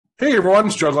Hey everyone,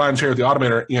 it's Joe Lyons here at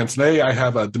the-automator, and today I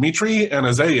have Dimitri and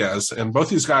Isaias, and both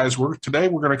these guys, today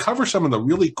we're going to cover some of the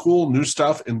really cool new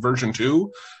stuff in version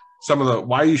 2, some of the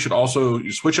why you should also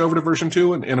switch over to version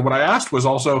 2, and what I asked was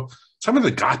also some of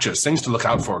the gotchas, things to look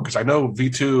out for, because I know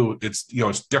V2,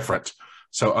 it's different.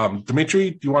 So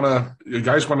Dimitri, you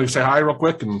guys want to say hi real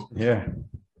quick? Yeah.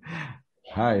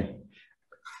 Hi.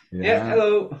 Yeah,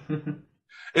 hello.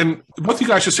 And both of you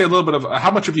guys should say a little bit of how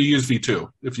much have you used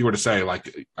V2, if you were to say,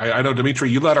 like, I know, Dimitri,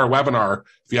 you led our webinar.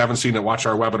 If you haven't seen it, watch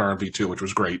our webinar on V2, which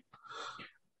was great.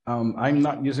 I'm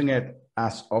not using it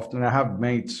as often. I have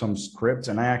made some scripts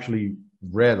and I actually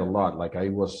read a lot. Like I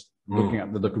was looking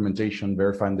at the documentation,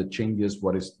 verifying the changes,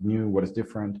 what is new, what is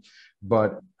different.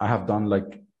 But I have done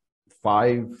like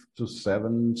 5 to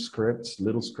 7 scripts,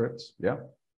 little scripts. Yeah.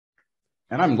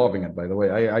 And I'm loving it, by the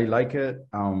way. I like it.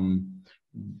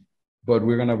 But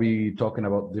we're going to be talking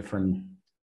about different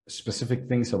specific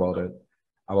things about it,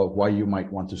 about why you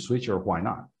might want to switch or why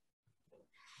not.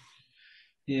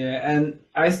 Yeah, and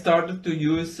I started to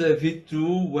use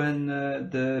V2 when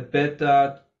the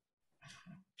beta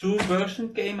 2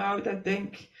 version came out, I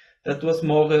think. That was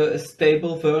more a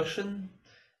stable version.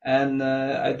 And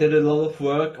I did a lot of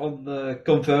work on the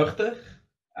converter.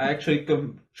 I actually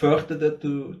converted it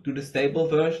to the stable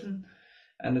version.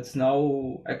 And it's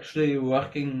now actually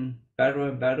working better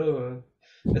and better.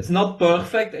 It's not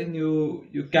perfect, and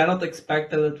you cannot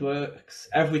expect that it works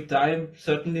every time.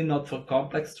 Certainly not for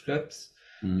complex scripts,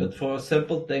 but for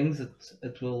simple things,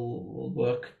 it will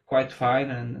work quite fine.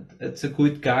 And it's a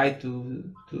good guide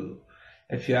to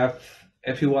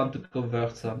if you want to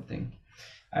convert something.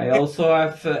 I also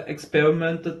have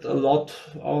experimented a lot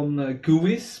on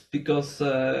GUIs because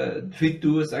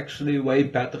V2 is actually way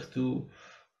better to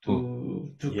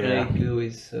create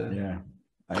GUIs. Yeah,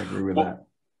 I agree with that.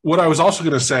 What I was also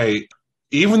going to say,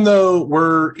 even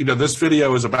though this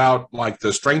video is about like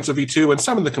the strengths of V2 and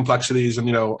some of the complexities and,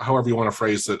 however you want to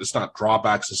phrase it, it's not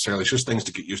drawbacks necessarily, it's just things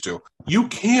to get used to. You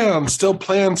can still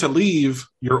plan to leave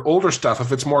your older stuff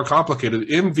if it's more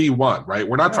complicated in V1, right?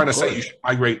 We're not trying to say you should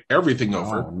migrate everything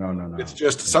over. No. It's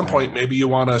just at some point, maybe you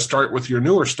want to start with your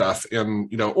newer stuff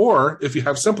and, or if you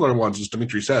have simpler ones, as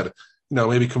Dimitri said,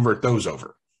 maybe convert those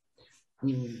over.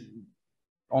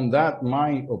 On that,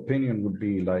 my opinion would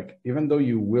be like, even though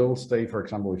you will stay, for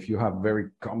example, if you have very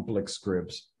complex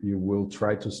scripts, you will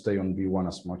try to stay on V1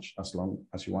 as long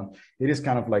as you want. It is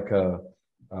kind of like a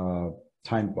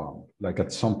time bomb. Like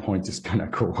at some point it's gonna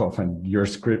go off and your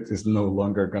script is no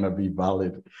longer gonna be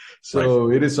valid.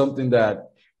 So It is something that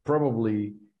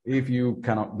probably, if you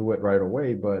cannot do it right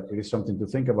away, but it is something to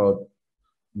think about.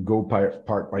 Go part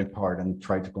by part and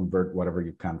try to convert whatever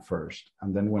you can first.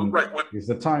 And then when it's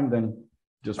the time, then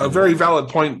just a very valid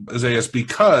point, Isaias,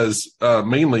 because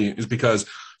mainly is because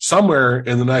somewhere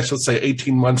in the next, let's say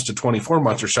 18 months to 24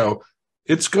 months or so,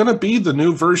 it's going to be the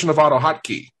new version of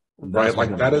AutoHotkey, right?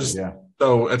 Like that is,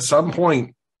 so at some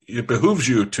point it behooves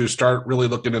you to start really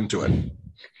looking into it.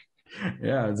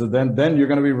 Yeah, so then you're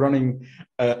going to be running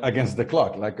against the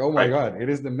clock. Like, oh my God, it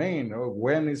is the main. Oh,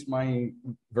 when is my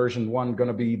version 1 going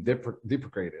to be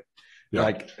deprecated?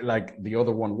 Yeah. Like the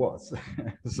other one was.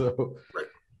 So,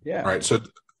 yeah. All right. So,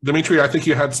 Dimitri, I think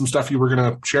you had some stuff you were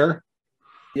going to share.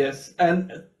 Yes,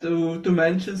 and to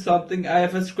mention something, I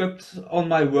have a script on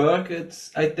my work. It's,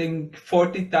 I think,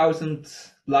 40,000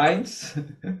 lines.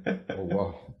 Oh,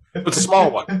 wow. It's a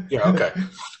small one. Yeah, okay.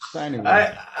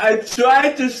 I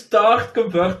tried to start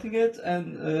converting it,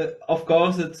 and of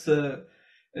course it's a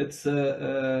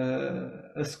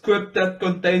script that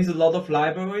contains a lot of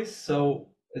libraries, so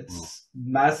it's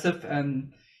massive,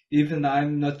 and even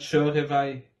I'm not sure if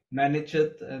I manage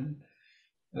it, and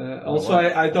also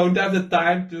I don't have the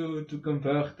time to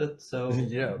convert it. So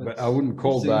yeah, but I wouldn't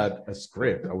call that a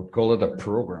script. I would call it a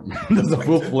program. That's a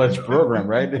full-fledged program,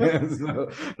 right? So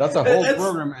that's a whole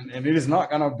program, and it is not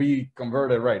gonna be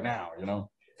converted right now.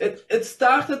 It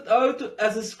started out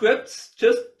as a script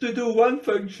just to do one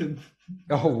function.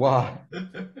 Oh wow!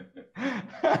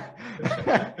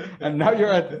 And now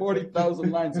you're at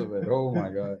 40,000 lines of it. Oh my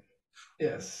God!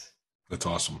 Yes, that's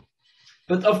awesome.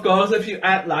 But of course, if you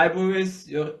add libraries,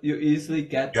 you easily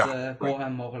get more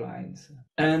and more lines.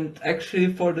 And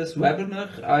actually, for this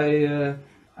webinar,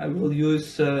 I will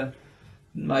use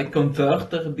my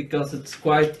converter because it's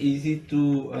quite easy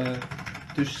to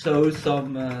show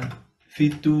some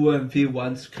V2 and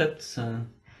V1 scripts.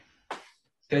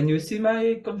 Can you see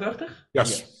my converter?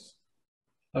 Yes.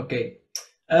 Okay.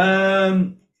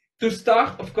 To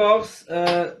start, of course,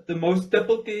 the most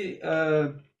typical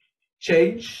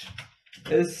change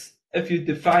is if you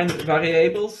define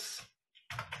variables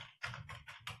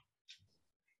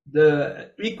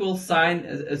the equal sign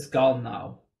is gone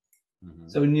now.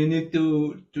 So you need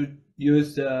to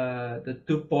use the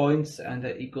 2 points and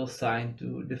the equal sign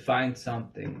to define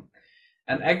something.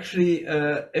 And actually,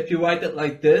 if you write it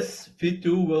like this,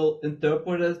 v2 will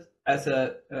interpret it as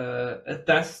a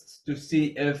test to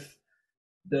see if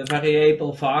the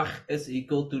variable var is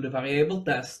equal to the variable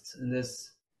test in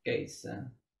this case.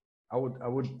 I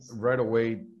would right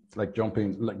away like jump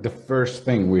in, like the first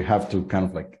thing we have to kind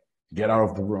of like get out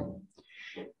of the room.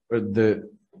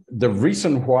 The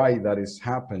reason why that is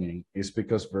happening is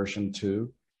because version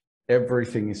 2,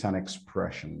 everything is an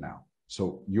expression now.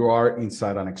 So you are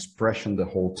inside an expression the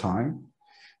whole time.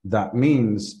 That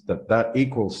means that that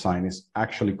equal sign is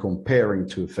actually comparing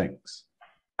two things.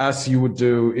 As you would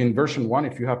do in version 1,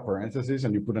 if you have parentheses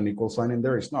and you put an equal sign in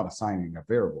there, it's not assigning a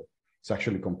variable. It's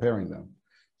actually comparing them.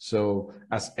 So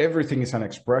as everything is an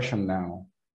expression now,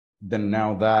 then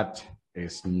now that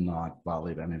is not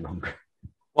valid any longer.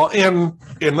 Well, and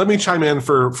let me chime in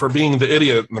for being the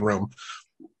idiot in the room.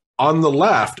 On the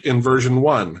left in version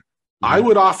 1, I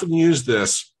would often use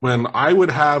this when I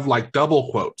would have like double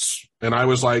quotes. And I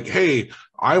was like, hey,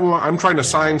 I'm trying to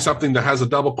sign something that has a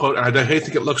double quote, and I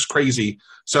think it looks crazy.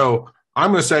 So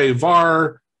I'm going to say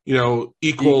var,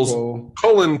 equals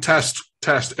colon test,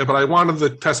 but I wanted the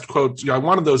test quotes, I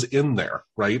wanted those in there,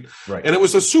 right? And it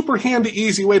was a super handy,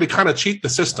 easy way to kind of cheat the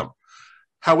system.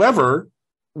 However,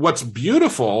 what's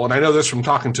beautiful, and I know this from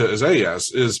talking to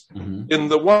Isaias, is in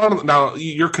the one, now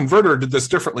your converter did this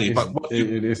differently, but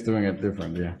it is doing it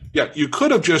different, yeah. Yeah, you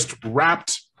could have just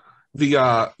wrapped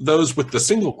the those with the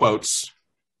single quotes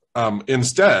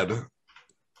instead,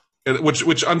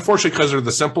 which unfortunately, because they're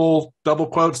the simple double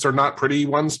quotes, they're not pretty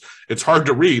ones, it's hard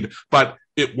to read, but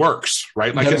it works,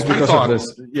 right? Like it's because of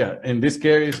this, in this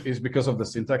case, it's because of the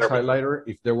syntax highlighter.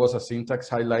 If there was a syntax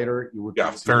highlighter, you would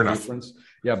see fair the enough. difference.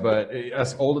 Yeah, but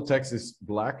as all the text is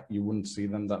black, you wouldn't see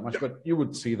them that much, but you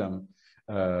would see them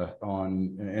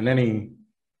in any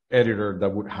editor that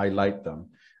would highlight them.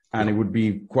 And it would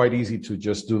be quite easy to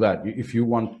just do that. If you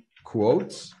want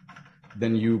quotes,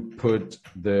 then you put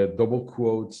the double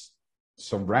quotes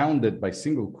surrounded by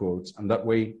single quotes, and that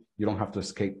way you don't have to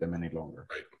escape them any longer.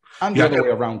 Right. And the other way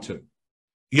around too.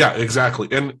 Yeah, exactly.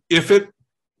 And if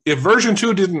version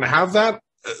 2 didn't have that,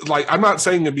 like, I'm not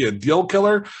saying it'd be a deal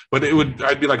killer, but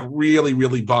I'd be like really,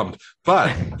 really bummed.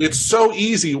 But it's so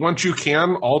easy once you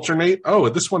can alternate. Oh,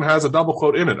 this one has a double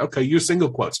quote in it. Okay, use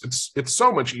single quotes. It's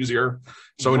so much easier.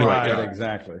 So anyway,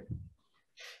 exactly.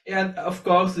 And of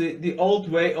course, the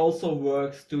old way also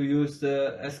works to use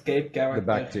the escape character.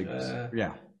 The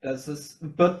backticks,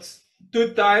 but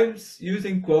 2 times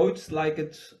using quotes like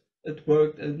it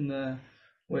worked in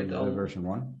version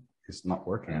 1. It's not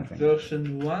working. I think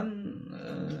version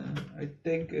 1. I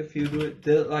think if you do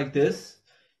it like this,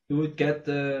 you would get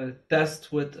the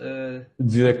test with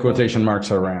the quotation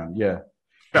marks around.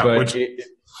 But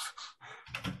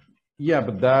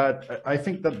but that, I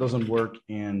think that doesn't work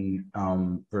in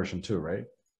version 2, right?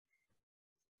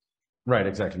 Right,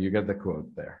 exactly. You get the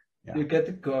quote there. Yeah. You get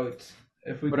the quote.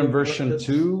 But in version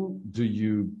 2, do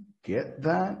you get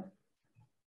that?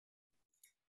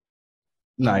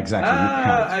 No, exactly.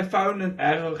 I found an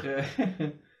error.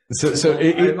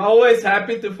 I'm always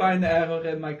happy to find an error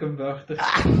in my converter.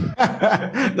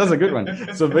 That's a good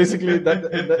one. So basically, that's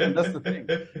the thing.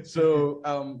 So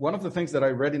one of the things that I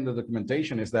read in the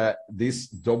documentation is that this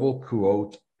double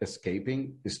quote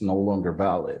escaping is no longer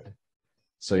valid.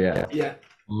 So yeah.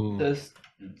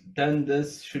 Then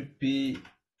this should be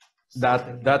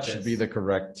that should be the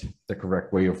correct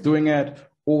way of doing it,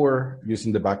 or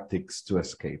using the backticks to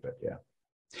escape it. Yeah.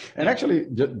 And actually,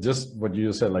 just what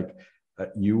you said, like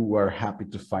you are happy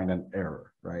to find an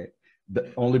error, right? The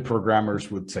only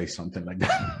programmers would say something like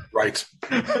that. Right.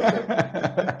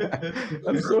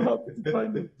 I'm so happy to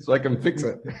find it so I can fix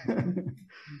it.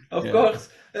 Of course,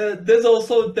 this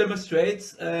also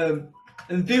demonstrates in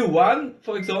view 1,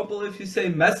 for example, if you say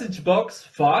message box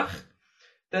var,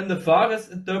 then the var is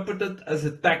interpreted as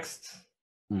a text.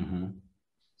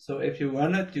 So if you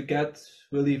run it, you get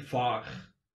really var.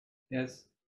 Yes.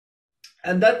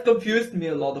 And that confused me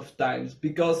a lot of times,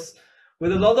 because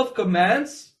with a lot of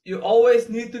commands, you always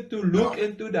needed to look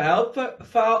into the help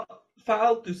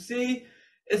file to see,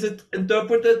 is it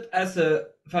interpreted as a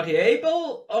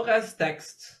variable or as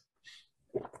text?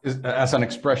 As an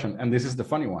expression. And this is the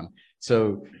funny one.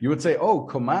 So you would say, oh,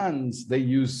 commands, they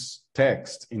use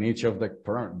text in each of the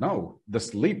parameters. No, the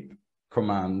sleep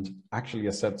command actually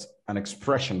accepts an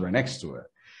expression right next to it.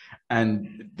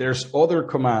 And there's other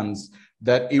commands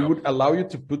that it would allow you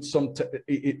to put some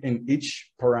in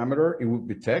each parameter. It would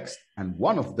be text, and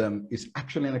one of them is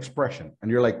actually an expression. And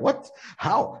you're like, what?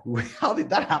 How? How did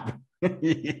that happen?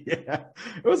 Yeah,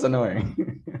 it was annoying.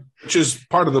 Which is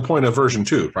part of the point of version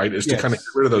 2, right? Is to Yes. kind of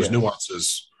get rid of those Yes.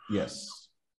 nuances. Yes.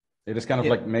 It is kind of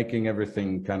like making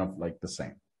everything kind of like the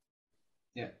same.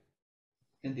 Yeah,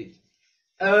 indeed.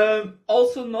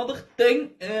 Also, another thing,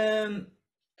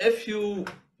 if you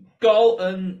call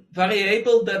a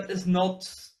variable that is not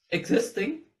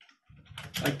existing,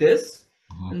 like this,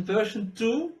 in version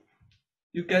 2,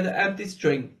 you get an empty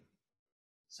string.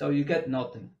 So you get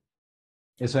nothing.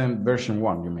 It's in version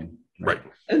 1, you mean? Right.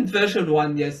 In version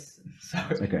 1, yes.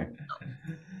 Sorry. Okay.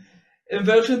 In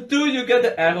version 2, you get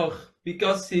an error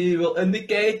because he will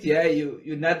indicate, yeah,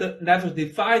 you never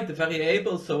defined the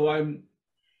variable, so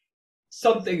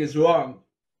something is wrong.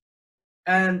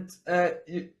 And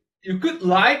you could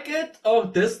like it or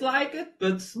dislike it,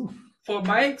 but for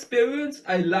my experience,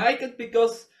 I like it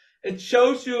because it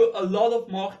shows you a lot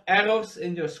of more errors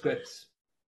in your scripts.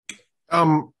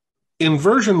 In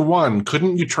version 1,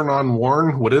 couldn't you turn on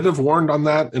warn? Would it have warned on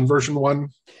that in version 1?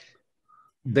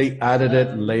 They added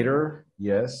it later,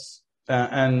 yes.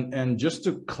 And just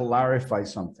to clarify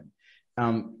something,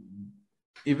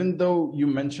 even though you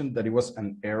mentioned that it was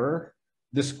an error,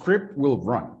 the script will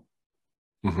run.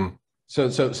 Mm-hmm. So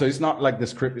it's not like the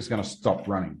script is going to stop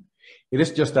running. It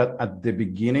is just that at the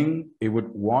beginning, it would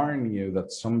warn you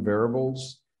that some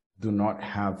variables do not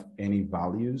have any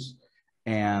values.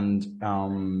 And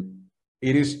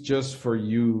it is just for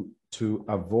you to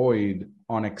avoid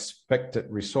unexpected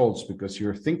results because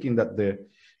you're thinking that the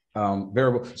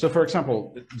variable. So, for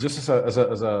example, just as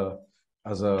a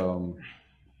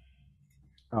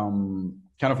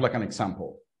kind of like an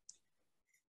example.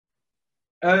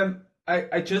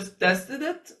 I just tested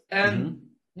it, and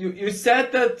you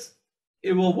said that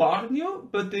it will warn you,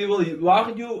 but it will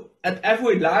warn you at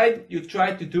every line you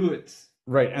try to do it.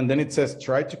 Right, and then it says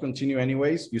try to continue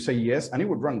anyways. You say yes, and it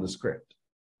would run the script.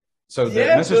 So the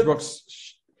message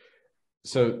box.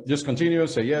 So just continue,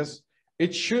 say yes.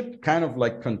 It should kind of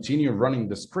like continue running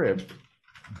the script,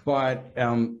 but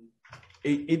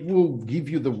it will give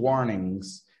you the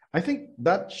warnings. I think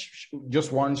that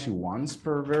just warns you once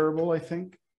per variable, I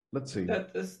think. Let's see.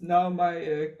 That is now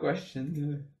my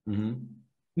question.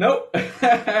 No.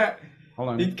 Hold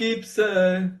on. It keeps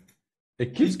going.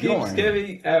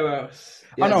 giving errors.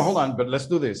 Yes. Oh no, hold on. But let's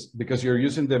do this because you're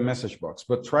using the message box.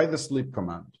 But try the sleep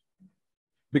command.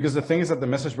 Because the thing is that the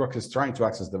message box is trying to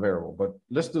access the variable. But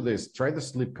let's do this. Try the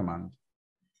sleep command.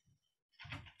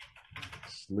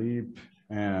 Sleep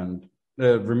and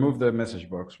remove the message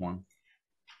box one.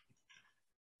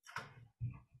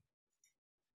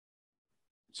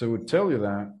 So it would tell you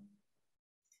that.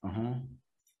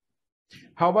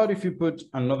 How about if you put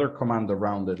another command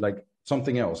around it, like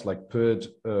something else, like put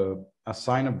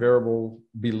assign a variable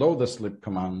below the sleep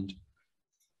command.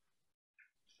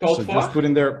 So just put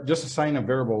in there, just assign a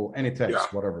variable, any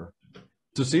text, whatever,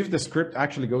 to see if the script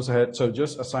actually goes ahead. So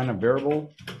just assign a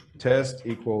variable, test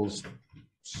equals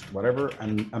whatever,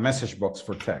 and a message box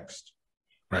for text.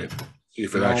 Right. See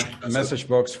if it actually a message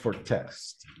box for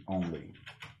text only.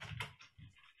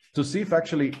 To see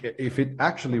if it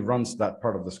actually runs that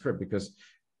part of the script, because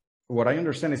what I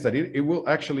understand is that it will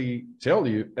actually tell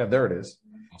you, there it is.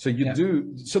 So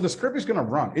so the script is going to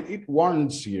run. It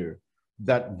warns you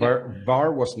that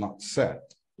var was not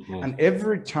set. And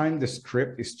every time the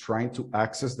script is trying to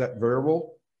access that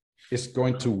variable, it's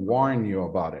going to warn you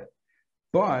about it.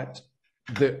 But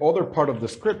the other part of the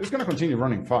script is going to continue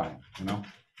running fine, you know?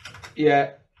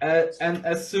 Yeah, and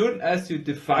as soon as you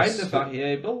define the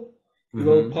variable, you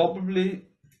will probably...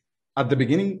 At the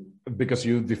beginning, because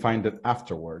you defined it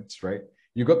afterwards, right?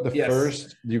 You got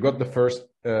the first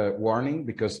warning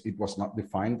because it was not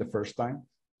defined the first time,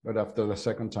 but after the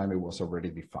second time, it was already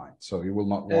defined. So it will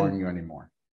not warn you anymore.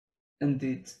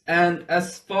 Indeed. And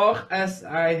as far as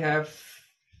I have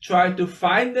tried to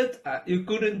find it, you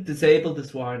couldn't disable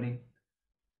this warning.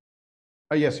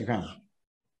 Oh, yes, you can.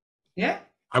 Yeah?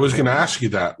 I was going to ask you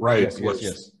that, right?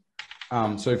 Yes.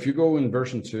 So if you go in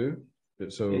version 2,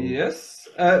 so... Yes.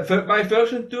 My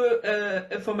version 2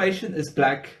 information is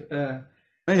black. So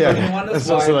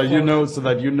that you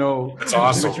know that's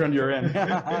awesome. which one you're in.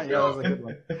 Yeah, that was a good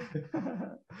one.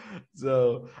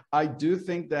 So I do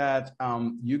think that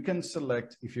you can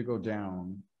select, if you go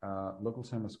down, local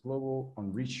same as global,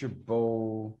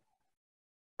 unreachable.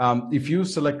 If you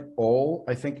select all,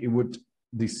 I think it would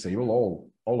disable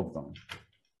all of them.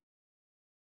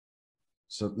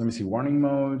 So let me see, warning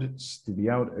mode, to be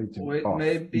out. Wait,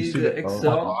 maybe the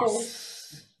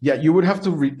examples. Yeah, you would have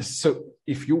to so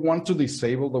if you want to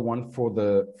disable the one for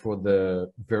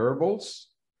the variables,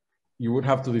 you would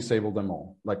have to disable them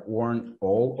all, like warn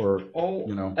all or all,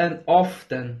 you know. and off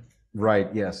then. Right,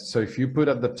 yes. So if you put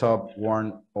at the top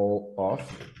warn all off,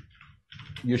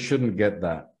 you shouldn't get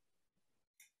that.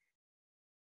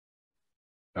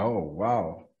 Oh,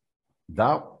 wow.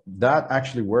 That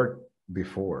actually worked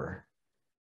before.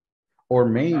 Or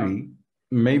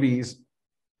maybe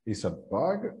it's a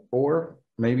bug, or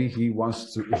maybe he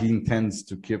intends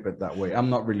to keep it that way. I'm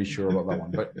not really sure about that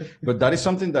one, but that is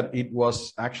something that it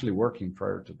was actually working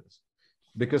prior to this.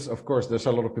 Because of course there's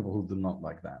a lot of people who do not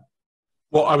like that.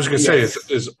 Well, I was going to say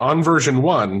is on version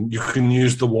 1, you can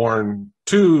use the warn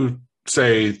to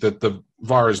say that the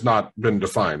var has not been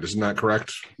defined. Isn't that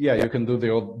correct? Yeah, you can do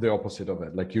the opposite of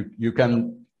it. Like you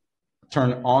can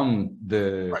turn on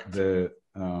the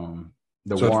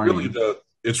so warning.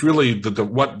 it's really the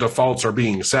what defaults are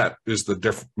being set is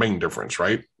the main difference,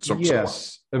 right?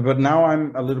 Yes, but now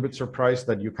I'm a little bit surprised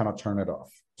that you cannot turn it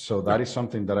off. So that is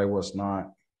something that I was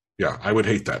not. Yeah, I would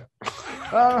hate that.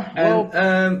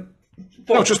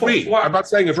 No, just me. I'm not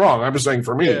saying it's wrong. I'm just saying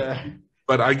for me. Yeah.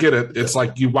 But I get it. It's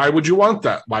like why would you want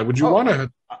that? Why would you want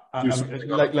to do something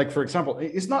like for example,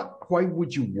 it's not why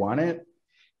would you want it?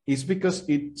 It's because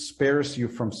it spares you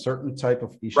from certain type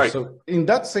of issues. Right. So in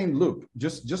that same loop,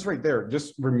 just right there,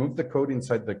 just remove the code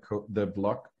inside the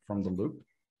block from the loop.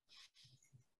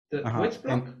 Which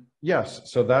block?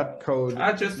 Yes. So that code.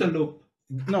 Just a loop.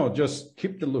 No, just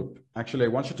keep the loop. Actually, I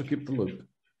want you to keep the loop.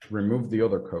 Remove the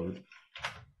other code.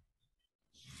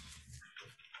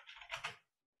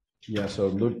 Yeah, so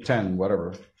loop 10,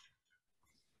 whatever.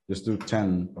 Just do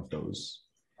 10 of those.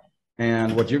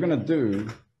 And what you're going to do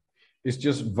is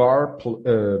just var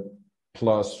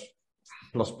plus,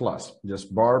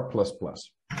 just bar plus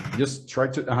plus. Just try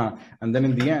to, and then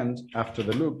in the end, after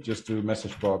the loop, just do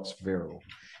message box variable.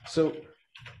 So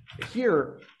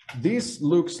here, this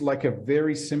looks like a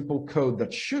very simple code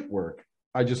that should work.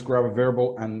 I just grab a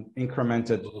variable and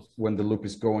increment it when the loop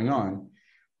is going on.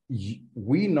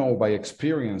 We know by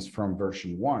experience from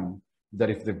version 1 that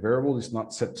if the variable is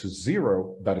not set to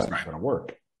 0, that is not going to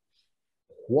work.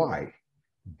 Why?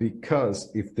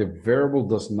 Because if the variable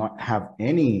does not have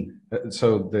any,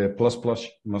 so the plus plus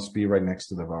must be right next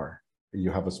to the var.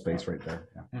 You have a space right there.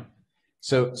 Yeah.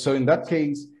 So in that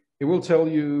case, it will tell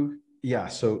you, yeah,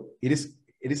 so it is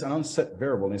an unset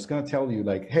variable, and it's going to tell you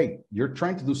like, hey, you're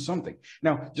trying to do something.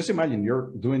 Now, just imagine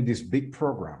you're doing this big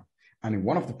program, and in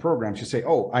one of the programs, you say,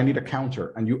 oh, I need a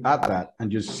counter, and you add that, and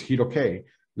just hit OK.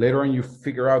 Later on, you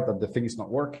figure out that the thing is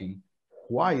not working.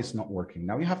 Why it's not working?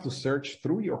 Now you have to search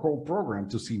through your whole program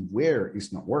to see where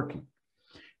it's not working.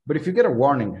 But if you get a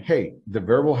warning, hey, the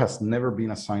variable has never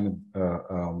been assigned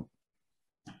a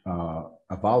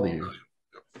value,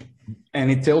 and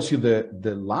it tells you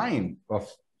the line of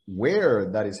where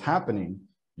that is happening,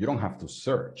 you don't have to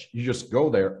search. You just go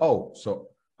there. Oh, so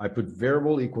I put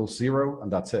variable equals 0,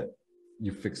 and that's it.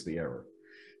 You fix the error.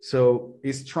 So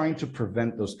it's trying to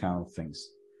prevent those kind of things.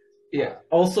 Yeah.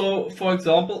 Also, for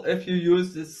example, if you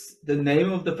use the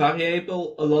name of the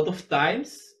variable a lot of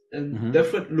times in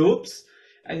different loops,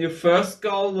 and you first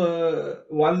call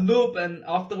one loop and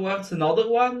afterwards another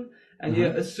one, and you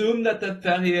assume that that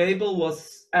variable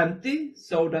was empty,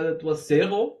 so that it was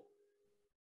 0,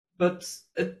 but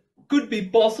it could be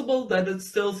possible that it's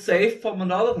still saved from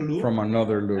another loop.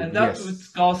 And that would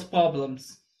cause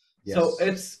problems. Yes. So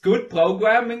it's good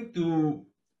programming to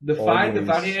define the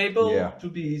variable to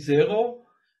be 0.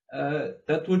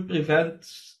 That would prevent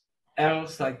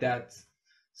errors like that.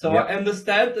 So I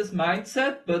understand this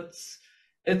mindset, but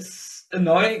it's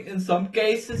annoying in some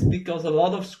cases because a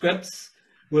lot of scripts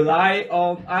rely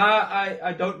on,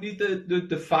 I don't need to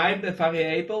define the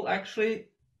variable actually.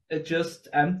 It's just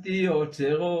empty or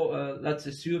 0. Let's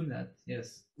assume that,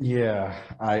 yes. Yeah,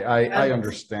 I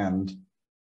understand.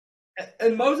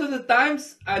 And most of the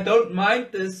times, I don't mind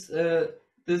this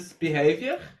this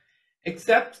behavior,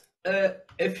 except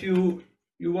if you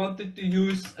wanted to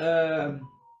use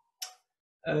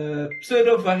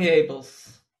pseudo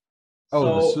variables. Oh,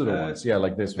 so, the pseudo ones, yeah,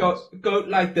 like this one. Code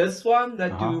like this one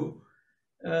that you.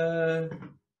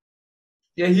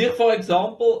 Here for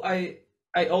example,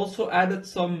 I also added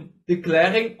some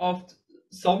declaring of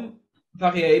some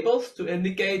variables to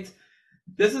indicate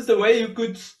this is the way you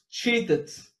could cheat it.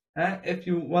 If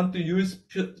you want to use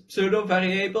pseudo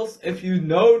variables, if you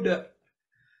know the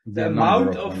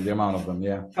amount of them,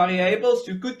 yeah. variables,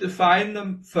 you could define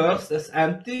them first as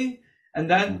empty, and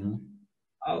then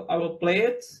I will play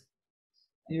it.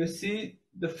 You see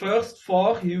the first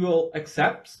 4 you will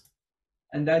accept,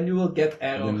 and then you will get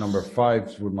errors. And then number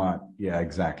 5 would not. Yeah,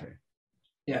 exactly.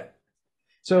 Yeah.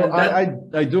 So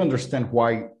And I do understand why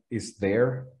it's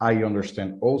there. I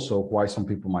understand also why some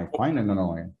people might find it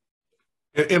annoying.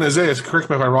 And Isaias, correct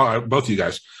me if I'm wrong, both of you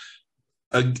guys.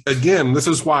 Again, this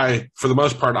is why, for the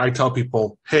most part, I tell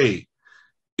people, hey,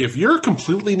 if you're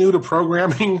completely new to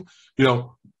programming,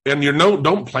 and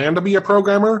don't plan to be a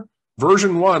programmer,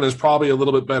 version 1 is probably a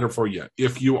little bit better for you.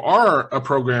 If you are a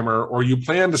programmer or you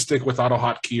plan to stick with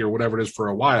AutoHotkey or whatever it is for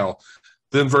a while,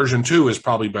 then version 2 is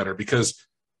probably better, because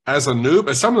as a noob,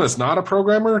 as someone that's not a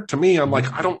programmer, to me, I'm like,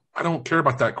 I don't care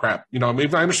about that crap. I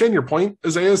understand your point,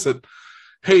 Isaias, that,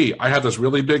 hey, I have this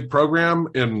really big program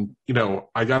and,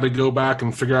 I got to go back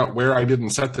and figure out where I didn't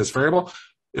set this variable.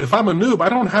 If I'm a noob, I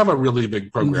don't have a really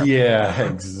big program. Yeah,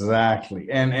 exactly.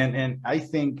 And I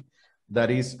think that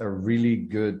is a really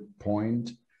good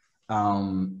point.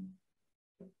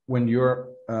 When you're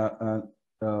a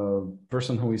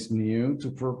person who is new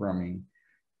to programming,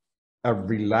 a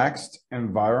relaxed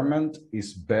environment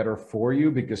is better for you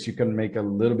because you can make a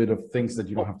little bit of things that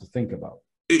you don't have to think about.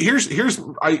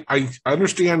 I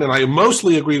understand, and I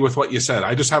mostly agree with what you said.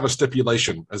 I just have a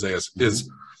stipulation, Isaias, is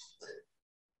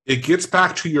it gets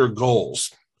back to your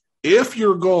goals. If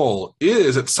your goal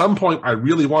is at some point, I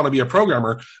really want to be a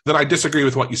programmer, then I disagree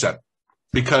with what you said,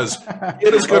 because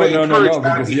it is going to encourage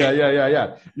that behavior.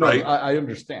 Yeah. No, right? I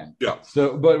understand. Yeah.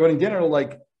 So, but in general,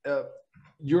 like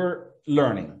you're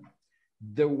learning.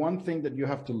 The one thing that you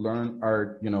have to learn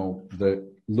are, the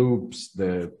loops,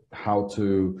 the how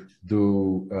to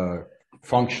do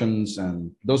functions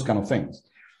and those kind of things.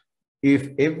 If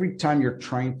every time you're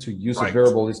trying to use a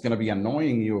variable is going to be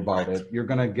annoying you about it, you're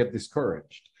going to get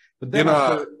discouraged. But then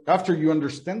after you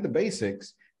understand the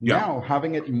basics, now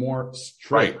having it more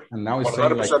straight, and now it's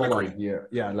saying like, hold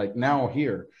on, like now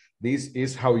here, this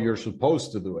is how you're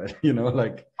supposed to do it.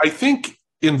 Like I think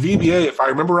in VBA, if I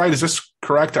remember right, is this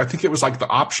correct? I think it was like the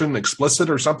option explicit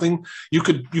or something. You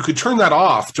could turn that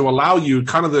off to allow you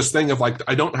kind of this thing of like,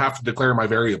 I don't have to declare my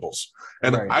variables.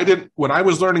 And I didn't, when I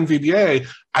was learning VBA,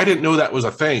 I didn't know that was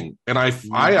a thing. And I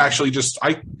actually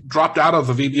I dropped out of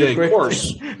the VBA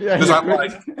course because I'm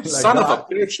like, son of a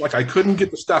bitch, like I couldn't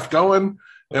get the stuff going.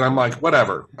 And I'm like,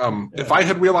 whatever. If I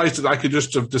had realized that I could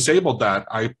just have disabled that,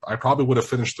 I probably would have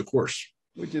finished the course.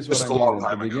 Which is what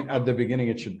I mean. At the beginning,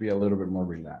 it should be a little bit more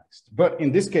relaxed. But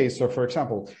in this case, so for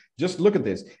example, just look at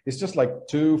this. It's just like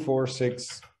 2, 4,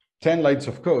 6, 10 lines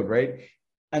of code, right?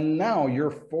 And now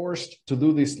you're forced to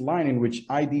do this line in which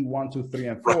ID 1, 2, 3,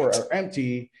 and 4 are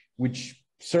empty, which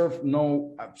serve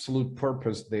no absolute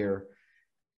purpose there.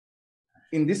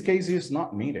 In this case, it's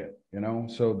not needed,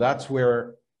 So that's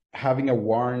where having a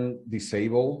warn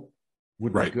disable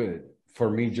would be good for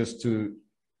me, just to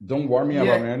don't warn me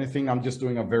about anything. I'm just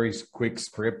doing a very quick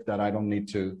script that I don't need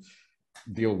to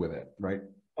deal with it, right?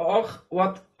 Or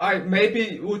what I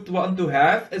maybe would want to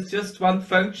have is just one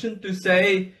function to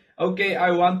say, okay, I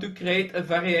want to create a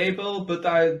variable, but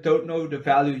I don't know the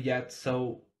value yet.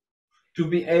 So to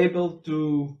be able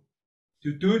to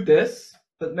do this,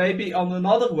 but maybe on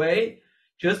another way,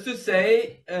 just to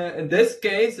say, in this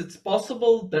case, it's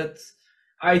possible that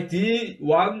ID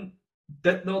 1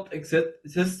 did not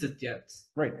existed yet.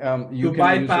 Right. You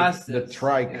can bypass use the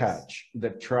try catch. The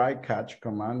try catch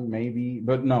command maybe,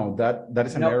 but no, that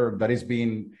is an error that is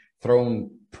being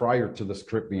thrown prior to the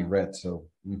script being read. So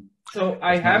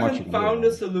I haven't found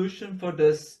a solution for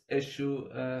this issue.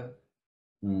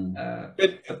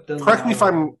 Correct me if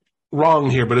I'm wrong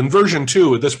here, but in version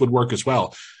 2, this would work as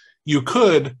well. You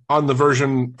could on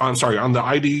the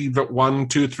ID 1,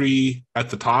 2, 3 at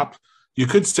the top, you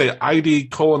could say ID :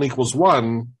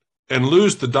 =1 and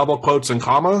lose the double quotes and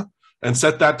comma and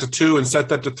set that to 2 and set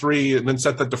that to 3 and then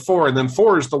set that to 4. And then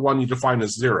 4 is the one you define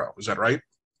as 0. Is that right?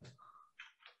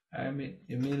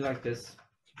 You mean like this?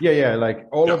 Yeah, like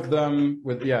all of them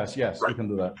with yes, you can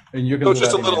do that. And you can do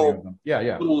just that a little,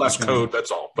 a little less code,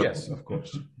 that's all. But yes, of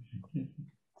course.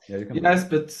 Yeah, you can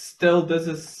but still this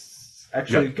is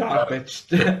actually garbage.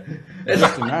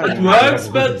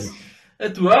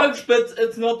 It works, but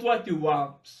it's not what you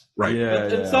want. Right.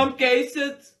 But in some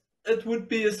cases, it would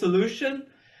be a solution,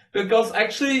 because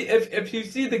actually, if you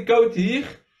see the code here,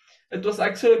 it was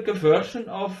actually a conversion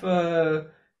of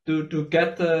to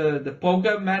get the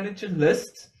program manager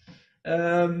list,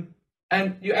 and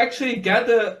you actually get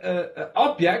a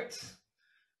object,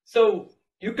 so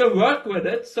you can work with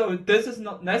it. So this is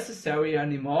not necessary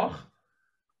anymore.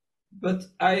 But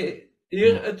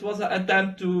it was an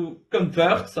attempt to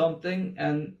convert something,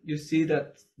 and you see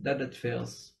that it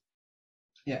fails.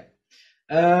 Yeah.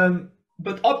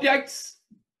 But objects,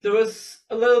 there was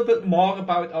a little bit more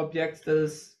about objects that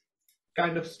is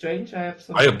kind of strange. I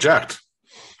object.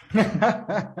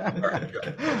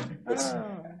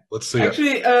 Let's see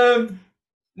Actually,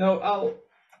 no,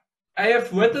 I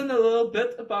have written a little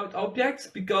bit about objects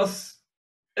because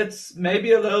it's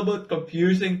maybe a little bit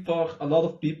confusing for a lot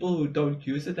of people who don't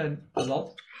use it a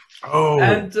lot. Oh.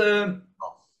 And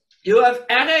you have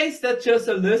arrays that's just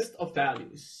a list of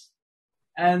values.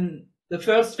 And the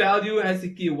first value has a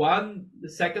key 1, the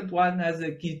second one has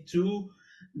a key 2,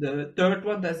 the third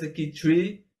one has a key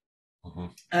 3.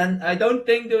 And I don't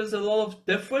think there's a lot of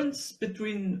difference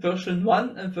between version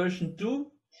 1 and version 2,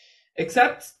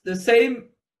 except the same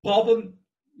problem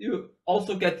you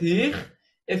also get here.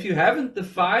 If you haven't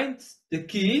defined the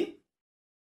key,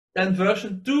 then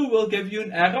version 2 will give you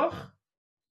an error,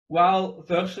 while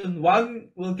version 1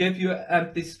 will give you an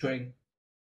empty string.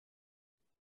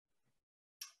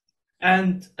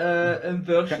 And in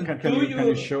version 2, can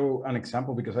you show an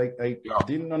example? Because I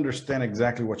didn't understand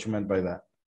exactly what you meant by that.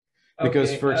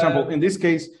 Because, for example, in this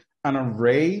case, an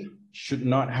array should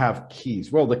not have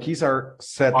keys. Well, the keys are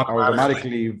set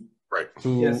automatically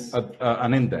to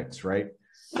an index, right?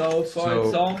 So, for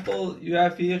example, you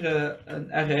have here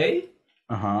an array.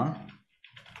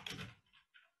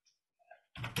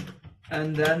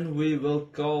 And then we will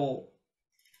call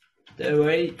the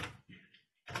array.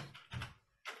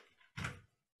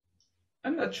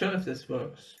 I'm not sure if this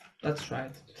works. Let's try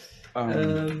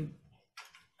it.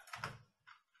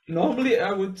 Normally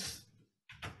I would.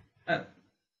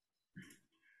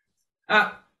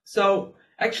 So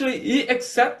actually he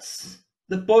accepts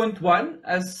the point 1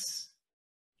 as.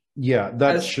 Yeah,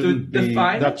 that shouldn't be.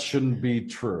 That shouldn't be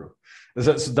true.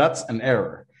 So that's an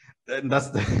error. And that's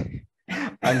the.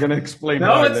 I'm gonna explain.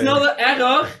 No, it's not an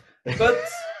error, but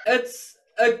it's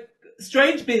a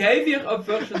strange behavior of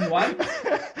version 1,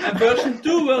 and version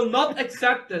 2 will not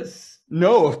accept this.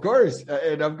 No, of course,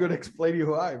 and I'm going to explain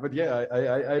you why. But yeah,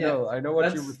 I know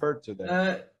what you referred to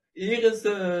there. Here is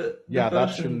the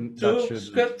version 2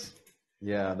 script.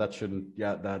 Yeah, that shouldn't.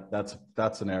 Yeah,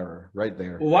 that's an error right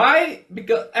there. Why?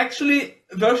 Because actually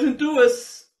version 2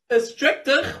 is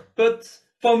stricter, but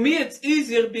for me it's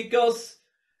easier because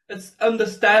it's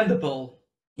understandable.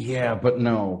 Yeah, but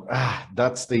no,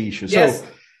 that's the issue. Yes. So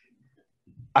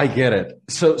I get it.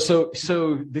 So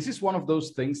this is one of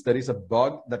those things that is a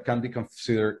bug that can be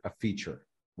considered a feature,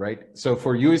 right? So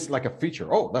for you, it's like a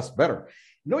feature. Oh, that's better.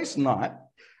 No, it's not.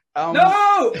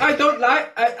 No, I don't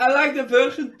like. I like the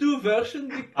version 2 version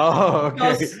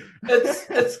because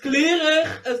it's clearer.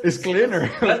 It's cleaner.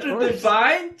 It's better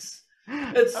defined.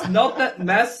 It's not that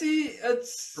messy.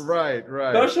 It's right.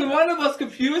 Version 1 was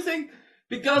confusing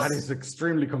because that is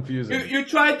extremely confusing. You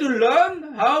try to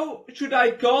learn how should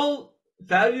I call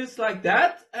values like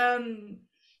that, and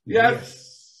you have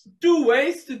 2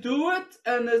 ways to do it,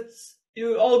 and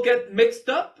you all get mixed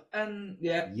up, and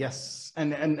yes,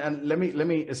 and let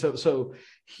me so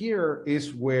here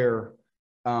is where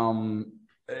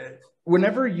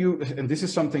whenever you, and this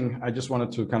is something I just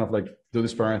wanted to kind of like do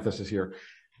this parenthesis here,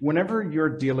 whenever you're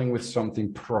dealing with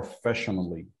something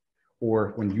professionally,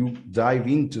 or when you dive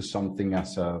into something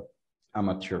as a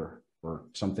amateur or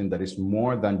something that is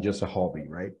more than just a hobby,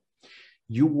 right?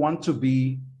 You want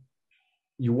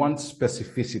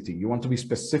specificity. You want to be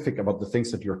specific about the things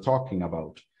that you're talking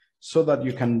about so that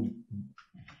you can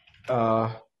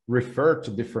refer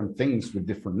to different things with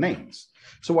different names.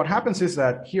 So what happens is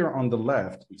that here on the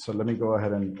left, so let me go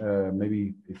ahead and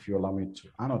maybe if you allow me to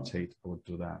annotate, I would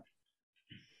do that.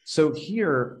 So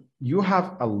here you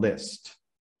have a list.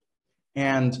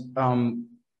 And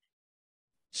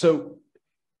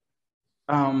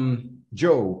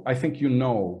Joe, I think you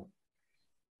know,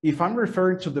 if I'm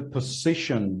referring to the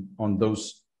position on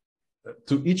those,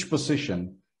 to each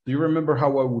position, do you remember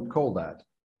how I would call that?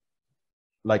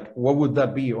 Like, what would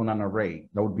that be on an array?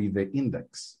 That would be the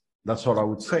index. That's what I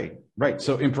would say, right?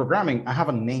 So in programming, I have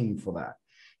a name for that.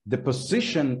 The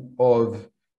position of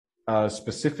a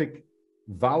specific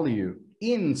value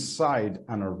inside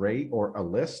an array or a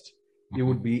list, it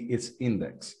would be its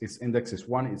index. Its index is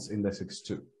 1, its index is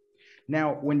 2.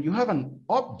 Now, when you have an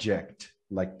object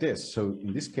like this, so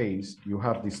in this case, you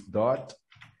have this dot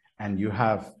and you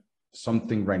have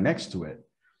something right next to it.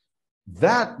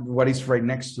 That, what is right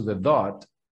next to the dot,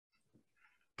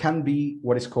 can be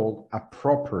what is called a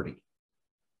property.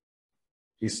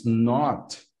 It's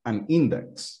not an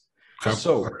index.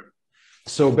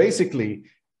 So basically,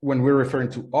 when we're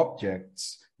referring to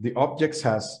objects, the objects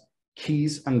has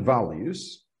keys and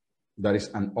values. That is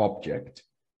an object.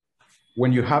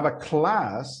 When you have a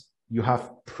class, you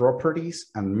have properties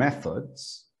and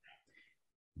methods.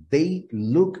 They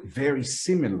look very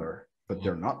similar, but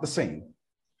they're not the same.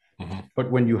 But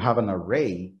when you have an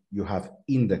array, you have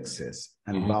indexes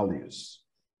and values.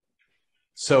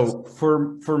 So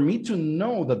for me to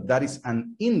know that that is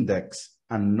an index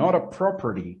and not a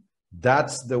property,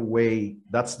 that's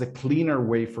the cleaner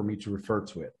way for me to refer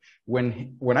to it.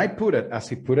 When I put it, as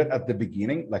he put it at the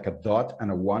beginning, like a dot and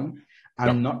a one,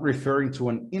 I'm not referring to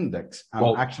an index.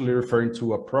 I'm actually referring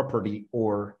to a property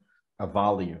or a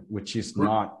value, which is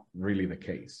not really the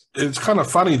case. It's kind of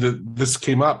funny that this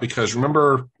came up because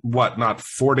remember not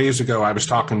 4 days ago, I was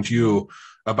talking to you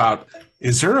about,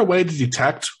 is there a way to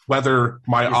detect whether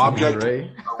my object is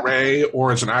an array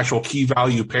or it's an actual key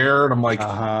value pair? And I'm like,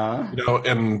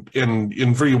 and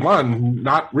in V1,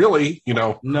 not really,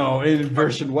 No, in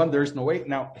version 1, there's no way.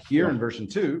 Now, here in version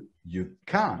 2, you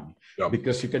can,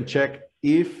 because you can check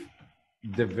if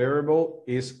the variable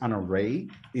is an array,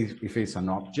 if it's an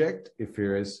object, if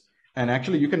there is, and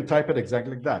actually you can type it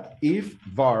exactly like that. If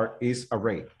var is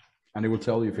array, and it will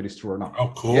tell you if it is true or not.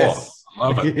 Oh, cool. Yes.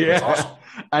 Love it. Yeah. Awesome.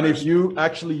 And if you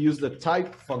actually use the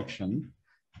type function,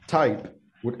 type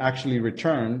would actually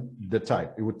return the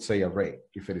type. It would say array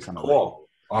if it is an array. Cool.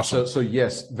 Awesome. So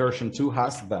yes, version 2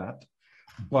 has that,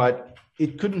 but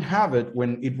it couldn't have it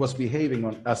when it was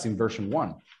behaving as in version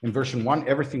 1. In version 1,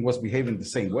 everything was behaving the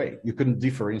same way. You couldn't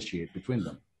differentiate between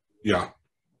them. Yeah.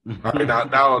 All right,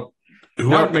 now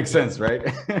it makes sense, right?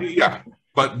 Yeah.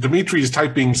 But Dimitri is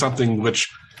typing something which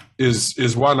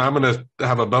is one I'm going to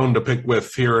have a bone to pick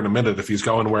with here in a minute if he's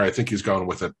going where I think he's going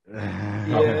with it.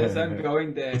 Yes, I'm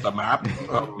going there. With a map?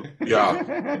 Yeah.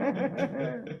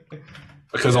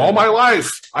 Because all my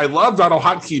life, I loved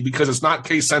AutoHotkey because it's not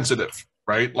case sensitive,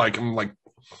 right? Like, I'm like...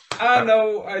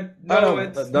 No,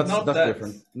 that's not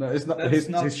different. No, it's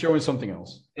not. He's showing something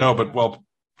else. No, but all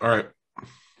right.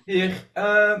 Here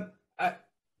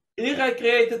I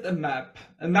created a map.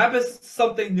 A map is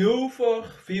something new for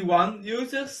V1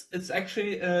 users. It's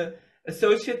actually an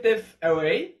associative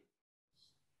array.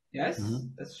 Yes,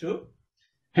 that's true.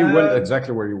 He went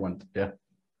exactly where you went. Yeah.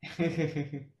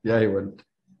 Yeah, he went.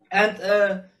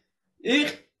 And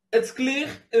here it's clear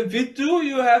in V2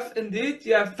 you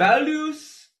have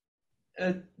values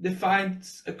defined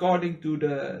according to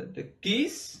the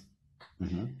keys,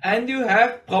 and you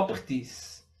have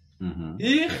properties.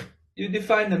 Here you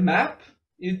define the map,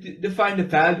 you define the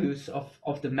values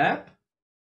of the map.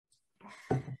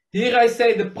 Here I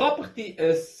say the property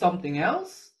is something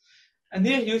else, and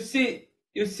here you see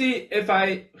if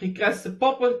I request the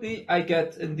property, I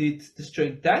get indeed the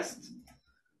string test.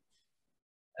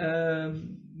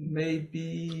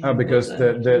 Maybe because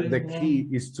the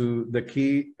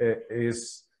key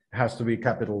has to be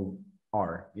capital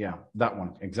R. Yeah, that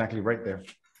one exactly right there.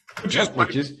 It's exactly okay.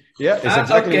 what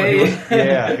he was,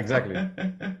 yeah, exactly.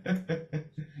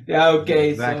 Yeah, okay.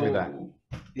 Exactly that.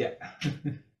 Yeah.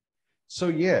 So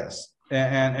yes,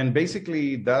 and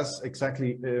basically that's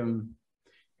exactly.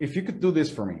 If you could do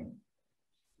this for me,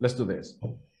 let's do this.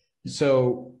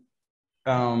 So,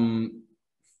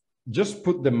 just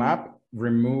put the map,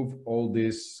 remove all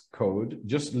this code,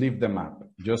 just leave the map,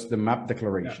 just the map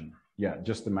declaration. Yeah,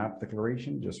 just the map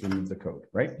declaration, just remove the code,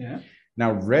 right? Yeah.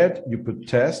 Now red, you put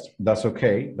test, that's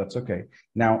okay, that's okay.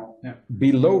 Now,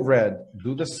 below red,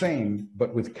 do the same,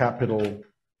 but with capital,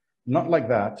 not like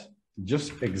that,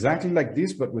 just exactly like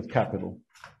this, but with capital.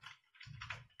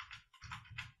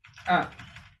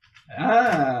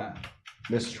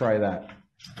 Let's try that.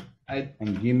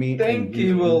 And give me. Think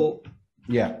you will.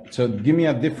 Yeah. So give me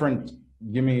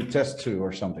give me test 2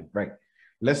 or something. Right.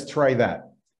 Let's try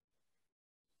that.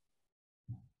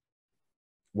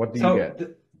 What do you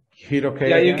get? Hit OK.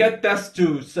 Yeah, again? you get test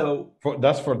 2. So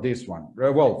that's for this one.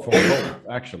 Well, for both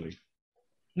actually.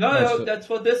 No, that's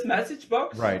for this message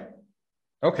box. Right.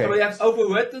 Okay. So we have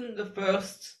overwritten the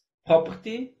first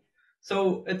property.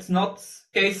 So it's not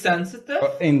case sensitive.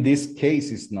 In this case,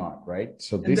 it's not, right?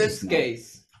 So this in this is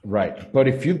case. Right. But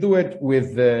if you do it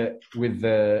with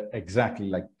the exactly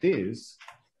like this,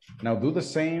 now do the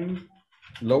same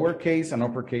lowercase and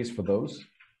uppercase for those.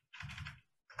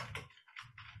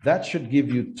 That should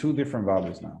give you 2 different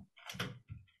values now.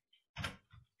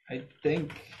 I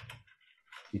think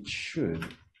it should.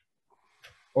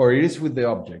 Or it is with the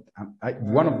object.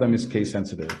 One of them is case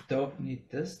sensitive. Don't need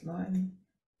this line.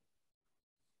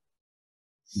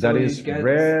 So that is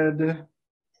red.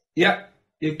 Yeah,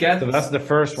 you get. So that's the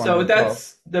first one. So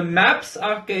that's the maps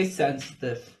are case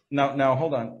sensitive. Now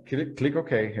hold on. Click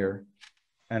OK here,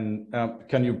 and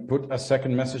can you put a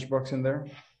second message box in there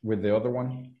with the other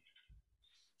one?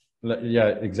 Yeah,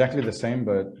 exactly the same,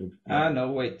 but.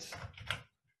 No, wait.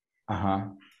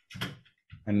 And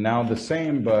now the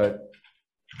same, but.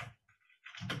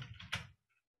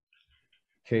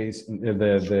 Case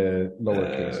the lower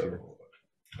case here.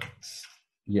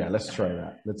 Yeah, let's try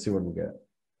that. Let's see what we get.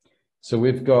 So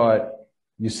we've got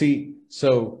You see,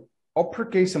 so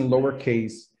uppercase and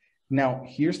lowercase. Now,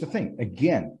 here's the thing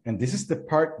again, and this is the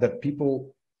part that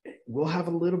people will have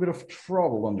a little bit of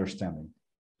trouble understanding.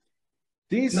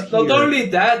 Not only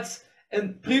that,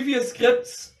 in previous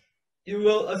scripts, you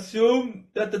will assume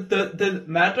that it didn't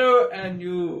matter and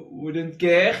you wouldn't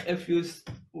care if you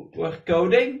were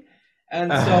coding.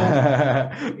 And so,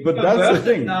 but that's the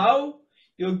thing. Now,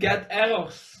 you'll get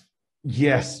errors.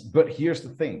 Yes, but here's the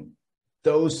thing.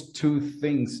 Those two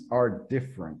things are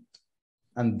different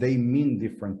and they mean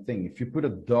different things. If you put a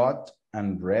dot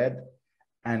and red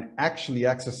and actually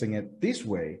accessing it this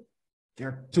way,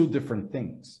 they're two different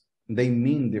things. They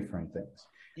mean different things.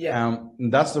 Yeah.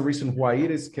 And that's the reason why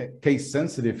it is case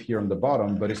sensitive here on the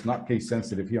bottom, but it's not case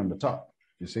sensitive here on the top.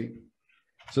 You see?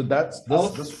 So that's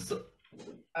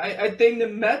I think the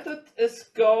method is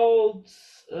called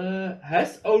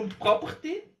has own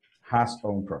property. Has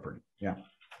own property. Yeah.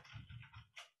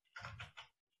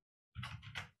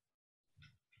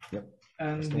 Yep.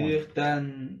 And here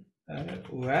then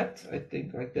red, I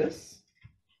think like this.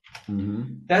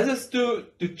 That is to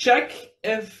check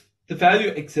if the value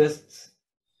exists.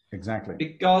 Exactly.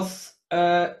 Because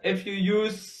if you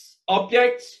use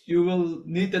objects, you will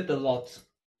need it a lot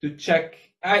to check.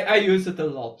 I use it a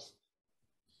lot.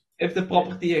 If the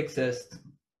property exists,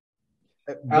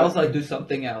 else I do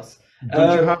something else.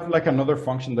 Don't you have like another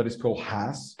function that is called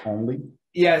has only?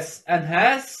 Yes, and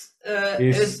has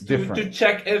is to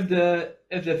check if the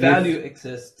value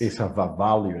exists. If a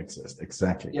value exists,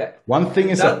 exactly. Yeah. One thing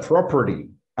is a property,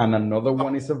 and another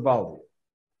one is a value.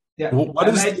 Yeah, well,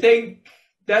 I think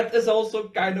that is also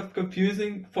kind of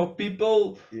confusing for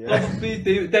people. Yeah.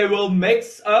 Probably they will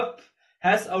mix up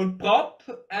has own prop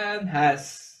and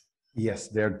has. Yes,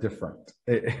 they're different.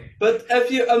 But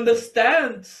if you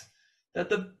understand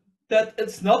that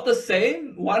it's not the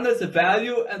same, one is a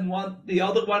value and the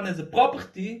other one is a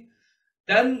property,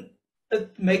 then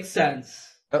it makes sense.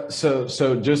 So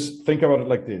just think about it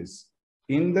like this: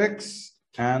 index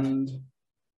and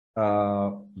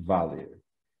value,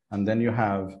 and then you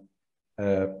have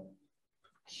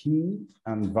key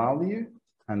and value,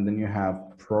 and then you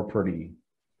have property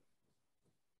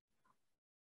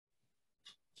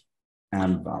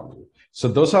and value. So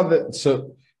those are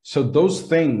so those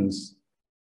things.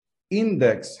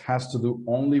 Index has to do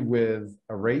only with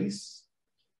arrays.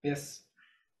 Yes.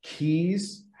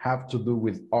 Keys have to do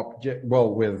with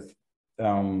with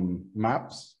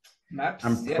maps. Maps.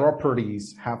 And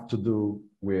properties have to do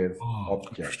with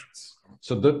objects.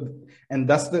 So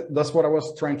that's what I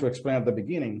was trying to explain at the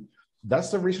beginning. That's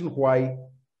the reason why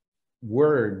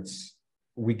words,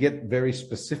 we get very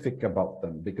specific about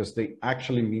them, because they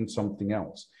actually mean something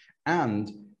else.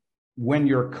 And when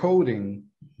you're coding,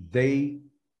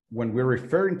 when we're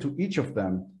referring to each of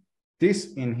them,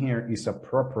 this in here is a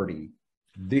property,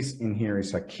 this in here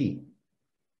is a key.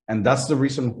 And that's the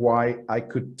reason why I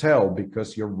could tell,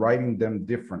 because you're writing them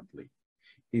differently.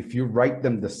 If you write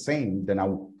them the same, then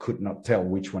I could not tell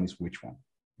which one is which one.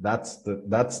 That's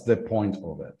the point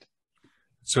of it.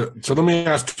 So let me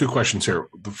ask two questions here.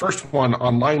 The first one,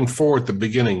 on line 4 at the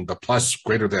beginning, the plus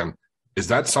greater than, is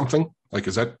that something? Like,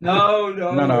 is that? No.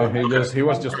 He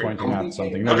was just pointing out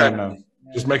something. No.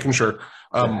 Just making sure.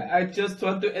 I just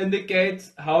want to indicate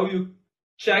how you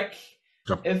check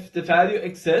if the value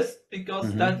exists,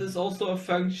 because that is also a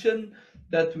function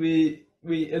that we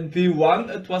in V1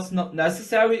 it was not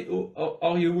necessary,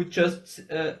 or you would just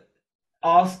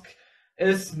ask,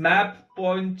 is map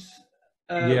point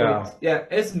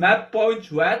is map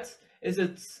point red? Is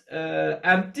it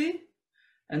empty?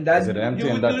 And then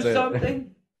you would do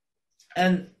something.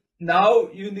 And now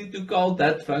you need to call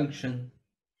that function.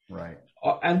 Right.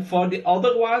 And for the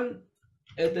other one,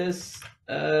 it is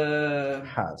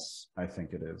has. I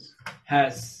think it is.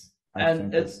 Has.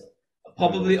 And it's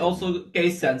probably also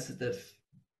case sensitive.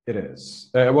 It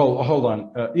is. Well, hold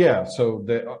on. So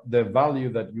the value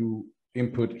that you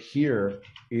input here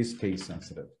is case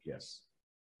sensitive. Yes.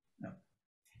 No.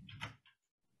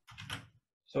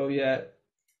 So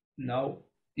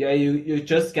you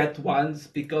just get ones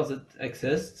because it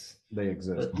exists. They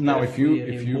exist. Now, if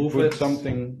you put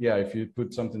something, if you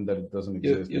put something that it doesn't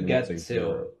exist, you get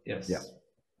 0. Yes. Yeah.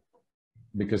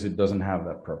 Because it doesn't have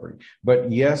that property.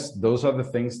 But yes, those are the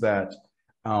things that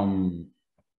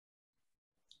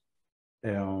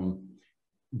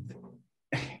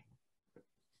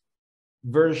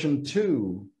version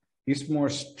 2 is more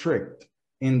strict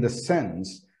in the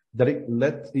sense that it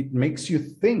makes you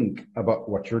think about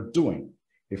what you're doing.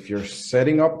 If you're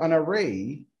setting up an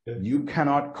array, you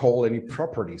cannot call any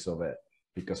properties of it,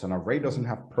 because an array doesn't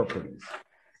have properties.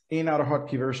 in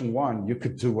AutoHotkey version 1, you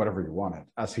could do whatever you wanted,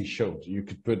 as he showed. You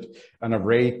could put an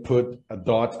array, put a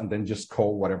dot, and then just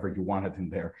call whatever you wanted in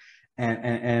there.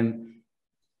 And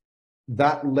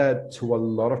that led to a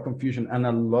lot of confusion, and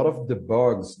a lot of the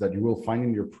bugs that you will find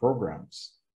in your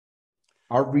programs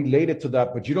are related to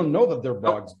that, but you don't know that they're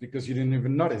bugs because you didn't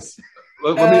even notice.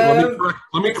 Let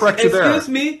me correct you there. Excuse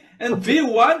me, in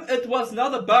V1, it was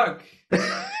not a bug.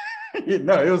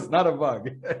 No, it was not a bug.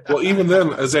 Well, even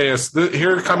then, Isaias,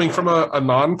 here coming from a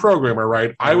non-programmer,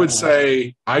 right? I would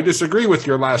say I disagree with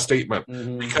your last statement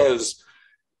because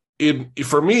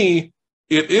for me,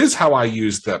 it is how I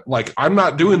use them. Like, I'm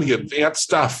not doing the advanced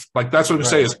stuff. Like, that's what I'm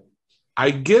saying is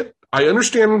I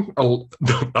understand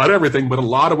not everything, but a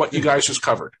lot of what you guys just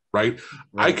covered, right?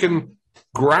 I can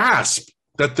grasp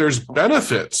that there's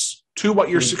benefits to what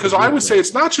you're, because I would say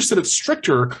it's not just that it's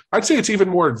stricter, I'd say it's even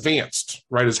more advanced,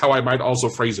 right, is how I might also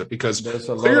phrase it, because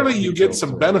clearly you get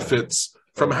some benefits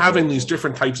from having these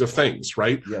different types of things,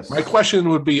 right? Yes. My question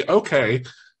would be, okay,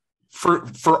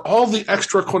 for all the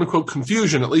extra quote-unquote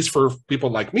confusion, at least for people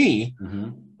like me,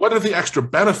 what are the extra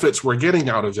benefits we're getting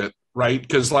out of it, right?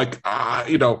 Because, like,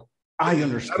 you know, I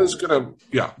understand. That is gonna,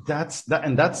 yeah. That's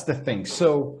the thing.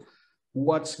 So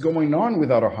what's going on with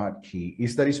AutoHotkey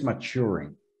is that it's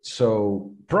maturing.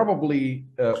 So probably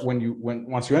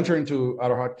once you enter into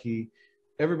AutoHotkey,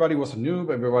 everybody was a noob,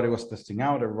 everybody was testing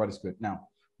out, everybody's good. Now,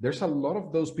 there's a lot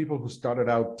of those people who started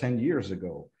out 10 years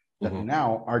ago that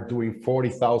now are doing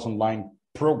 40,000 line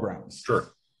programs.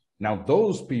 Sure. Now,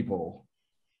 those people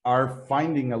are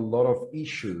finding a lot of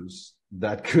issues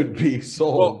that could be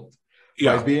solved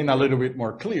by being a little bit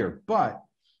more clear. But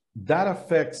that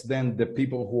affects then the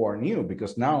people who are new,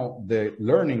 because now the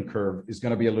learning curve is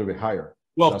going to be a little bit higher.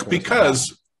 Well,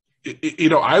 because, you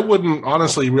know, I wouldn't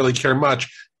honestly really care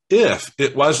much if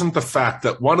it wasn't the fact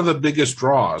that one of the biggest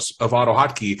draws of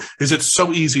AutoHotkey is it's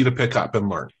so easy to pick up and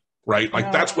learn, right?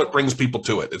 Like, that's what brings people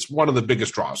to it. It's one of the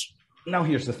biggest draws. Now,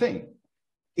 here's the thing.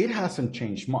 It hasn't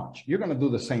changed much. You're going to do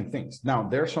the same things. Now,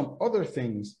 there are some other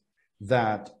things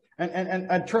that,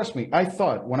 and trust me, I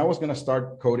thought when I was going to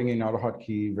start coding in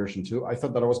AutoHotkey version 2, I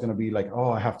thought that I was going to be like,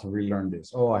 oh, I have to relearn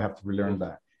this. Oh, I have to relearn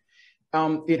that.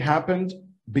 It happened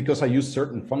because I used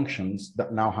certain functions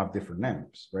that now have different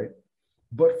names, right?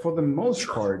 But for the most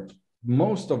part,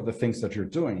 most of the things that you're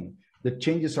doing, the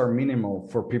changes are minimal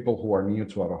for people who are new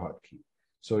to AutoHotkey.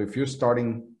 So if you're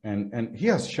starting, and he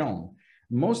has shown,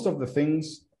 most of the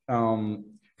things,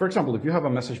 for example, if you have a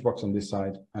message box on this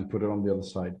side and put it on the other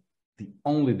side, the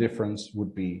only difference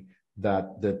would be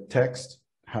that the text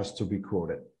has to be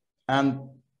quoted. And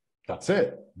that's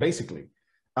it, basically.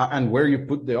 And where you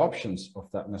put the options of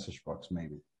that message box,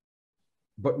 maybe.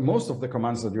 But most of the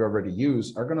commands that you already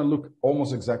use are going to look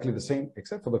almost exactly the same,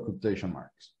 except for the quotation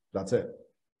marks. That's it.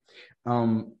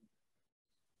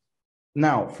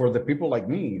 Now, for the people like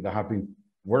me that have been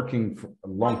working for a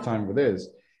long time with this,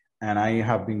 and I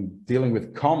have been dealing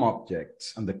with COM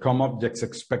objects, and the COM objects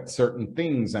expect certain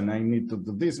things, and I need to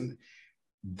do this, and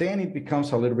then it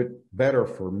becomes a little bit better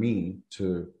for me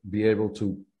to be able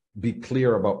to be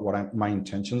clear about what my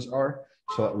intentions are,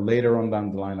 so that later on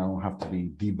down the line, I don't have to be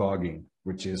debugging,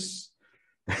 which is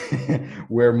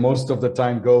where most of the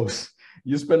time goes.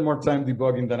 You spend more time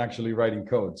debugging than actually writing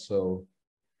code. So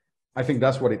I think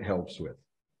that's what it helps with.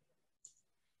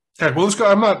 Okay, well, let's go.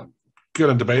 I'm not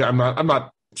going to debate. I'm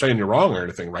not saying you're wrong or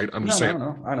anything, right? I'm just saying,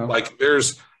 I know. Like,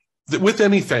 there's, with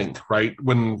anything, right?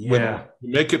 When you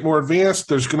make it more advanced,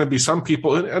 there's going to be some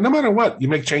people, and no matter what, you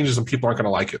make changes and people aren't going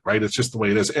to like it, right? It's just the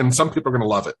way it is. And some people are going to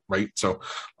love it, right? So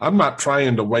I'm not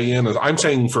trying to weigh in. I'm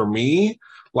saying for me,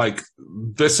 like,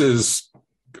 this is,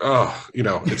 you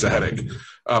know, it's a headache.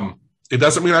 It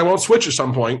doesn't mean I won't switch at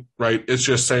some point, right? It's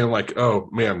just saying, like, oh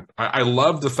man, I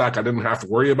love the fact I didn't have to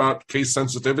worry about case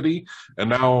sensitivity. And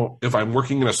now if I'm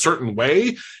working in a certain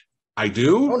way, I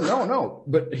do. Oh, no.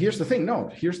 But here's the thing. No,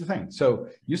 here's the thing. So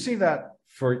you see that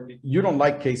you don't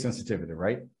like case sensitivity,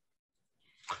 right?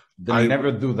 Then I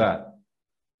never do that.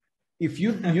 If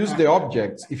you use the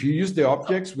objects,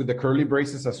 with the curly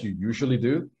braces as you usually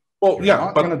do, well,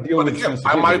 yeah, but again,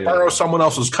 I might borrow someone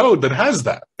else's code that has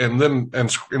that, and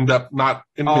end up not.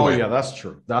 Oh, yeah, that's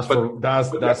true. That's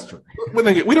true.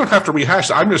 We don't have to rehash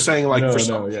that. I'm just saying, like, for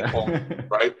some people,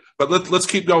 right? But let's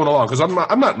keep going along, because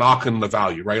I'm not knocking the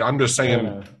value, right? I'm just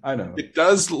saying, I know it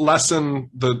does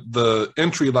lessen the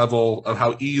entry level of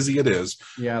how easy it is.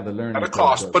 Yeah, the learning at a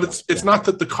cost, but it's not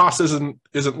that the cost isn't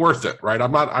worth it, right?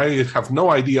 I have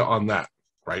no idea on that,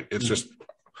 right? It's just.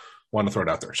 Want to throw it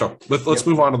out there. So let's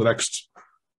move on to the next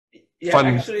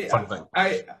fun thing.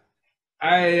 I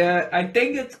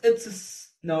think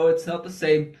it's not the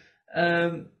same.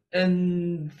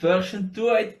 in version 2,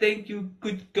 I think you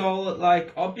could call it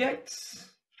like objects.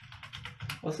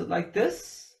 Was it like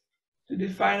this? To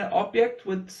define an object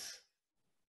with...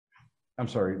 I'm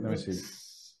sorry, let me see.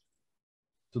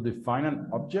 To define an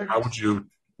object? How would you?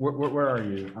 Where are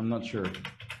you? I'm not sure.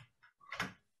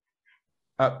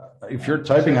 If you're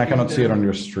typing, I cannot see it on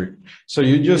your screen. So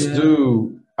you just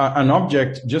do an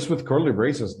object just with curly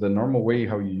braces, the normal way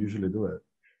how you usually do it.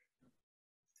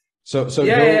 So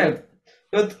yeah.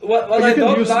 But what I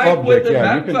don't like object, with the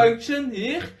map function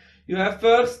here, you have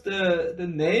first the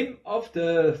name of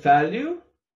the value,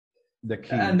 the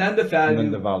key, and then the value, and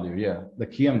then the value. Yeah, the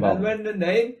key and value. And when the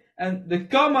name and the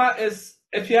comma is,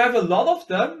 if you have a lot of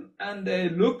them and they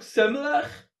look similar,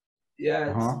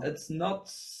 it's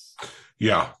not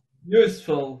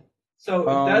useful. So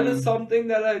that is something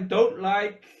that I don't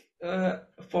like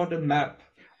for the map.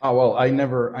 Oh well, I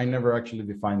never actually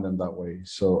defined them that way.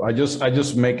 So I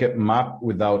just make it map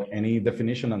without any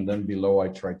definition, and then below I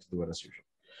try to do it as usual.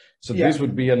 So this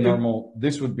would be a normal.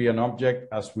 This would be an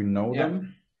object as we know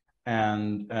them,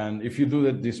 and if you do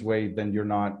it this way, then you're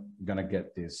not gonna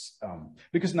get this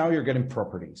because now you're getting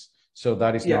properties. So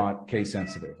that is not case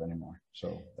sensitive anymore.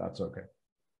 So that's okay.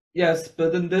 Yes,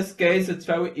 but in this case, it's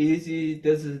very easy.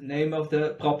 This is the name of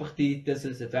the property. This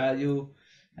is the value.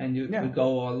 And you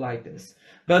go on like this.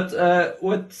 But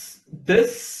with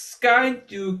this kind,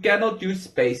 you cannot use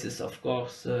spaces, of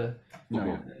course.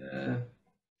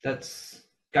 That's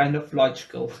kind of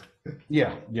logical.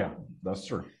 Yeah, that's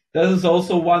true. That is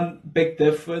also one big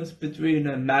difference between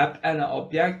a map and an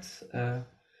object.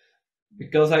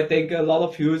 Because I think a lot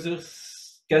of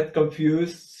users get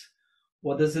confused.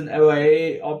 What is an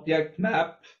array, object,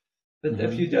 map? But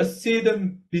if you just see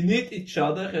them beneath each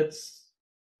other, it's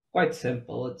quite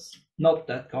simple. It's not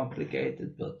that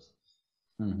complicated, but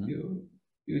you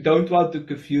don't want to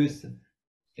confuse them.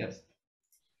 Yes.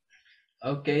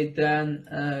 Okay, then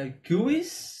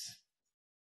GUIs.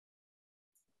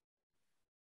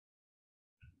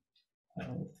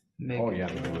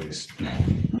 GUIs.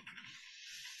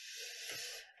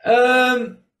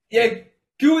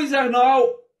 GUIs are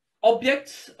now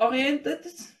object oriented,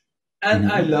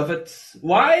 and I love it.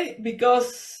 Why?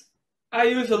 Because I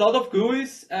use a lot of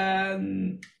GUIs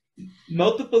and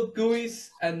multiple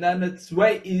GUIs, and then it's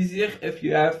way easier if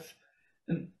you have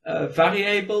a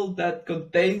variable that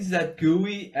contains that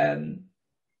GUI, and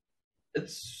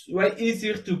it's way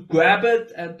easier to grab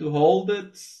it and to hold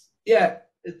it.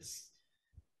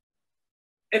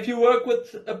 If you work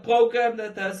with a program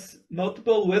that has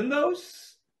multiple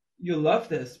windows, you love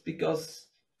this, because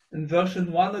in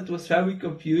version 1 it was very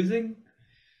confusing.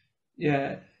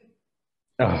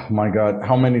 Oh my God,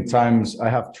 how many times I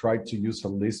have tried to use a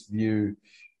list view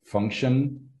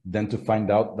function, then to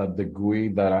find out that the GUI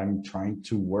that I'm trying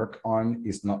to work on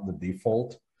is not the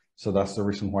default. So that's the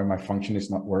reason why my function is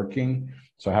not working.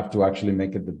 So I have to actually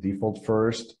make it the default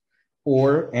first,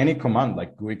 or any command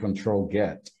like GUI control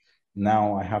get.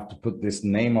 Now I have to put this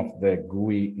name of the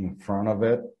GUI in front of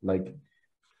it. Like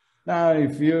now,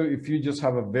 if you just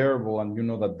have a variable and you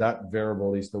know that that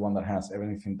variable is the one that has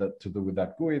everything to do with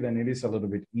that GUI, then it is a little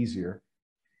bit easier.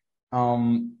 I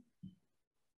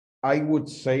would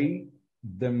say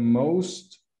the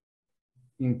most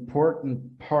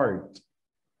important part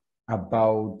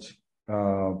about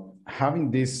having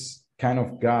this kind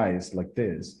of guys like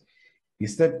this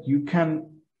is that you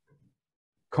can,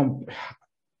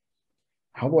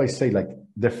 how do I say, like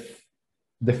the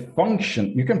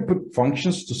function, you can put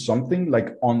functions to something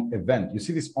like on event. You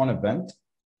see this on event?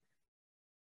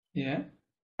 Yeah.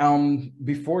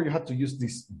 Before you had to use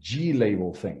this G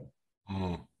label thing.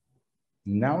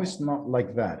 Now it's not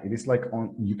like that. It is like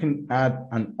you can add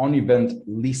an on event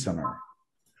listener.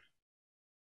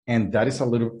 And that is a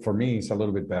little, for me, it's a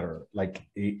little bit better. Like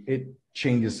it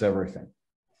changes everything.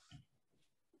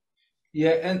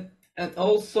 Yeah, and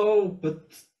also, but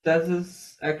that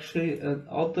is actually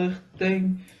another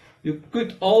thing. You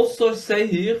could also say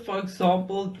here, for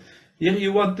example, here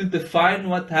you want to define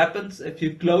what happens if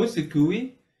you close a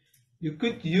GUI. You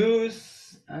could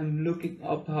use, I'm looking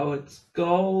up how it's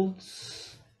called,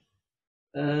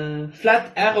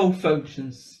 flat arrow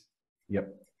functions.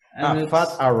 Yep.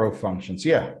 Flat arrow functions.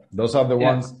 Yeah, those are the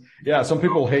ones. Yeah, some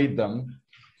people hate them.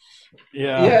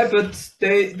 Yeah, but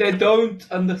they don't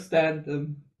understand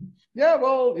them. Yeah,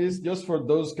 well, it's just for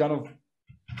those kind of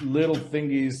little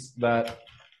thingies that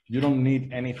you don't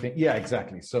need anything. Yeah,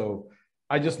 exactly. So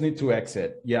I just need to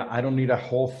exit. Yeah, I don't need a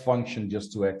whole function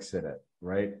just to exit it,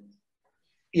 right?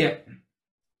 Yeah.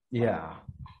 Yeah.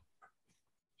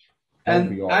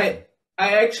 And awesome.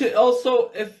 I actually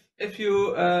also, if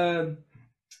you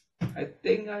I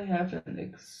think I have an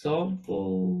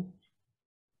example.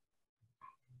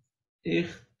 Here,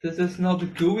 this is not a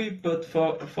GUI, but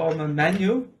from a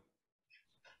menu.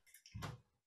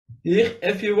 Here,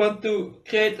 if you want to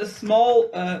create a small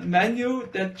menu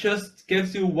that just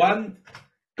gives you one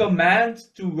command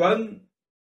to run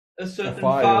a certain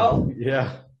file,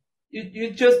 yeah,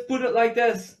 you just put it like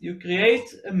this. You create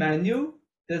a menu.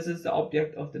 This is the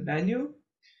object of the menu.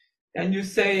 And you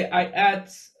say, I add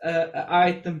an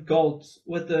item called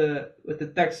with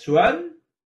the text run.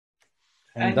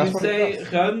 And you say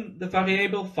run the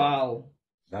variable file.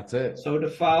 That's it. So the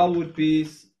file would be,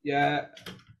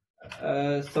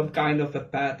 some kind of a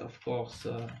path, of course.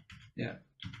 Yeah.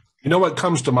 You know what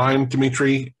comes to mind,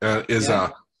 Dimitri, is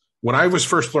when I was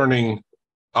first learning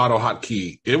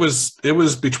AutoHotkey, it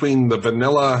was between the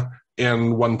vanilla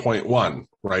and 1.1,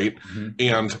 right? Mm-hmm.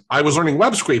 And I was learning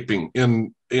web scraping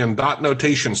in dot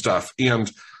notation stuff, and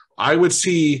I would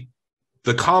see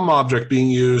the COM object being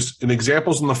used in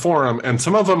examples in the forum, and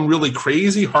some of them really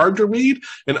crazy, hard to read,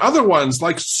 and other ones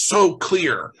like so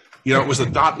clear. You know, it was a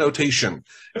dot notation.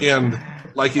 And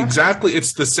like exactly,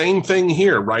 it's the same thing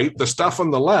here, right? The stuff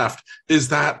on the left is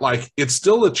that like it's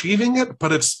still achieving it,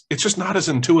 but it's just not as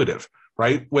intuitive,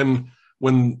 right? When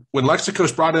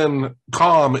Lexicos brought in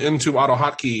COM into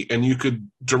AutoHotkey and you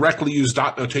could directly use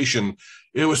dot notation,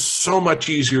 it was so much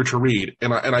easier to read.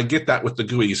 And I get that with the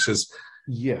GUIs because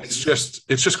yes,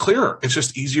 it's just clearer. It's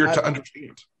just easier to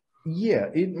understand. Yeah,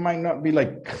 it might not be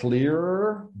like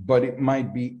clearer, but it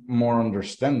might be more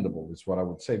understandable is what I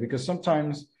would say, because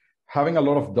sometimes having a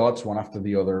lot of dots one after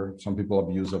the other, some people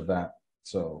abuse of that.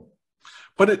 So,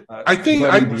 but I think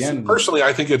personally,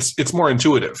 I think it's more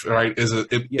intuitive, right?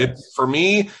 It for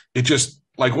me, it just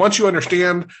like once you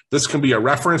understand this can be a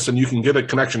reference and you can get a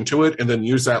connection to it and then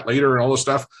use that later and all this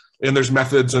stuff. And there's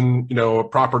methods and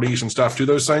properties and stuff to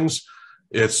those things.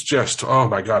 It's just, oh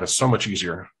my God, it's so much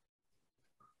easier.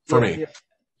 For me. Yeah.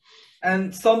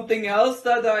 And something else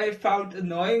that I found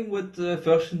annoying with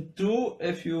version 2,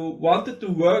 if you wanted to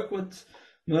work with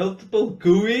multiple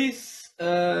GUIs,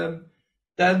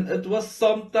 then it was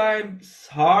sometimes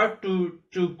hard to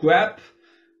grab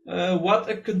what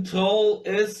a control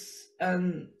is,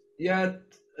 and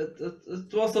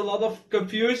it was a lot of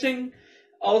confusing.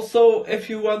 Also, if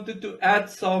you wanted to add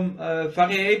some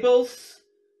variables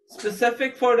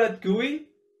specific for that GUI,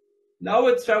 now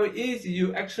it's very easy.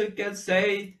 You actually can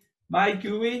say my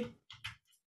GUI.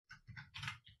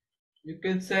 You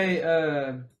can say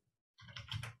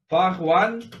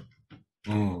var1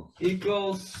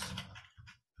 equals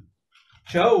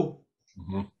Joe.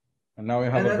 Mm-hmm. And now we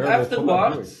have and a then variable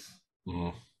afterwards,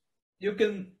 you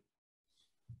can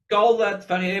call that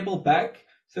variable back.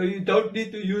 So you don't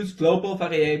need to use global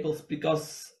variables,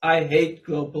 because I hate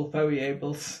global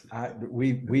variables.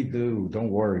 We do. Don't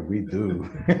worry, we do.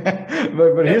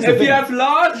 but here's the thing. If you have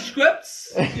large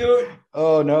scripts, you.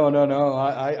 Oh no!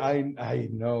 I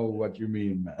know what you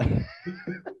mean, man.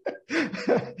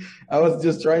 I was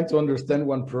just trying to understand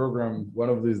one program one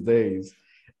of these days,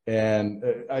 and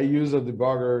I use a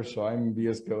debugger, so I'm in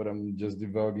VS Code. I'm just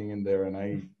debugging in there, and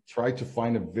I try to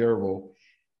find a variable.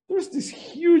 There's this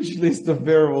huge list of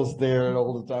variables there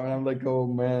all the time. And I'm like, oh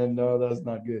man, no, that's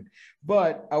not good.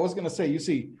 But I was going to say, you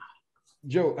see,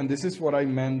 Joe, and this is what I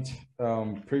meant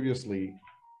previously.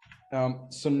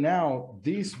 So now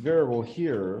this variable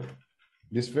here,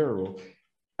 this variable,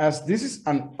 as this is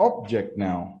an object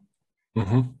now,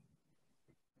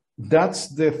 that's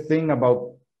the thing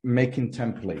about making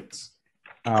templates.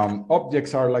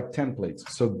 Objects are like templates.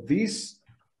 So this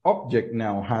object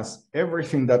now has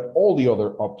everything that all the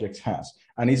other objects has,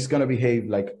 and it's going to behave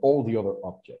like all the other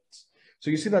objects.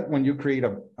 So you see that when you create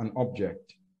an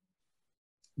object,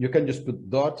 you can just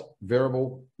put dot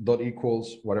variable dot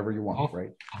equals whatever you want,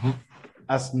 right?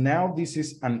 As now this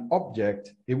is an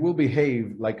object, it will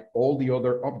behave like all the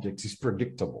other objects. It's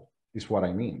predictable, is what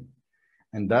I mean.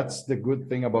 And that's the good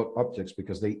thing about objects,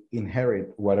 because they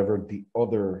inherit whatever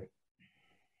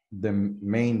the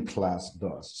main class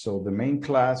does. So the main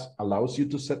class allows you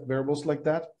to set variables like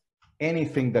that.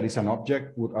 Anything that is an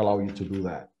object would allow you to do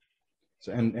that.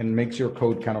 So, and makes your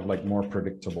code kind of like more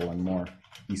predictable and more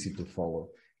easy to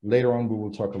follow. Later on, we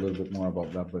will talk a little bit more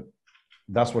about that, but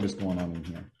that's what is going on in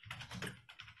here.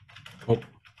 Oh.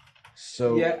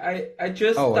 So yeah, I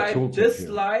just typed this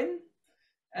line,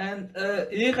 and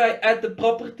here I add the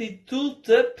property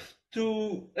tooltip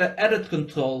to edit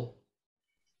control.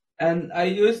 And I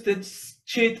used this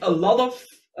cheat a lot of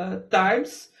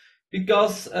times,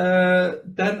 because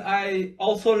then I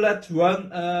also let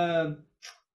run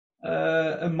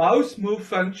a mouse move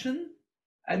function,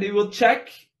 and it will check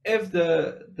if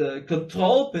the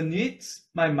control beneath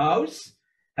my mouse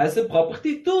has a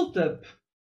property tooltip.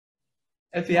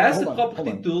 If he has a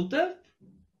property tooltip,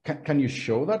 can you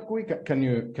show that quick? Can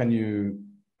you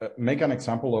make an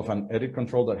example of an edit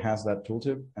control that has that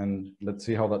tooltip, and let's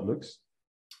see how that looks?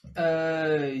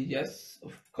 Yes,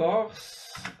 of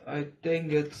course. I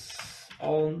think it's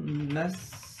on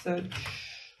message.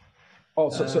 Oh,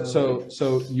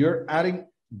 so you're adding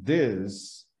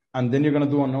this, and then you're gonna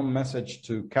do a no message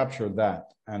to capture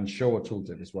that and show a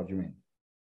tooltip, is what you mean?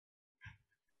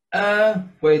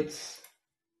 Wait.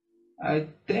 I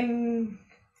think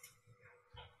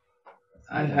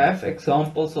I have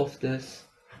examples of this,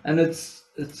 and it's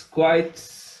quite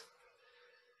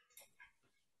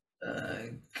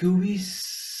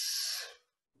GUIs.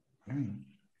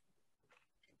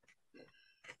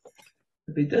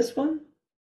 Maybe this one?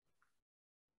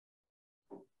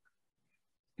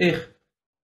 Here.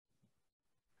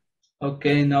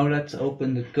 Okay, now let's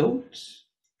open the code.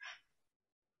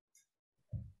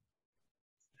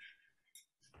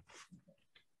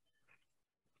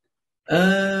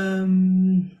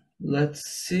 Let's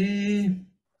see.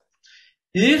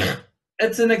 Here,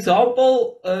 it's an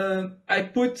example.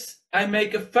 I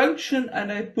make a function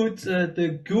and I put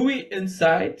the GUI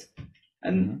inside,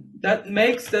 and that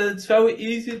makes that it's very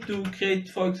easy to create,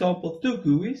 for example, two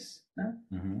GUIs.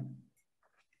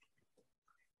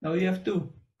 Now you have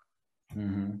two.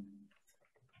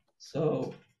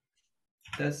 So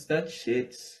that's that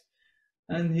sheet.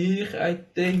 And here I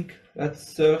think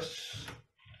let's search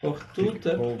for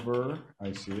tooltip. Over,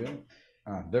 I see it.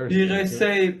 There's here I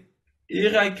say,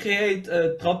 here I create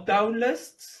a drop-down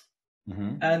list,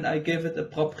 and I give it a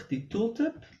property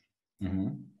tooltip.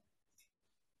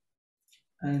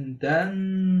 And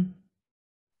then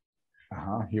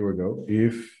here we go.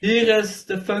 Here is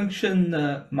the function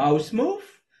mouse move.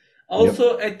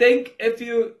 Also, I think if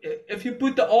you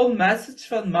put the on message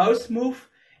from mouse move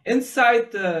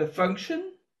inside the function,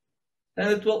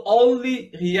 then it will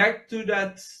only react to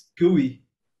that GUI,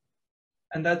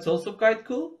 and that's also quite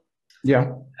cool.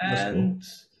 Yeah. And cool.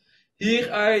 Here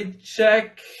I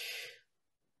check.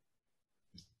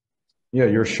 Yeah,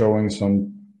 you're showing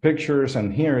some pictures,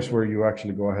 and here's where you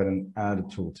actually go ahead and add a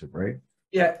tooltip, right?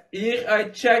 Yeah, here I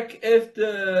check if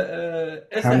the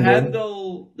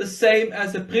handle the same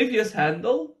as the previous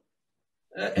handle.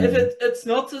 If it's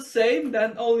not the same,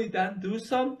 then only then do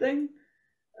something.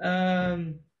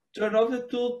 Turn off the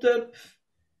tooltip,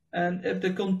 and if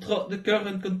the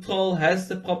current control has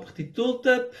the property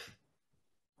tooltip.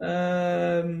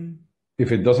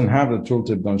 If it doesn't have the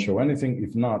tooltip, don't show anything.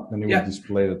 If not, then it will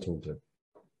display the tooltip.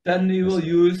 Then you will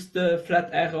use the flat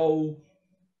arrow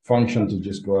function to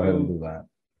just go ahead and do that.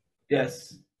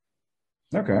 Yes.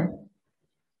 Okay.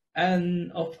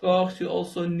 And of course, you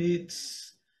also need.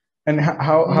 And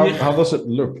how does it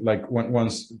look like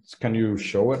once? Can you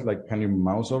show it? Like, can you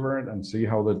mouse over it and see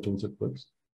how the tooltip looks?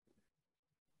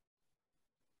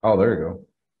 Oh, there you go.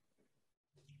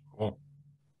 Cool.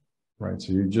 Right.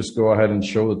 So you just go ahead and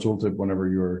show the tooltip whenever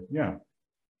you're. Yeah.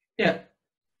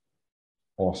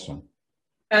 Awesome.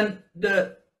 And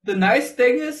the nice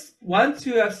thing is, once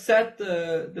you have set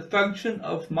the function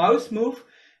of mouse move,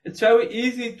 it's very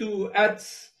easy to add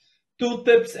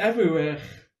tooltips everywhere.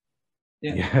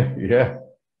 Yeah.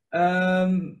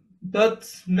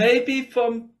 But maybe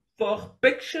for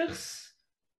pictures,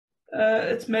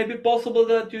 it's maybe possible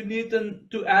that you need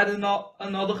to add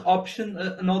another option,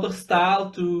 another style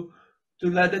to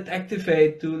let it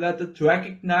activate, to let it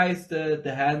recognize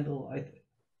the handle.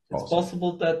 It's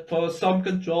possible that for some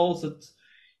controls,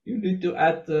 you need to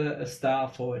add a style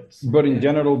for it. But in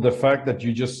general, the fact that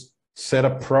you just set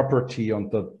a property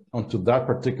onto that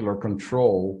particular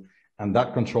control, and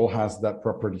that control has that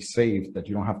property saved, that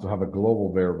you don't have to have a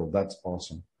global variable, that's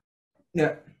awesome.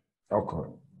 Yeah.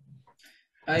 Okay.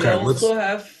 I also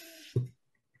have.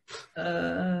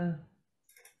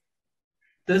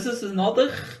 This is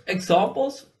another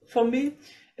example for me.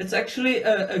 It's actually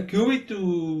a GUI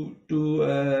to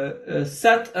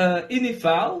set ini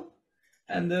file,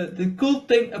 and the cool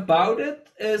thing about it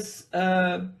is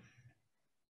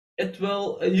it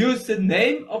will use the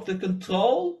name of the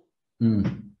control,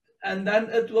 and then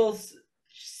it will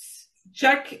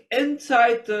check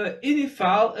inside the ini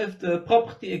file if the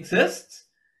property exists.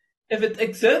 If it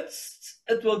exists,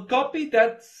 it will copy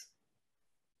that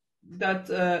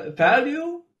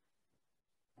value,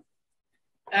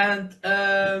 and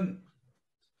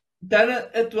then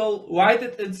it will write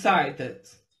it inside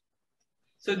it.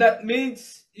 So that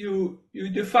means you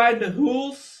define the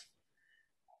rules.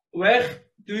 Where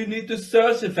do you need to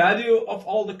search the value of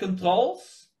all the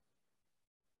controls?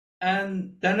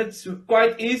 And then it's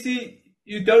quite easy.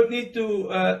 you don't need to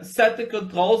set the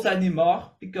controls anymore,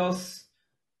 because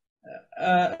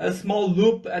a small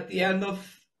loop at the end of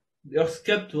your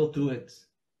script will do it.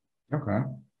 Okay.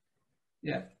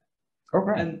 Yeah.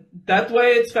 Okay. And that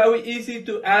way it's very easy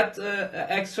to add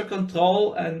extra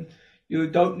control, and you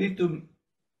don't need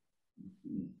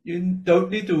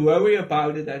to worry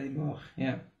about it anymore.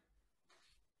 Yeah.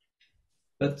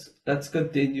 But let's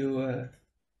continue.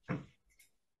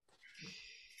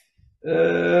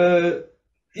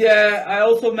 Yeah, I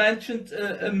also mentioned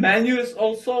a menu has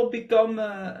also become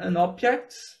an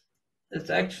object. It's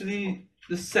actually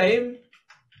the same.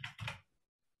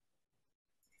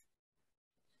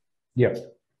 Yeah.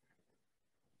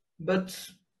 But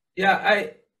yeah,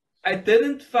 I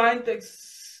didn't find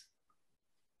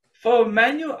for a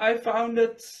menu. I found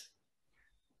it.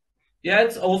 Yeah,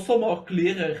 it's also more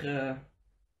clearer.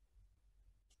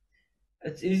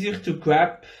 It's easier to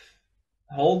grab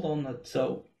hold on it.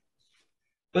 So,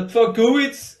 but for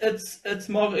GUIs, it's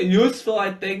more useful,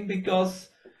 I think, because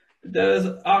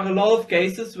there are a lot of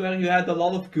cases where you had a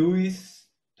lot of GUIs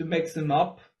to mix them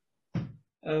up.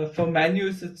 For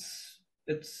menus,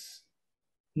 it's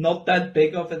not that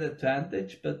big of an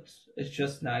advantage, but it's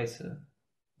just nicer.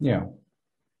 Yeah.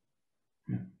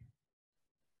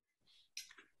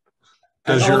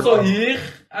 And also here,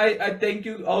 I think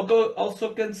you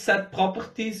also can set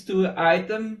properties to an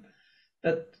item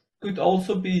that could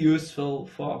also be useful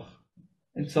for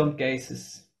in some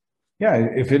cases. Yeah,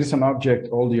 if it is an object,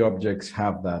 all the objects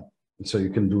have that. So you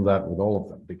can do that with all of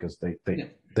them because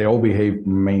they all behave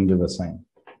mainly the same.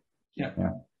 Yeah.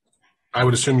 Yeah. I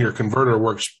would assume your converter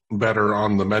works better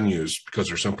on the menus because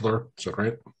they're simpler. Is that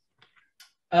right?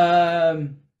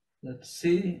 Let's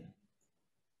see.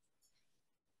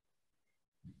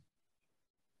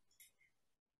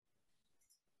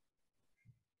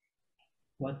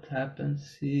 What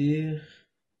happens here?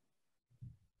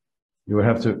 You would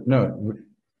have to no.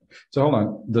 So hold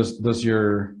on. Does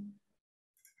your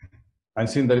I've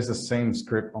seen that it's the same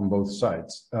script on both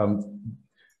sides.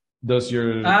 Does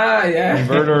your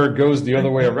converter goes the other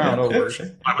way around? I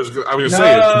was going to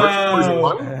say it's version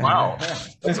 1. Wow,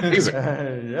 that's amazing.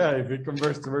 Yeah, if it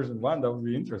converts to version 1, that would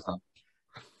be interesting.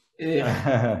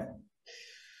 Yeah.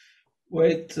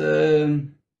 Wait.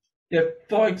 Yeah.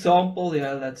 For example,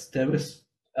 yeah. Let's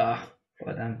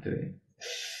what I'm doing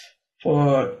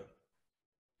for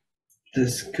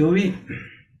this GUI.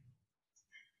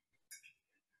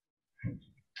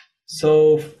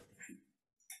 So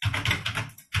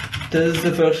this is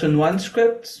the version 1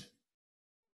 script,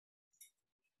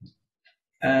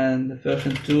 and the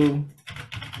version 2.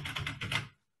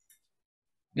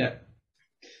 Yeah.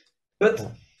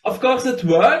 But of course it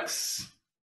works,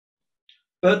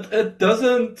 but it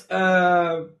doesn't.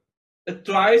 It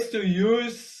tries to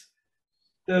use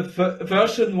the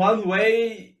version 1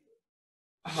 way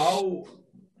how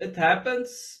it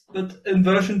happens, but in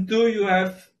version 2 you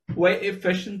have way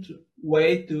efficient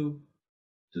way to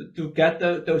get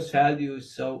those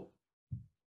values. So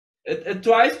it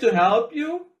tries to help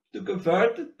you to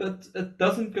convert it, but it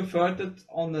doesn't convert it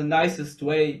on the nicest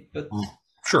way. But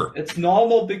sure, it's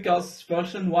normal because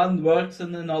version 1 works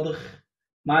in another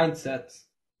mindset.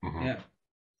 Mm-hmm. Yeah.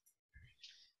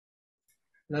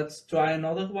 Let's try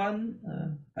another one.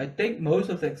 I think most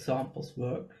of the examples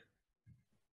work.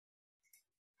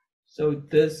 So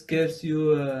this gives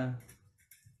you a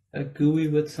GUI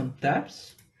with some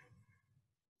tabs.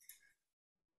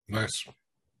 Nice.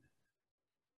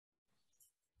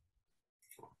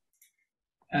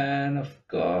 And of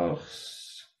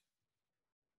course,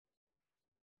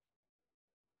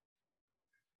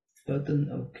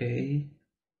 button OK.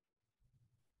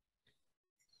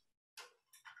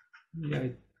 Yeah,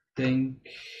 I think.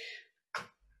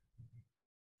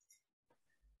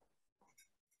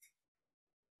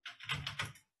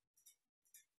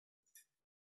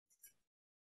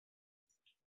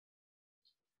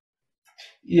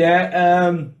 Yeah,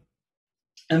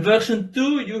 in version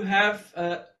 2 you have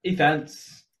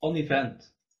events on event.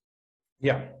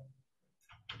 Yeah.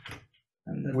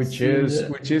 Which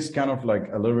is kind of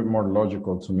like a little bit more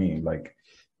logical to me. Like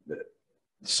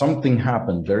something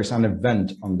happened, there's an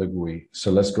event on the GUI,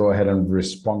 so let's go ahead and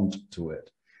respond to it.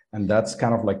 And that's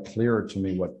kind of like clearer to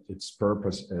me what its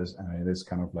purpose is, and it is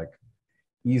kind of like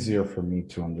easier for me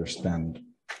to understand.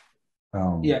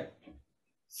 Yeah.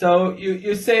 So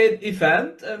you say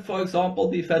event, for example,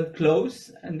 the event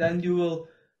close, and then you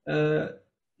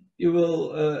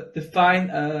will define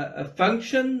a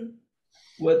function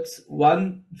with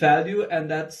one value, and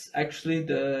that's actually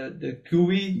the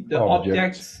GUI, the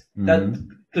object that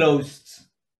closed.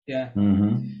 Yeah.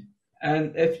 Mm-hmm.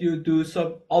 And if you do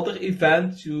some other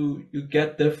events, you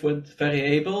get different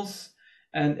variables.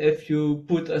 And if you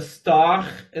put a star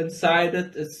inside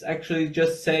it, it's actually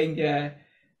just saying, yeah,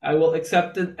 I will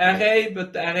accept an array,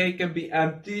 but the array can be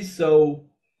empty. So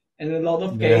in a lot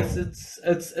of cases,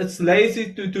 it's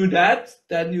lazy to do that.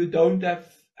 Then you don't have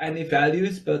any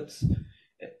values, but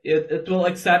it will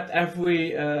accept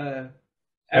every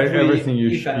everything you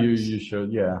event. you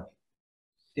showed. Yeah.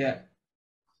 Yeah.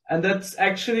 And that's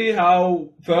actually how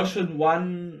version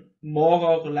 1 more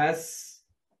or less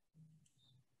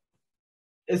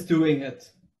is doing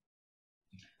it.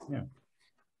 Yeah.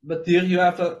 But here you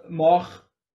have more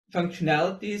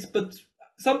functionalities, but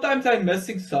sometimes I'm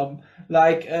missing some.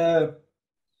 Like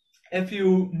if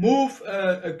you move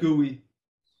a GUI,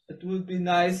 it would be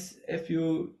nice if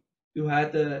you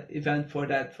had an event for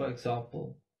that, for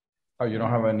example. Oh, you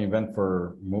don't have an event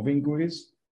for moving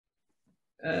GUIs?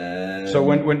 So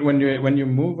when you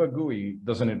move a GUI,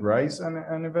 doesn't it raise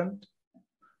an event?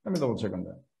 Let me double check on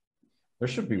that. There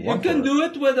should be one. You can do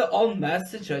it with an on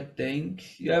message, I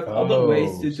think. You have other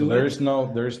ways to do it. There is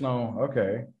no,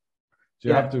 okay. So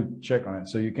you have to check on it.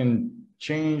 So you can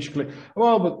change click.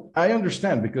 Well, but I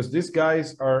understand because these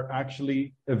guys are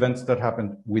actually events that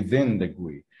happen within the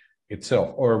GUI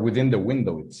itself or within the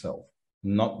window itself,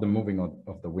 not the moving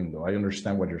of the window. I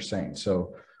understand what you're saying.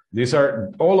 So these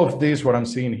are all of these, what I'm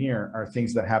seeing here are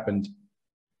things that happened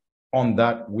on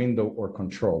that window or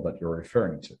control that you're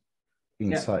referring to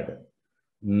inside it,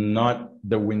 not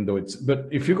the window. But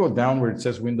if you go down where it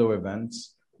says window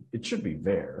events, it should be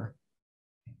there.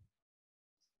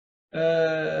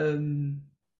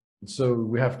 So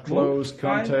we have close,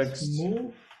 context.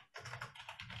 Move.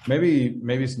 Maybe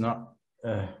it's not.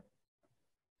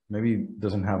 Maybe it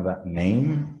doesn't have that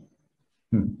name.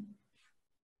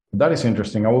 That is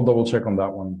interesting. I will double check on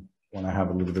that one when I have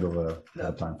a little bit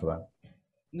of time for that.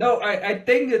 No, I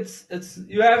think it's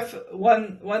you have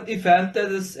one event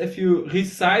that is if you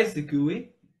resize the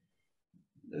GUI.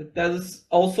 That is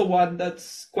also one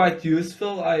that's quite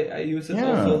useful. I use it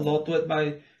also a lot with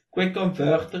my quick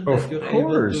converter. Of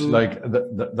course, like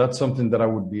that's something that I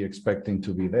would be expecting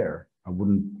to be there. I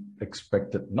wouldn't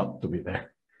expect it not to be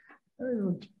there.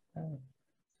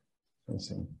 Let's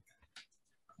see.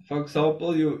 For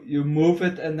example, you move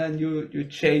it and then you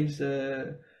change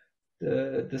the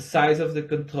size of the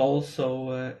control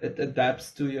so it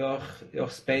adapts to your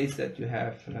space that you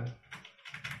have.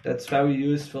 That's very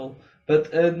useful.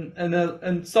 But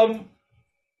in some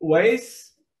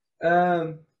ways,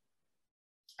 I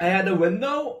had a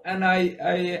window and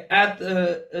I add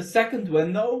a second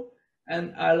window,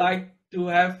 and I like to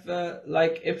have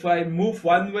like if I move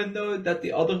one window, that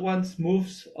the other ones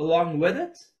moves along with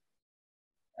it.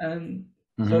 And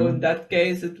so in that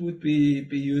case, it would be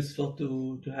useful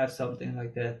to have something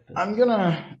like that. But I'm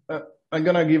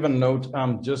gonna give a note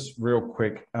just real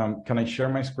quick. Can I share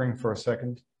my screen for a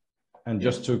second? And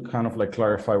just to kind of like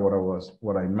clarify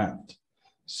what I meant.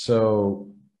 So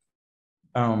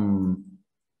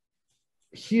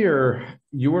here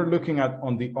you were looking at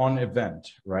on the on event,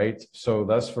 right? So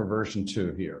that's for version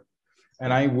 2 here.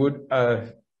 And I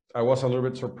was a little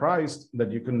bit surprised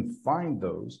that you couldn't find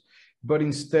those. But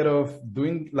instead of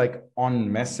doing like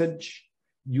on message,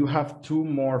 you have 2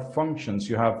 more functions.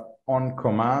 You have on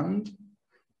command,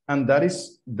 and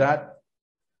that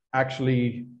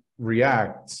actually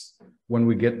reacts when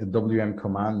we get the WM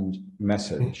command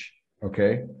message,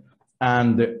 okay?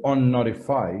 And the on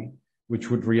notify, which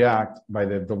would react by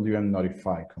the WM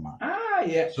notify command. Ah,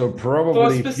 yeah. So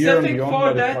probably here on the on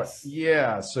notify, that.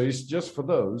 yeah. So it's just for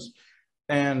those.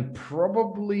 And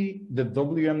probably the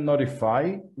WM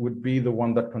notify would be the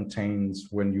one that contains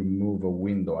when you move a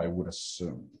window, I would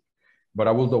assume. But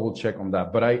I will double check on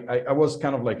that. But I was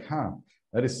kind of like,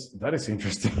 that is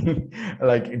interesting.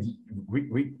 Like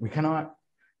we cannot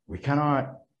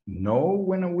know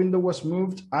when a window was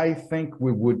moved. I think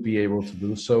we would be able to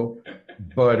do so,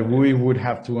 but we would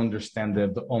have to understand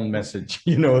the on message,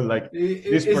 like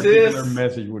this particular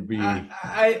message would be.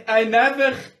 I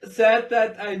never said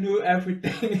that I knew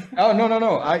everything. Oh,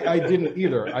 no. I didn't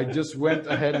either. I just went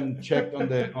ahead and checked on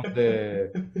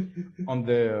the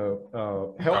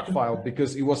help file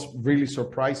because it was really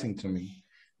surprising to me.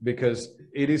 Because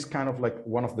it is kind of like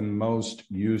one of the most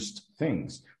used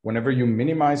things. Whenever you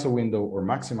minimize a window or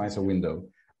maximize a window,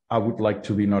 I would like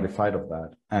to be notified of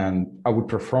that. And I would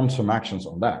perform some actions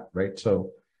on that, right?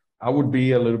 So I would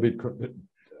be a little bit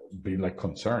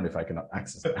concerned if I cannot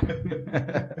access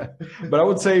that. But I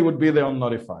would say it would be the on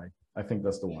notify. I think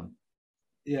that's the one.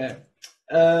 Yeah.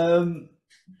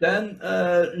 Then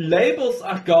labels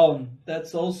are gone.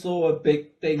 That's also a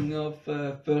big thing of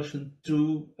version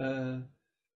 2.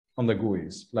 On the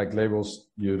GUIs, like labels,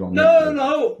 you don't No, need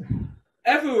no,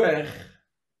 everywhere.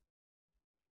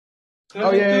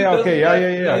 Oh yeah, 32 yeah, okay, doesn't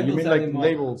have yeah. You labels mean like anymore.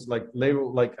 labels, like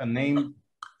label, like a name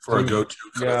For a go-to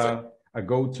kind of thing. a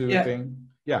go-to Yeah. thing.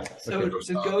 Yeah. So Okay.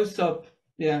 the goes up,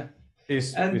 yeah. And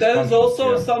Is that is functions,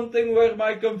 also yeah. something where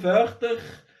my converter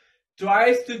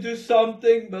tries to do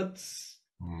something, but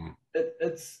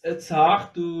it's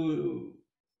hard to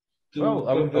Well,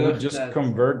 I would convert just that.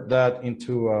 convert that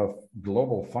into a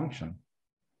global function.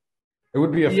 It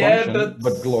would be a Yeah, function,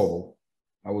 but global,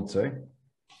 I would say.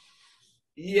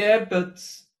 Yeah, but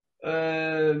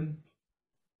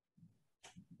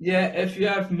yeah, if you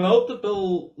have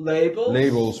multiple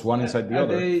labels, one inside the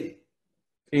other. they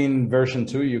In version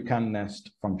 2, you can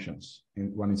nest functions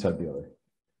in one inside the other.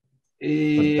 But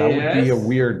yes. that would be a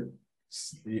weird.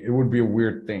 It would be a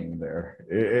weird thing there.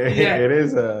 Yeah. It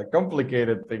is a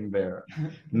complicated thing there.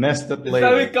 Nested It's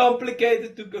labels. very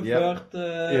complicated to convert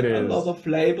it a is. lot of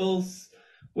labels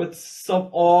with some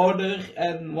order,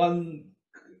 and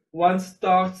one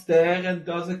starts there and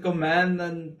does a command,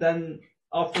 and then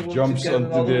afterwards Jumps you get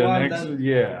onto another the one. next. Then,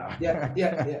 yeah.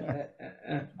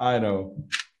 I know.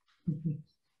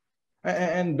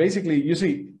 And basically, you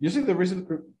see the reason,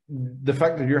 the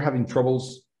fact that you're having troubles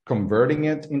converting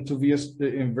it into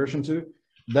in version 2,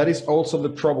 that is also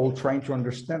the trouble trying to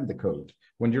understand the code.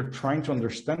 When you're trying to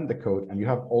understand the code and you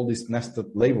have all these nested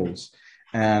labels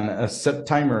and a set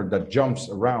timer that jumps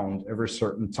around every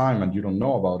certain time and you don't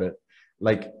know about it,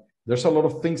 like there's a lot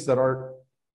of things that are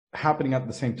happening at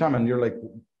the same time and you're like,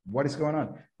 what is going on?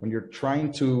 When you're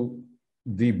trying to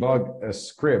debug a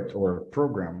script or a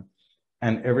program,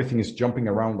 and everything is jumping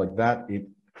around like that, it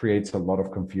creates a lot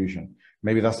of confusion.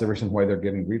 Maybe that's the reason why they're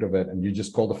getting rid of it, and you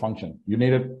just call the function. You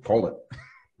need it, call it.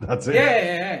 That's it.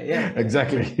 Yeah.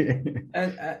 Exactly.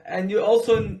 and you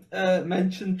also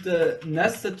mentioned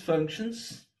nested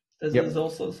functions. That is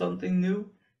also something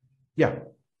new. Yeah,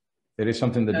 it is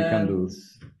something that you can do.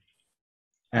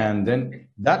 And then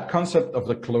that concept of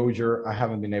the closure, I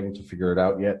haven't been able to figure it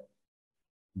out yet.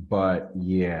 But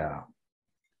yeah.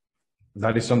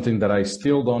 That is something that I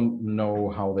still don't know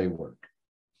how they work.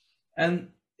 And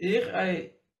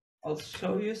here I'll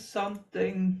show you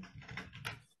something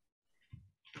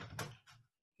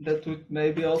that would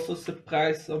maybe also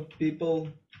surprise some people.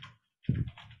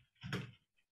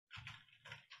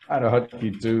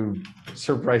 AutoHotkey 2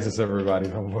 surprises everybody,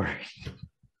 don't worry.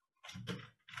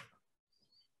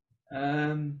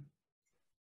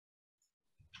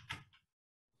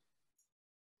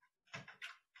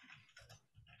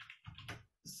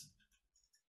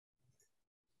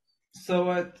 So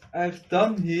what I've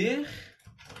done here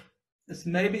is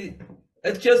maybe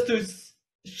it's just to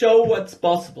show what's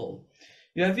possible.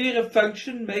 You have here a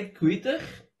function make greeter,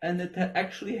 and it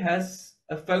actually has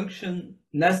a function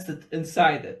nested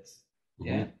inside it.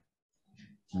 Yeah.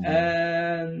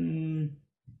 And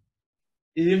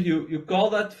here you call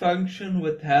that function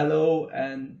with hello,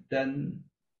 and then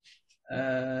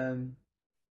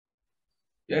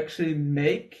you actually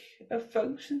make a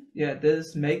function. Yeah, this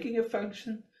is making a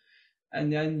function.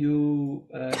 And then you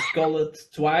call it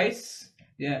twice.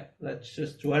 Yeah, let's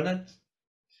just run it.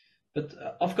 But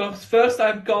of course, first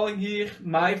I'm calling here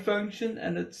my function,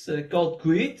 and it's called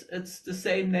greet. It's the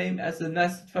same name as the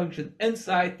nested function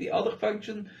inside the other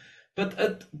function, but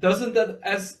it doesn't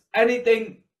has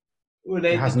anything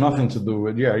related. It has nothing to do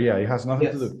with, it has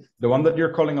nothing to do. The one that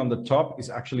you're calling on the top is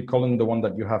actually calling the one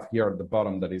that you have here at the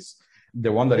bottom, that is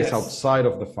the one that is outside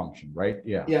of the function, right?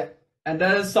 Yeah. Yeah. And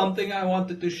that is something I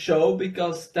wanted to show,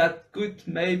 because that could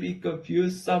maybe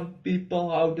confuse some people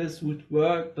how this would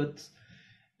work, but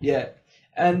yeah.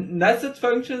 And nested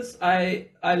functions, I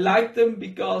like them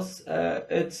because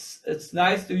it's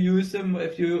nice to use them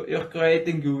if you're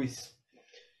creating GUIs.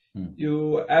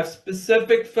 You have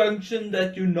specific function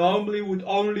that you normally would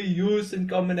only use in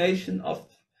combination of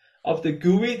the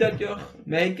GUI that you're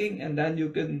making, and then you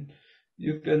can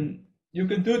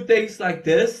do things like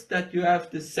this, that you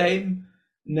have the same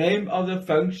name of the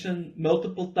function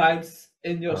multiple times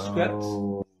in your script.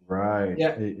 Oh, right.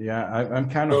 Yeah. I'm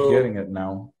kind of getting it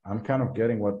now. I'm kind of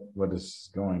getting what is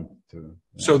going to.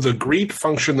 Yeah. So the greet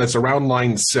function that's around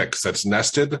line 6, that's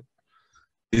nested,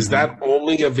 is that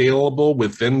only available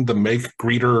within the make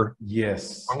greeter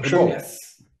function? Well,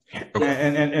 yes. Okay.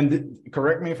 And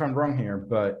correct me if I'm wrong here,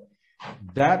 but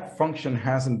that function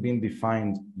hasn't been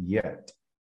defined yet,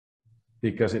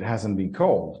 because it hasn't been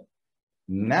called.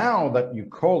 Now that you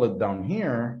call it down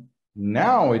here,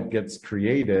 now it gets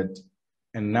created.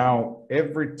 And now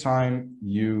every time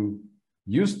you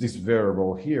use this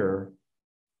variable here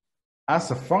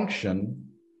as a function,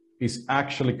 is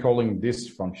actually calling this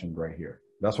function right here.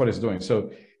 That's what it's doing. So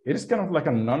It is kind of like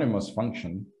an anonymous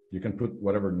function. You can put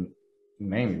whatever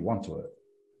name you want to it.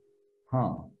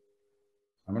 Huh.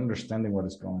 I'm understanding what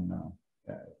is going now.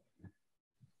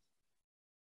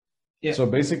 Yeah. So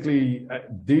basically,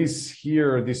 this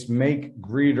make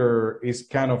greeter is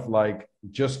kind of like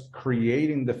just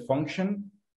creating the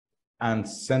function and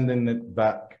sending it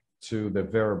back to the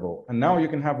variable. And now you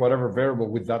can have whatever variable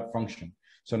with that function.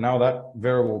 So now that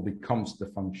variable becomes the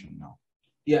function now.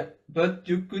 Yeah, but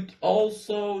you could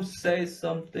also say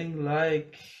something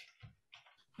like,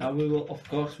 now we will, of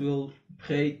course, we'll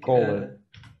break,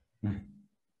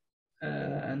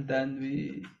 and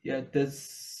then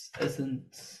this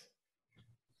isn't.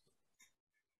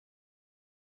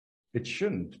 It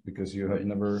shouldn't, because you have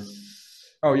never.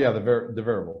 Oh yeah, the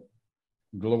variable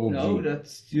global G. No,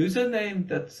 that's username.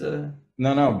 That's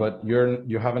No, but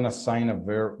you haven't assigned a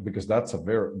because that's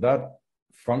that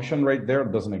function right there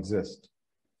doesn't exist.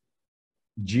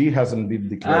 G hasn't been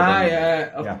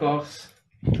declared. Of course.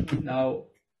 Now.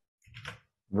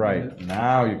 Right,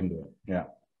 now you can do it.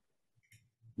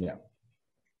 Yeah.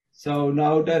 So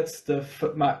now that's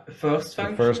my first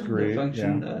function. The first greet,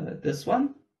 this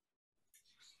one.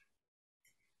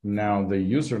 Now the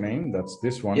username, that's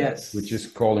this one, yes, which is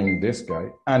calling this guy,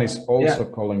 and it's also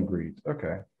calling greet.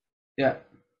 Okay. Yeah.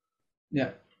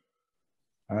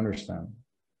 I understand.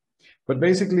 But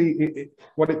basically,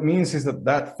 what it means is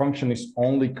that function is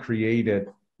only created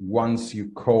once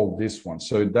you call this one.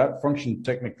 So that function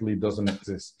technically doesn't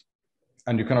exist,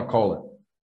 and you cannot call it.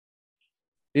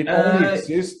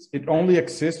 It only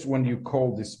exists when you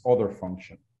call this other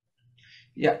function.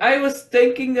 Yeah, I was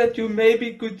thinking that you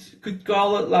maybe could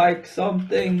call it like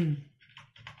something.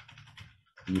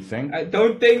 You think? I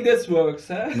don't think this works,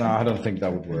 huh? No, I don't think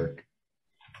that would work.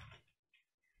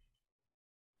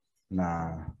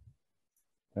 Nah.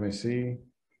 Let me see.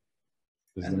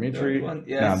 This Dimitri.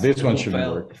 Yes, nah, this one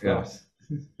shouldn't work. Yeah.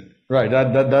 Right,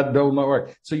 that will not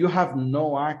work. So you have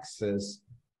no access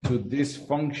to this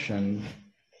function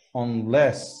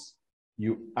unless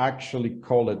you actually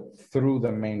call it through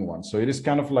the main one. So it is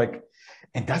kind of like,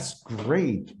 and that's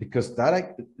great, because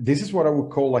this is what I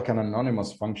would call like an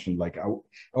anonymous function, like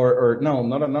or no,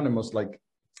 not anonymous. Like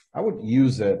I would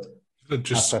use it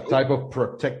as a type of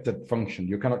protected function.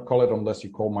 You cannot call it unless you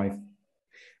call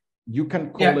you can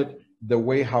call it the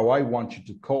way how I want you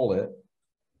to call it,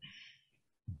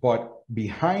 but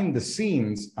behind the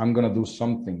scenes, I'm gonna do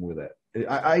something with it.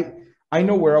 I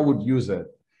know where I would use it.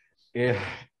 It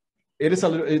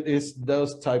is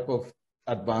those type of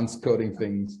advanced coding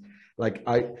things. Like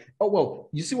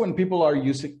you see when people are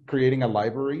creating a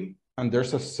library and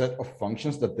there's a set of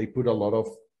functions that they put a lot of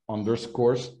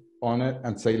underscores on it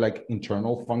and say like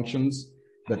internal functions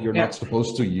that you're not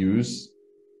supposed to use.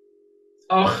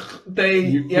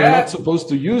 You're not supposed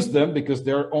to use them because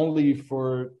they're only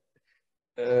for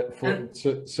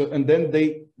and then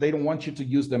they don't want you to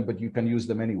use them, but you can use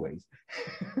them anyways.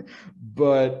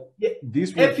 But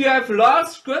if you have large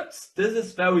scripts, this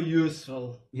is very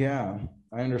useful. Yeah,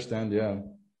 I understand. Yeah,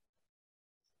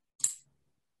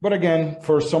 but again,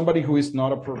 for somebody who is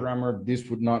not a programmer, this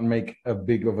would not make a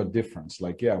big of a difference.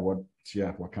 Like, what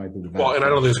can I do with that? Well, and I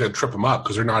don't think it's going to trip them up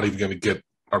because they're not even going to get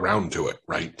around to it,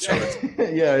 right? So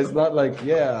it's not like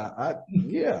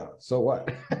so what?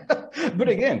 But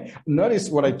again, notice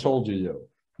what I told you.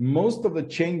 Most of the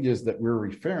changes that we're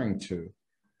referring to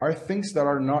are things that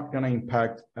are not going to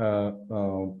impact a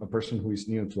person who is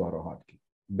new to AutoHotkey.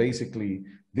 Basically,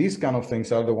 these kind of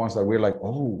things are the ones that we're like,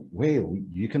 oh, wait,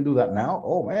 you can do that now?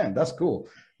 Oh man, that's cool.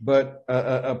 But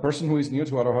a person who is new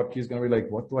to AutoHotkey is going to be like,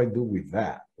 what do I do with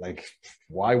that? Like,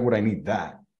 why would I need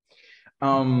that?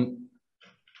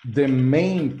 The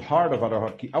main part of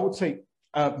AutoHotkey, I would say,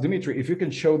 Dimitri, if you can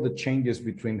show the changes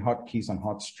between hotkeys and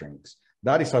hot strings,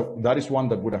 that is one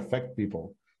that would affect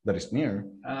people that is near.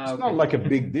 It's not like a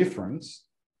big difference.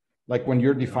 Like when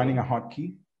you're defining a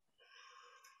hotkey.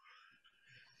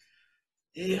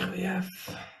 Here we have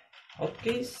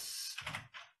hotkeys.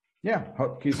 Yeah,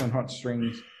 hotkeys and hot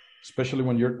strings, especially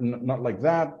when you're not like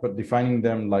that, but defining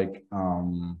them like.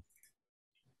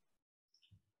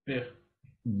 Here.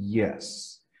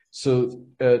 Yes. So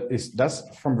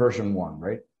that's from version 1,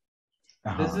 right?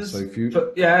 This so is, if you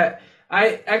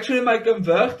my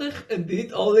converter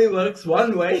indeed only works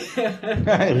one way.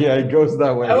 Yeah, it goes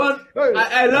that way.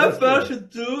 I love version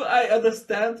 2. I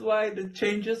understand why the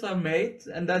changes are made,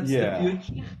 and that's the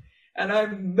future. And I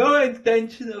have no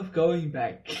intention of going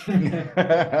back.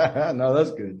 No,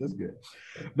 that's good. That's good.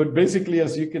 But basically,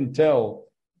 as you can tell,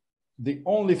 the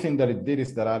only thing that it did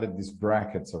is that added these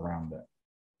brackets around it.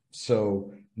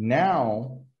 So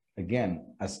now,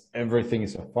 again, as everything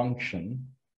is a function,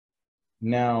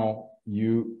 now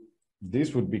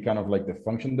this would be kind of like the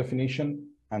function definition,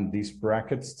 and these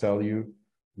brackets tell you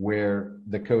where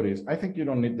the code is. I think you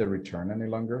don't need the return any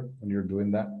longer when you're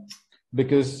doing that,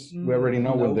 because we already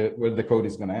know where the code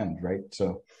is going to end, right?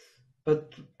 So,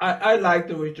 but I like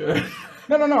the return.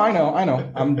 No, I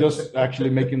know. I'm just actually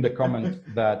making the comment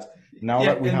that now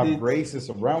that we have braces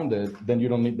around it, then you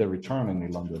don't need the return any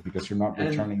longer because you're not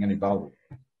returning any value.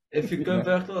 If you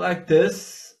convert it like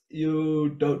this, you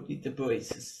don't need the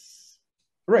braces.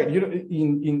 Right.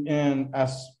 And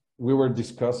as we were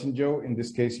discussing, Joe, in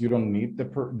this case, you don't need the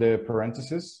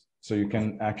parentheses, so you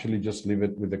can actually just leave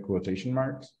it with the quotation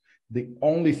marks. The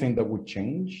only thing that would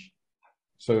change,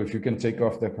 so if you can take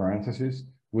off the parentheses,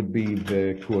 would be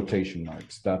the quotation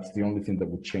marks. That's the only thing that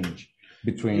would change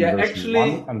between version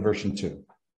 1 and version 2.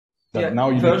 Now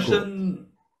you version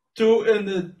 2 in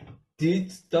the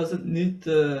deed doesn't need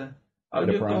the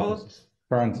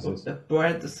parentheses. The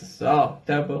parentheses. Oh,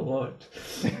 terrible word.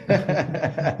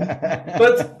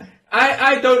 But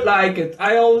I don't like it.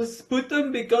 I always put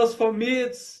them because for me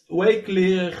it's way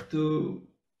clearer to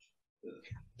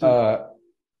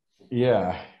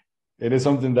yeah. It is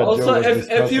something that also, Joe was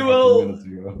if you will,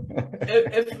 will,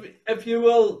 if you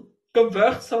will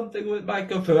convert something with my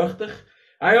converter,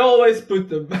 I always put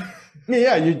them.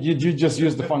 Yeah, you just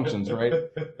use the functions, right?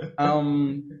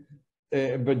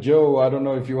 But Joe, I don't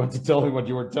know if you want to tell me what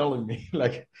you were telling me.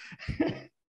 Like,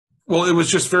 well, it was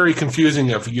just very confusing.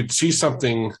 If you'd see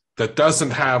something that doesn't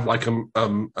have like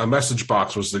a message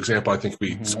box, was the example I think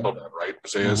we spelled out, right?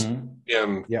 Isaias.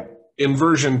 In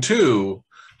version 2.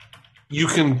 You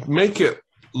can make it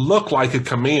look like a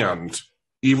command,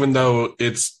 even though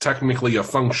it's technically a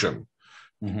function.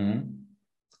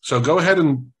 So go ahead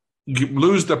and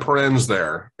lose the parens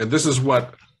there. And this is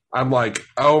what I'm like,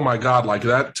 oh my God, like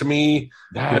that to me.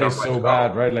 That is so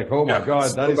bad, right? Like, oh my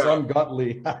God, that is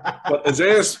ungodly. But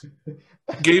Isaias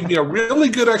gave me a really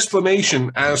good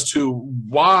explanation as to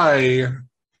why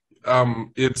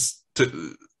it's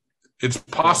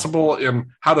possible and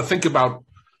how to think about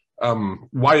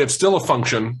why it's still a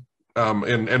function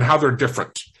and how they're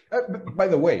different. By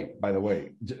the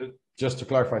way, just to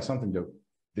clarify something, Joe,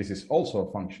 this is also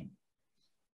a function.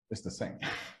 It's the same.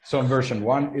 So in version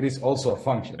 1, it is also a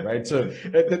function, right? So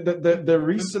the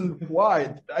reason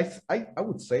why I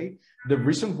would say the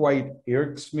reason why it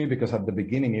irks me, because at the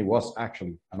beginning it was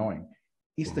actually annoying,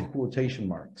 is the quotation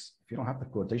marks. If you don't have the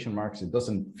quotation marks, it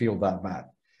doesn't feel that bad.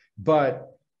 But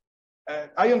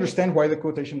I understand why the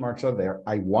quotation marks are there.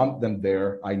 I want them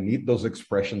there. I need those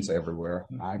expressions everywhere.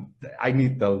 I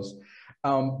need those.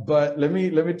 But let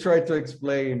me try to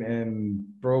explain and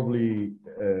probably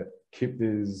keep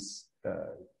this.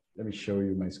 Let me show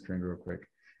you my screen real quick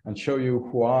and show you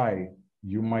why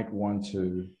you might want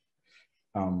to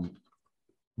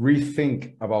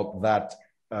rethink about that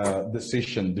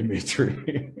decision,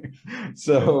 Dimitri.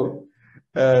 So.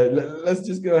 Let's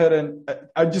just go ahead and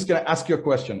I'm just going to ask you a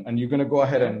question, and you're going to go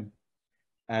ahead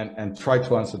and try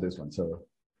to answer this one. So,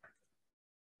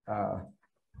 hold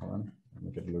on, let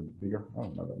me get a little bit bigger. Oh,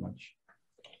 not that much.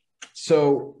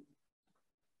 So,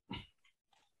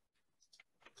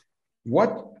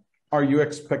 what are you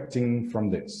expecting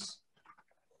from this?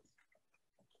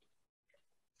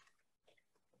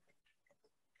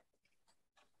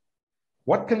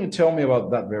 What can you tell me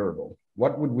about that variable?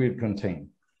 What would we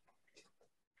contain?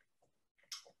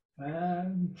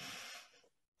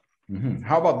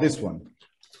 How about this one?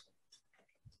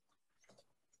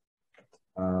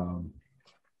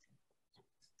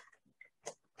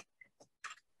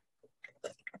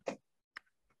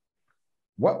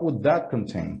 What would that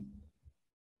contain?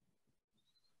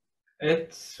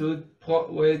 It should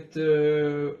with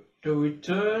the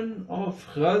return of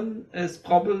run is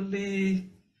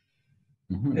probably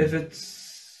if it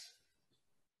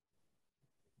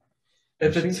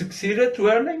succeeded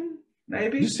running.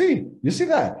 Maybe you see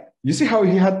that. You see how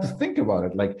he had to think about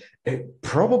it. Like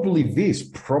probably this,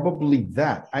 probably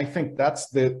that. I think that's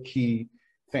the key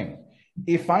thing.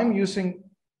 If I'm using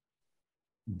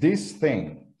this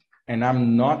thing and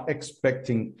I'm not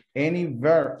expecting any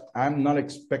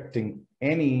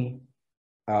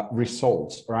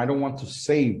results, or I don't want to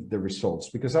save the results,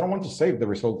 because I don't want to save the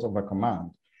results of a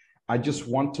command. I just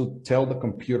want to tell the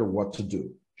computer what to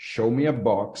do. Show me a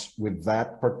box with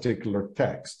that particular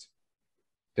text.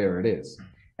 There it is.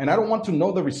 And I don't want to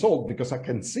know the result because I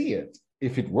can see it.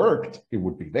 If it worked, it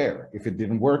would be there. If it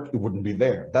didn't work, it wouldn't be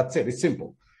there. That's it. It's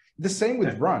simple. The same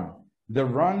with run. The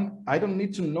run, I don't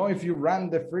need to know if you ran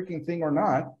the freaking thing or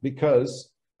not, because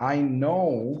I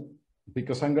know,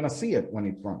 because I'm going to see it when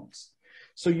it runs.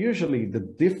 So usually the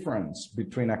difference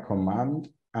between a command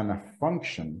and a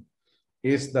function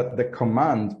is that the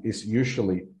command is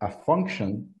usually a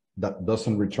function that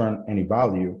doesn't return any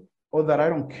value, or that I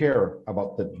don't care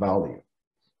about that value.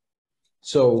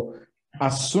 So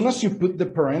as soon as you put the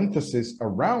parenthesis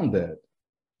around it,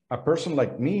 a person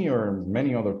like me or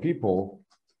many other people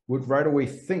would right away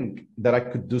think that I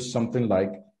could do something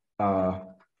like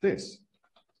this.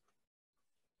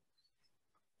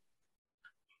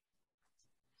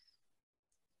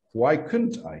 Why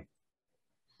couldn't I?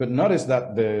 But notice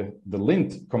that the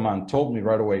lint command told me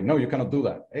right away, no, you cannot do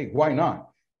that. Hey, why not?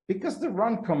 Because the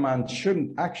run command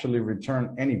shouldn't actually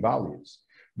return any values.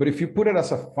 But if you put it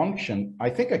as a function, I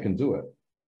think I can do it.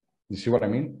 You see what I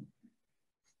mean?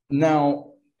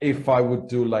 Now, if I would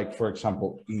do, like, for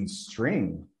example, in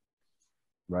string,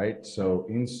 right? So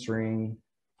in string,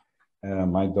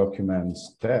 my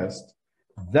documents test,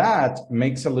 that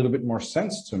makes a little bit more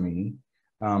sense to me.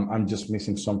 I'm just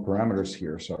missing some parameters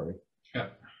here, sorry. Yeah.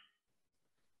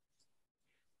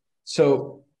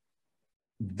 So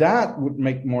that would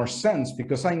make more sense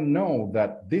because I know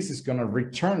that this is going to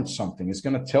return something. It's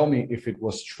going to tell me if it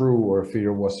was true or if it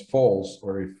was false,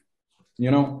 or if,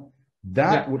 you know,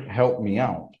 that would help me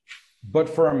out. But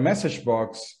for a message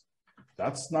box,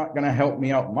 that's not going to help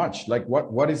me out much. Like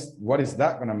what is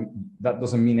that going to, that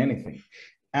doesn't mean anything.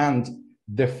 And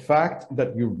the fact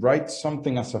that you write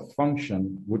something as a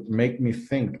function would make me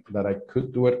think that I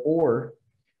could do it, or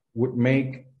would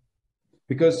make,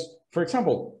 because, for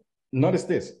example, notice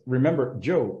this. Remember,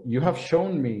 Joe, you have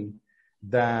shown me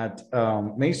that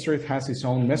Maastricht has its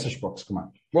own message box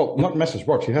command. Well, not message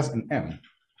box, it has an M.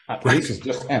 At least it's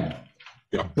just M.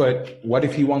 Yeah. But what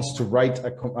if he wants to write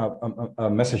a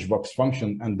message box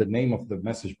function and the name of the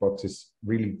message box is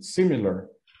really similar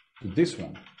to this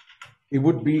one? It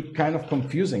would be kind of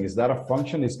confusing. Is that a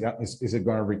function? Is it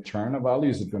going to return a value?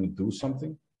 Is it going to do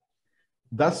something?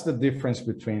 That's the difference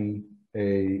between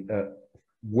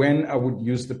when I would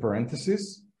use the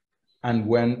parentheses and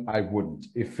when I wouldn't.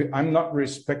 If I'm not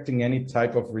respecting any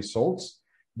type of results,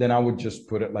 then I would just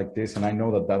put it like this, and I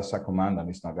know that that's a command and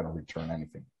it's not going to return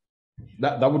anything.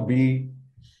 That would be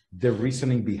the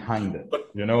reasoning behind it,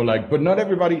 you know, like, but not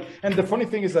everybody. And the funny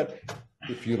thing is that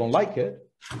if you don't like it,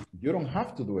 you don't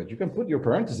have to do it. You can put your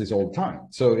parentheses all the time.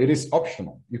 So it is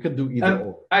optional. You can do either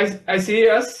or.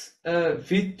 Isaias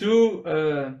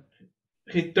v2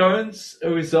 returns a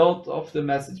result of the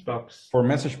message box. For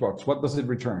message box, what does it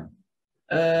return?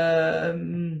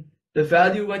 The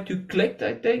value what you clicked,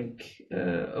 I think.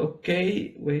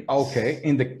 Okay, wait. Okay,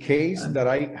 in the case that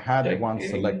I had one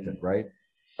selected, right?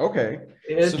 Okay.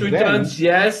 It returns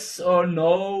yes or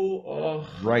no, or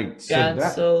right.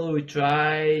 cancel,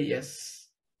 retry, yes.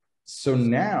 So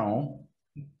now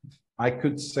I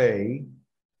could say,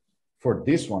 for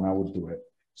this one, I would do it.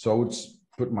 So I would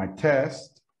put my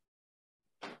test.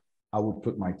 I would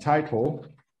put my title.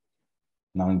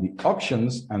 Now in the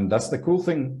options, and that's the cool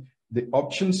thing, the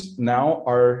options now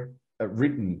are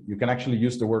written. You can actually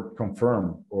use the word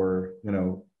confirm, or, you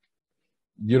know,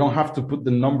 you don't have to put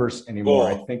the numbers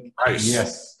anymore. I think, nice.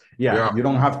 Yes. Yeah, you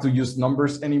don't have to use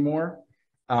numbers anymore.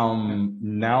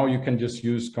 Now you can just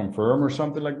use confirm or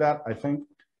something like that, I think.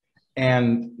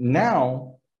 And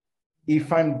now,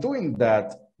 if I'm doing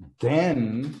that,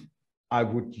 then I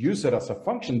would use it as a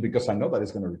function because I know that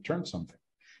it's going to return something.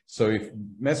 So if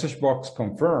message box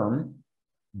confirm,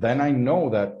 then I know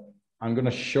that I'm going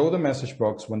to show the message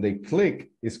box when they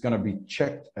click, it's going to be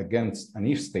checked against an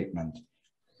if statement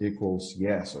equals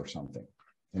yes or something.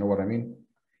 You know what I mean?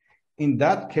 In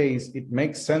that case, it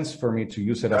makes sense for me to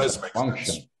use it as a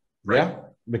function. Right? Yeah,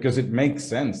 because it makes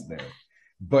sense there.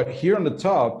 But here on the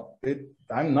top,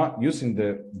 I'm not using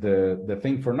the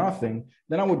thing for nothing.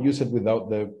 Then I would use it without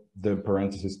the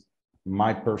parentheses,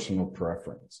 my personal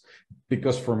preference.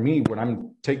 Because for me, when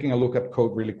I'm taking a look at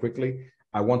code really quickly,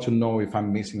 I want to know if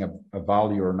I'm missing a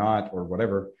value or not, or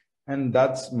whatever. And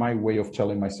that's my way of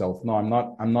telling myself, no,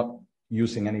 I'm not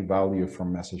using any value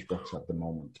from message box at the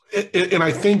moment. And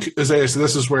I think, Isaias,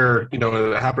 this is where, you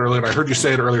know, it happened earlier, and I heard you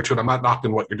say it earlier too, and I'm not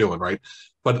knocking what you're doing, right?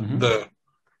 But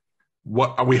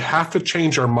what we have to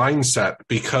change our mindset,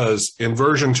 because in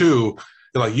version 2,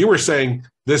 like you were saying,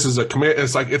 this is a command.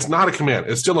 It's like, it's not a command.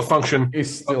 It's still a function. It's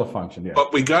still a function, yeah.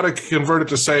 But we got to convert it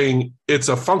to saying it's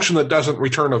a function that doesn't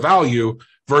return a value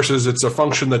versus it's a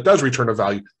function that does return a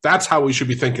value. That's how we should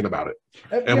be thinking about it.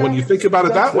 And when you think about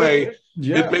it that way,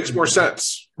 it makes more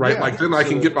sense, right? Like then I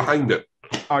can get behind it.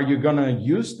 Are you going to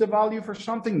use the value for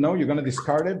something? No, you're going to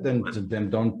discard it. Then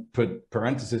don't put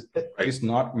parentheses. It's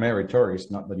not meritorious.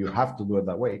 It's not that you have to do it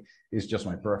that way. It's just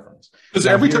my preference. Because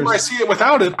every time I see it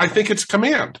without it, I think it's a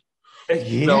command.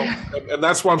 Yeah. And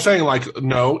that's what I'm saying. Like,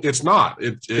 no, it's not.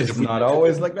 It's not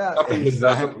always like that. Something Exactly.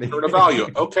 that doesn't return a value.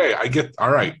 Okay, I get.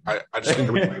 All right, I just need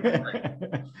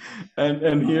to.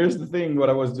 And here's the thing: what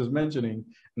I was just mentioning.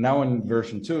 Now in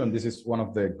version 2, and this is one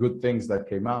of the good things that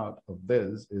came out of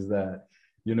this, is that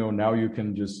now you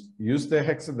can just use the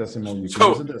hexadecimal. You can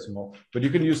use the decimal, but you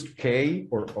can use K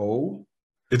or O.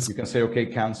 You can say, okay,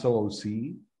 cancel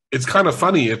OC. It's kind of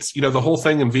funny. It's the whole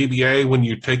thing in VBA when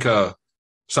you take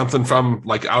something from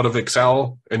like out of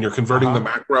Excel and you're converting the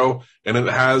macro and it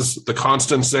has the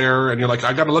constants there and you're like,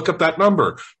 I got to look up that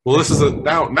number. Well, this is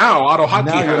now AutoHotkey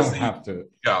now you has don't have to.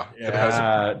 Yeah. It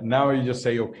has now you just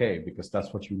say okay because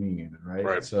that's what you mean,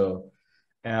 right? So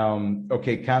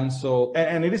okay, cancel,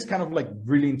 and it is kind of like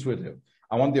really intuitive.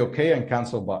 I want the okay and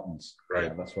cancel buttons. Right.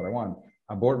 Yeah, that's what I want.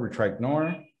 Abort, retry,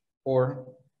 ignore, or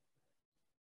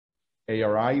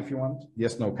ARI if you want.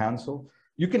 Yes, no, cancel.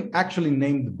 You can actually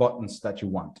name the buttons that you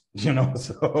want,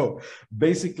 So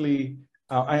basically,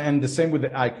 and the same with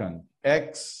the icon: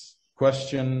 X,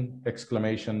 question,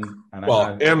 exclamation, and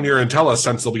and your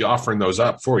IntelliSense will be offering those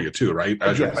up for you too, right?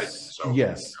 As yes.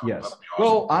 Awesome.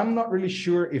 Well, I'm not really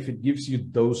sure if it gives you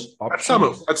those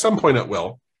options. At some point, it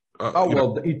will.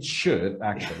 It should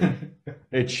actually.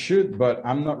 It should, but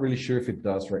I'm not really sure if it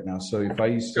does right now. So if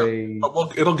I say,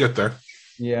 well, it'll get there.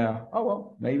 Yeah. Oh,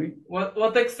 well, maybe.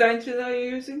 What extension are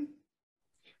you using?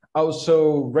 Oh,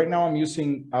 so right now I'm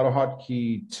using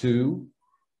AutoHotkey 2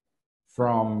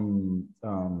 from,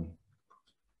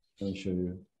 let me show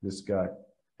you this guy,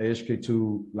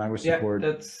 AHK2 language support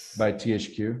by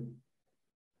THQ.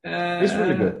 It's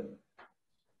really good.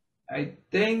 I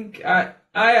think,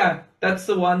 yeah, that's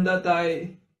the one that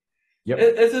I, yep.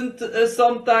 Isn't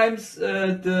sometimes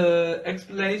the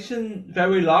explanation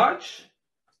very large?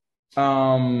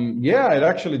 Yeah, it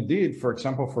actually did. For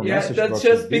example, for message that's box,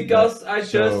 just because I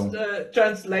just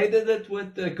translated it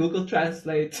with Google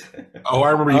Translate. Oh, I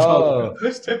remember you told me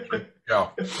this. Yeah.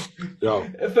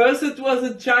 At first, it was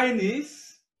in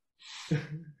Chinese.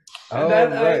 And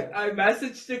then I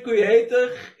messaged the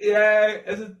creator. Yeah,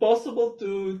 is it possible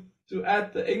to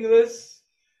add the English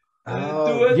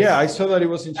to it? Yeah, I saw that it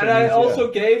was in Chinese. And I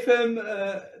also gave him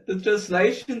the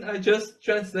translation. I just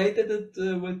translated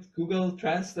it with Google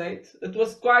Translate. It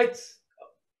was quite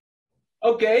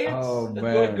okay. It was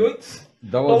good.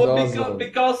 That was awesome.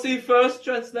 Because he first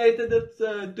translated it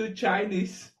to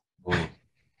Chinese.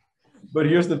 But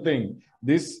here's the thing: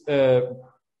 this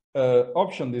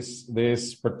option,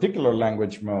 this particular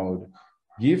language mode,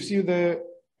 gives you the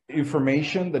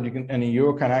information that you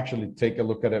can actually take a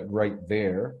look at it right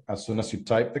there as soon as you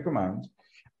type the command.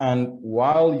 And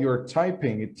while you're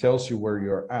typing, it tells you where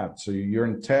you're at. So you're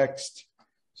in text.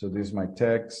 So this is my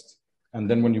text. And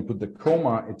then when you put the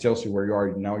comma, it tells you where you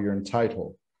are. Now you're in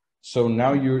title. So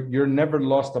now you're never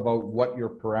lost about what your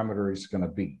parameter is going to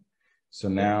be. So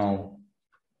now,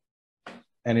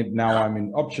 now I'm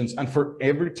in options. And for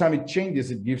every time it changes,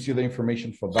 it gives you the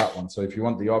information for that one. So if you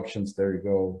want the options, there you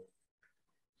go.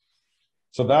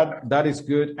 So that is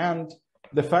good. And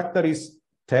the fact that it's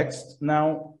text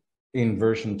now in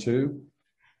version 2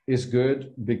 is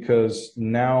good, because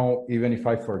now even if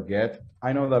I forget,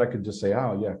 I know that I could just say,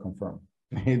 oh yeah, confirm.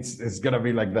 It's gonna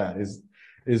be like that.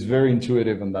 It's very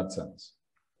intuitive in that sense.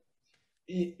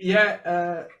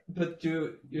 Yeah, but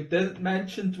you didn't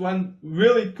mention one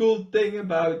really cool thing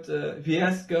about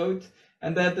VS Code,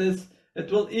 and that is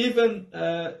it will even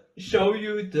show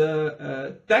you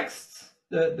the text,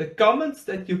 the comments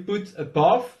that you put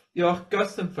above your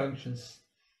custom functions.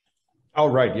 Oh,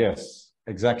 right. Yes,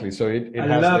 exactly. So it I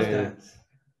has love that.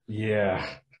 Yeah.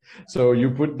 So you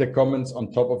put the comments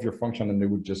on top of your function and they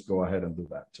would just go ahead and do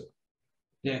that too.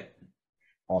 Yeah.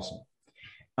 Awesome.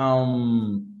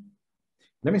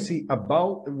 Let me see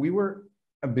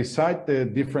beside the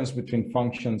difference between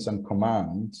functions and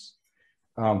commands,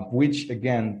 which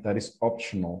again, that is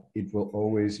optional. It will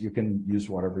always, you can use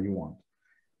whatever you want.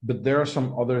 But there are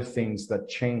some other things that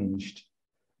changed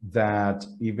that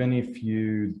even if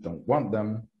you don't want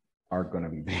them, are going to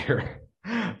be there.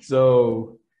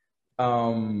 So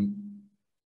a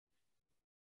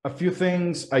few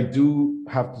things I do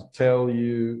have to tell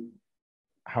you,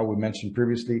 how we mentioned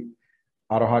previously,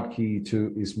 AutoHotkey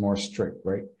 2 is more strict,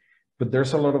 right? But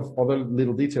there's a lot of other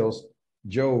little details.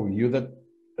 Joe, you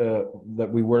that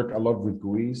we work a lot with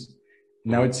GUIs,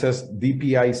 now it says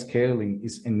DPI scaling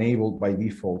is enabled by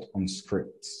default on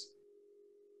scripts.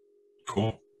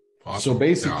 Cool. Awesome. So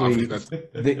basically,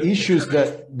 the issues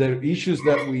that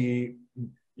we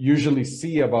usually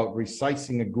see about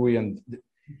resizing a GUI and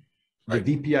the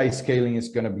DPI scaling is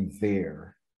going to be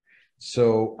there.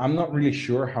 So I'm not really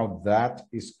sure how that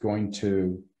is going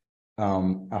to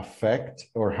affect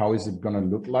or how is it going to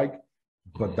look like,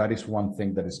 but that is one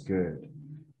thing that is good,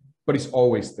 but it's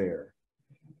always there.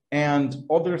 And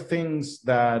other things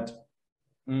that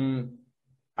I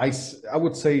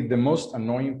would say the most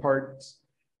annoying part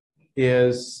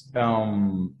is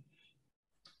the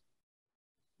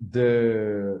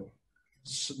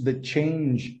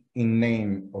change in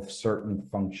name of certain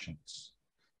functions.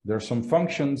 There are some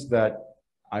functions that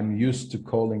I'm used to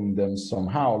calling them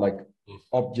somehow, like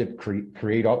object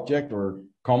create object or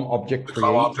com object create.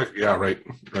 Object, yeah,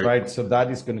 right. So that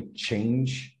is going to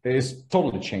change. It's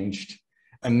totally changed,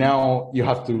 and now you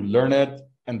have to learn it,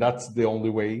 and that's the only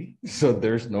way. So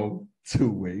there's no two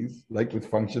ways, like with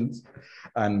functions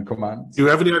and commands. Do you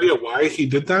have any idea why he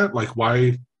did that? Like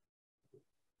why?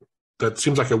 That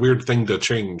seems like a weird thing to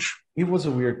change. It was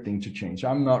a weird thing to change.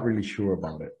 I'm not really sure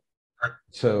about it.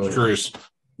 So I'm curious.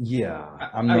 Yeah,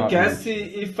 I guess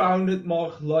he found it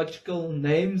more logical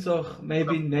names, or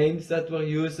maybe names that were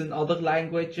used in other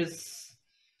languages.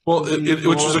 Well,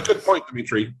 which is a good point,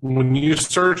 Dimitri. When you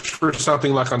search for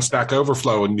something like on Stack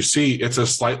Overflow and you see it's a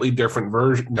slightly different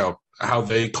version, how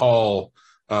they call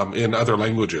in other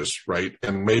languages, right?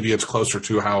 And maybe it's closer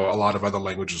to how a lot of other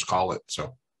languages call it.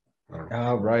 So,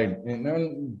 right.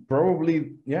 And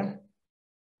probably, yeah.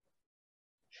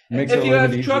 If you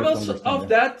have troubles of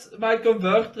that, my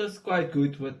converter is quite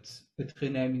good with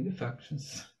renaming the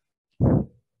functions.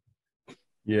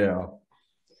 Yeah,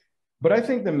 but I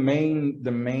think the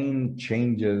main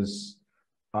changes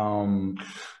are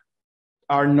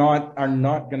not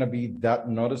going to be that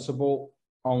noticeable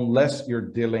unless you're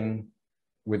dealing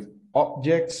with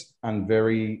objects and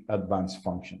very advanced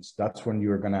functions. That's when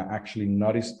you're going to actually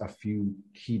notice a few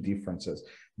key differences.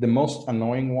 The most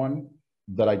annoying one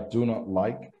that I do not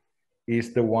like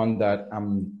is the one that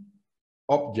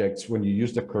objects, when you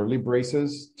use the curly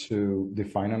braces to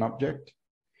define an object,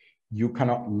 you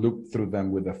cannot loop through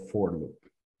them with a for loop.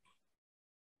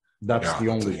 That's the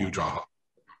only huge aha.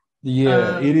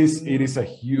 Yeah, it is a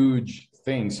huge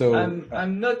thing. So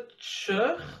I'm not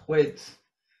sure. Wait,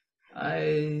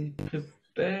 I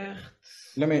prepared.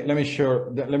 Let me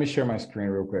share my screen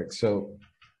real quick. So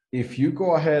if you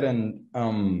go ahead and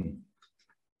oh,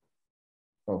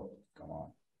 come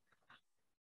on.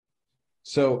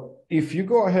 So if you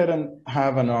go ahead and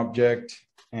have an object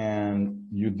and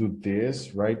you do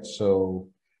this, right? So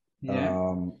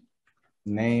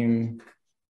name.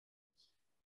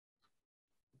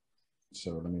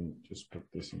 So let me just put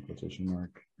this in quotation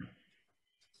mark.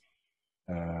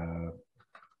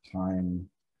 Time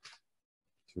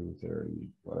 2:30,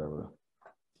 whatever.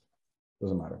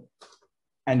 Doesn't matter.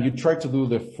 And you try to do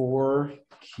the for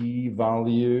key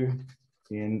value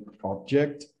in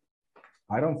object.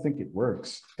 I don't think it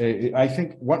works. I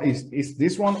think what is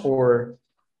this one or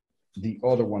the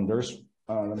other one? There's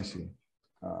let me see.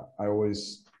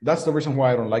 That's the reason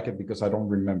why I don't like it, because I don't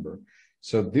remember.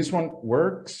 So this one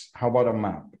works. How about a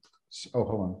map? Oh,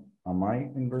 hold on. Am I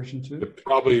in version 2?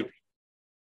 Probably.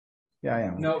 Yeah, I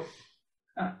am. No.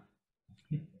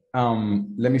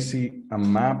 Let me see a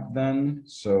map then.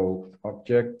 So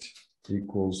object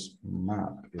equals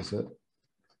map, is it?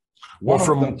 Well,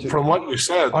 from what you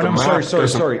said, oh, no, I'm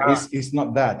sorry. It's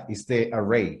not that. It's the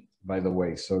array, by the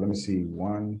way. So let me see.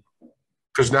 One.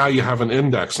 Because now you have an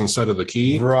index instead of the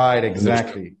key. Right,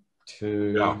 exactly.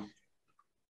 Two. Yeah.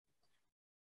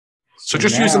 So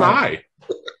just use an I.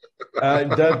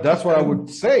 That's what I would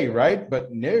say, right?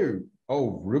 But no.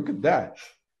 Oh, look at that.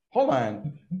 Hold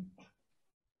on.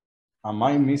 Am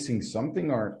I missing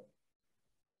something or?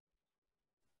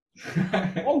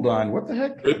 Hold on. What the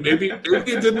heck? Maybe it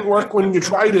didn't work when you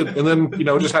tried it, and then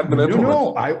just hadn't been implemented.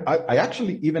 No. I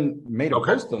actually even made a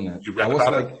post on it.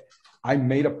 I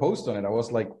made a post on it. I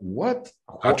was like, what?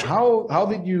 Gotcha. How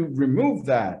did you remove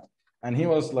that? And he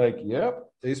was like,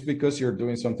 yep, it's because you're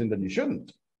doing something that you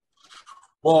shouldn't.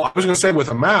 Well, I was going to say with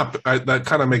a map, that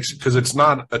kind of makes, because it's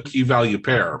not a key value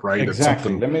pair, right?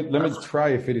 Exactly. Let me try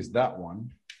if it is that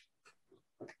one.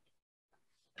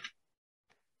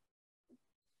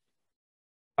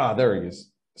 There it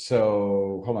is.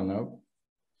 So hold on now.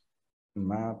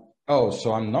 Map. Oh,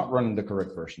 so I'm not running the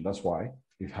correct version. That's why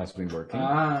it has been working.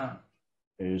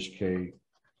 HK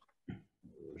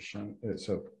version.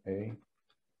 So A.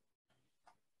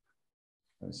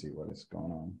 Let's see what is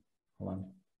going on. Hold on.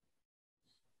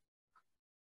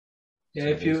 Yeah,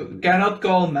 if you cannot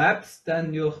call maps,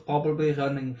 then you're probably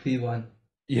running V1.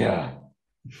 Yeah,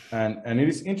 and it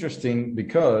is interesting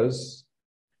because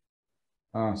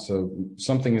so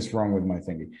something is wrong with my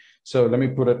thingy. So let me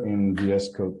put it in VS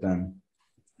Code. Then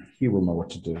he will know what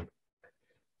to do.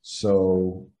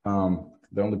 So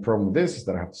the only problem with this is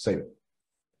that I have to save it.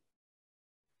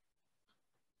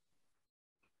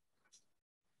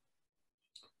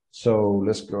 So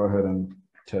let's go ahead and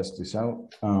test this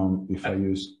out. If I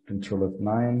use Control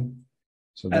F9,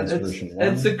 so that's version 1.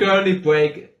 It's the curly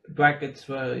brackets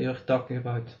where you're talking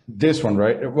about. This one,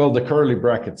 right? Well, the curly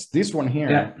brackets. This one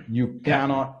here, you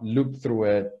cannot loop through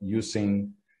it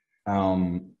using. So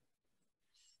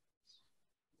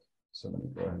let me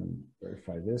go ahead and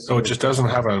verify this. So it just doesn't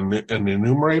have an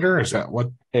enumerator? Is that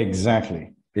what?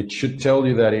 Exactly. It should tell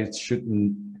you that it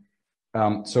shouldn't.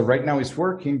 So right now it's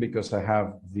working because I have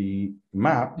the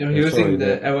map. You're using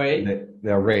the array.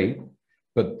 The array,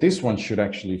 but this one should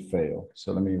actually fail.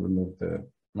 So let me remove the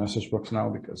message box now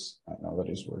because I know that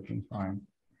it's working fine.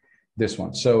 This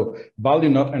one. So value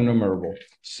not enumerable.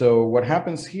 So what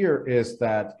happens here is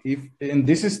that and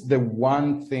this is the one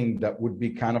thing that would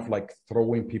be kind of like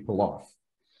throwing people off,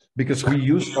 because we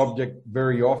use object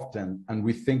very often and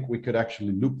we think we could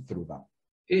actually loop through them.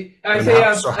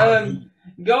 Isaias,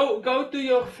 go to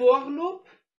your for loop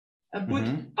and put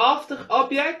after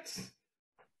objects,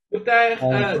 put there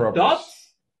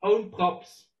dots, own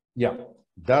props. Yeah,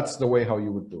 that's the way how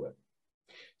you would do it.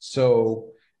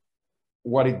 So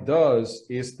what it does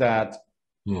is that,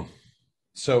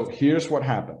 so here's what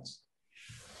happens.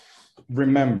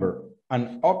 Remember,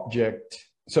 an object,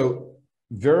 so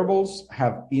variables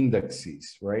have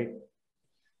indexes, right?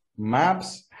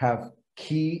 Maps have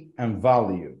key and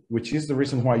value, which is the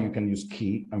reason why you can use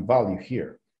key and value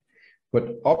here.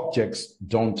 But objects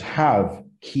don't have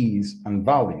keys and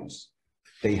values.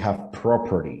 They have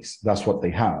properties. That's what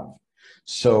they have.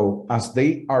 So as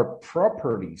they are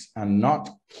properties and not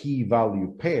key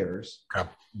value pairs,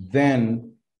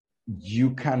 then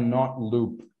you cannot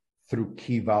loop through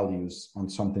key values on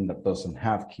something that doesn't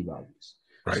have key values.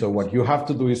 Right. So what you have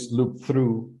to do is loop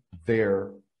through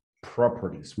their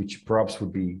properties, which props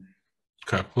would be.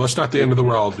 Okay. Well, it's not the end of the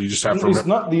world. You just have to. It's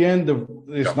not the end of.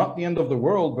 It's not the end of the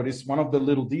world, but it's one of the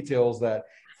little details that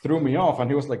threw me off.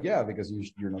 And he was like, "Yeah, because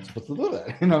you're not supposed to do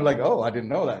that." And I'm like, "Oh, I didn't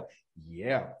know that."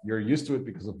 Yeah, you're used to it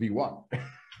because of V1.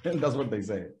 And that's what they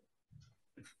say.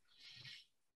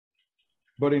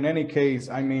 But in any case,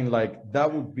 I mean, like,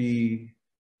 that would be,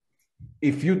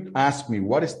 if you ask me,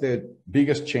 what is the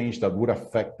biggest change that would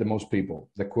affect the most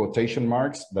people? The quotation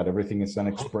marks, that everything is an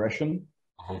expression.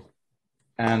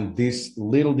 And this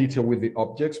little detail with the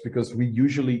objects, because we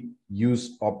usually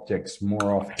use objects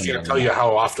more often. I can't tell you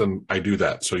how often I do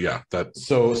that. So yeah,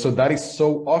 So that is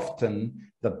so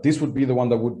often that this would be the one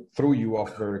that would throw you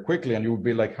off very quickly, and you would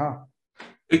be like, huh.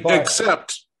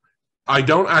 Except I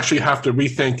don't actually have to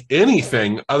rethink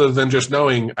anything other than just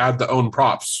knowing add the own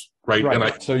props, right?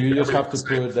 And so you just have to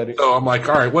put that. So I'm like,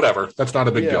 all right, whatever. That's not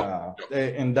a big deal.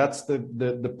 And that's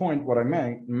the point. What I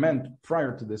meant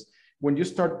prior to this, when you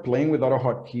start playing with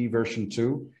AutoHotkey version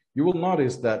 2, you will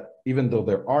notice that even though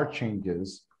there are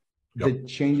changes, the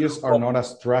changes are not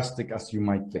as drastic as you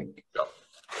might think.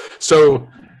 So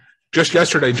just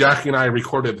yesterday, Jackie and I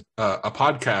recorded a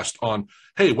podcast on,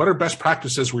 hey, what are best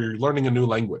practices when you're learning a new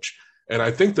language? And I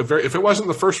think if it wasn't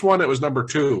the first one, it was number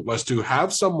 2, was to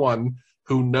have someone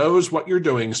who knows what you're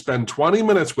doing spend 20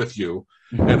 minutes with you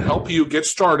and help you get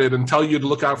started and tell you to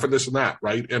look out for this and that,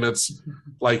 right? And it's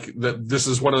like that. This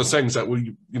is one of those things that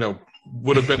we,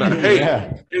 would have been,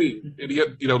 hey,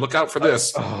 idiot, look out for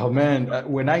this. Oh man,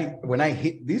 when I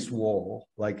hit this wall,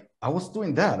 like I was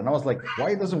doing that, and I was like,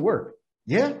 why it doesn't work?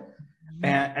 Yeah.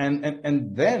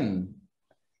 And then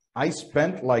I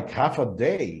spent like half a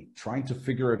day trying to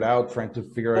figure it out, trying to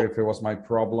figure out if it was my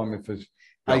problem.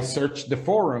 I searched the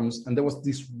forums, and there was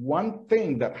this one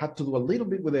thing that had to do a little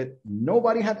bit with it.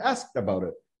 Nobody had asked about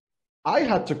it. I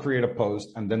had to create a post,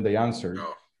 and then they answered.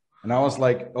 And I was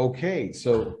like, okay.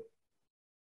 So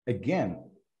again,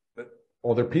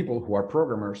 other people who are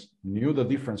programmers knew the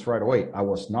difference right away. I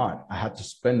was not. I had to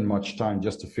spend much time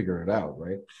just to figure it out,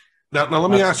 right? Now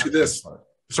let me ask you this.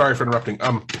 Sorry for interrupting.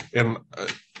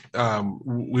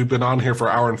 We've been on here for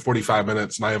an hour and 45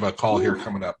 minutes, and I have a call here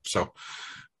coming up. So,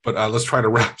 but let's try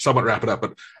to somewhat wrap it up.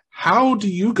 But how do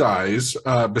you guys,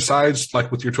 besides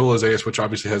like with your tool Isaias, which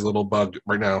obviously has a little bug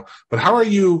right now, but how are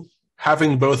you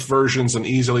having both versions and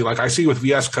easily, like I see with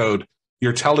VS Code,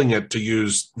 you're telling it to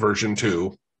use version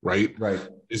 2, right? Right.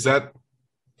 Is that?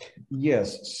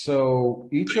 Yes. So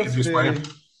each of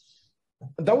the.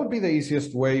 That would be the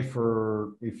easiest way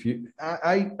for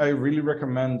I really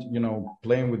recommend,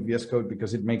 playing with VS Code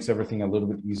because it makes everything a little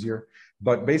bit easier.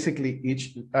 But basically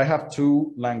I have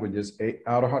 2 languages,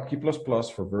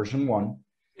 AutoHotkey++ for version 1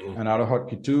 and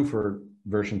AutoHotkey 2 for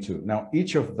version 2. Now,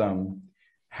 each of them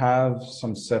have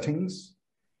some settings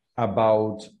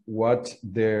about what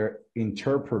their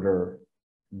interpreter,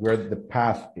 where the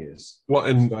path is. Well,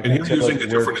 and you're using a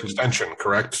different extension,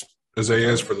 correct?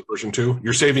 Isaias for the version 2?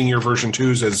 You're saving your version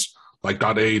 2s as like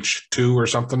 .ah2 or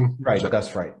something? Right,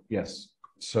 that's right. Yes.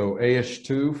 So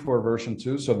AH2 for version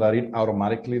 2, so that it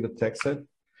automatically detects it.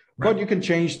 But you can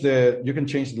change the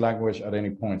language at any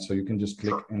point. So you can just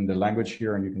click in the language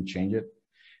here and you can change it.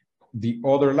 The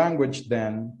other language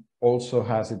then also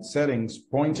has its settings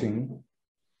pointing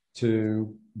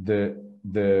to the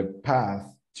path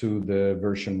to the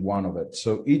version 1 of it.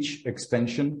 So each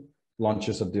extension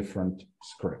launches a different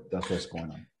script. That's what's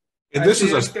going on. And this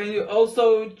is can you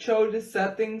also show the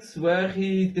settings where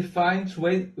he defines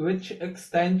which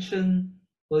extension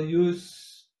will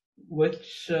use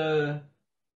which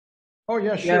Oh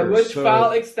yeah, sure. Yeah, which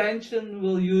file extension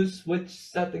will use which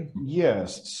setting?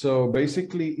 Yes. So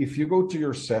basically, if you go to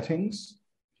your settings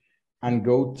and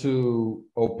go to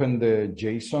open the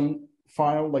JSON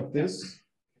file like this,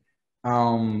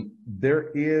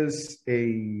 there is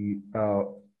a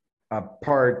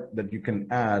part that you can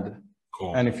add.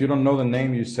 Cool. And if you don't know the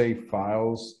name, you say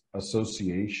files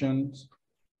associations.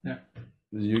 Yeah.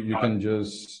 You can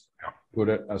just put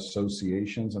it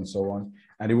associations and so on.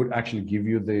 And it would actually give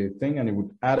you the thing and it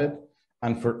would add it.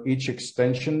 And for each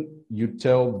extension, you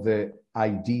tell the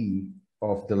ID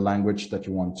of the language that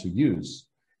you want to use.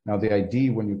 Now the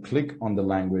ID, when you click on the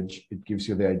language, it gives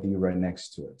you the ID right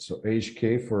next to it. So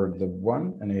AHK for the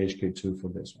one and AHK2 for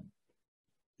this one.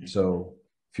 So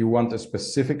if you want a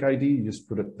specific ID, you just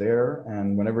put it there.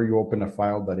 And whenever you open a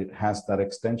file that it has that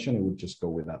extension, it would just go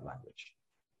with that language.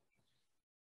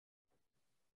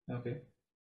 Okay.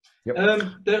 Yep.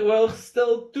 There were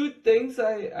still two things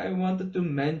I wanted to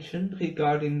mention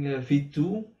regarding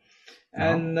V2.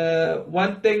 And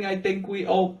one thing I think we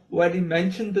already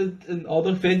mentioned it in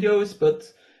other videos,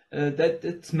 but that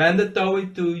it's mandatory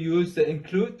to use the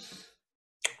includes.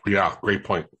 Yeah, great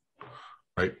point.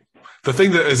 Right. The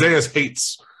thing that Isaias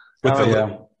hates with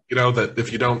that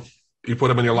if you put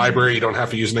them in your library, you don't have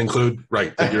to use an include.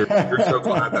 Right. You're so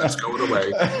glad that's going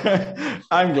away.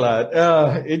 I'm glad.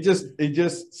 It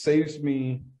just saves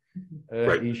me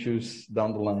issues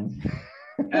down the line.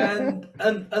 and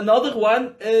another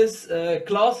one is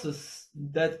classes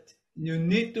that you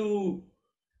need to,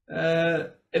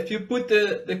 if you put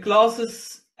the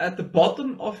classes at the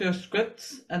bottom of your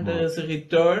script and there is a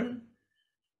return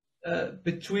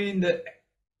between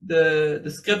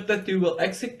the script that you will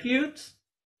execute,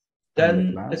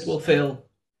 then it will fail.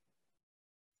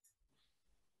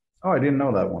 Oh, I didn't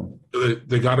know that one.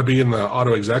 They got to be in the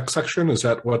auto exec section. Is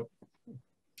that what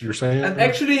you're saying? And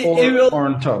actually,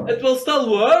 it will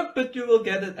still work, but you will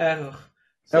get an error.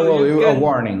 So a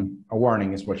warning. A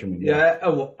warning is what you mean. Yeah,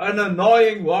 an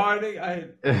annoying warning.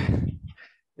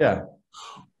 Yeah.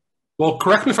 Well,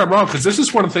 correct me if I'm wrong, because this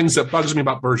is one of the things that bugs me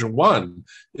about version 1,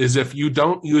 is if you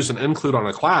don't use an include on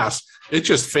a class, it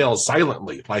just fails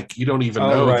silently. Like you don't even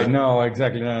know. Right. No,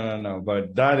 exactly. No.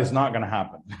 But that is not going to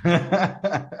happen.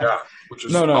 Yeah. Which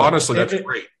is honestly, that's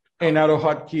great. In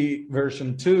AutoHotkey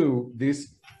version 2,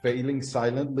 this failing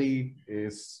silently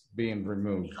is being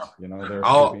removed. They're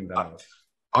keeping that out.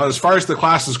 As far as the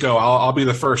classes go, I'll be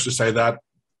the first to say that.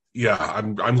 Yeah,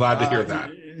 I'm glad to hear that.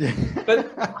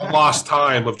 But I lost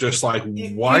time of just like,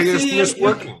 why isn't this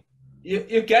working?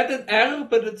 You get an error,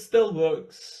 but it still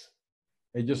works.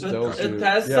 It just tells you. It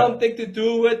has something to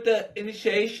do with the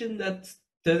initiation that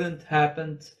didn't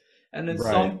happen, and in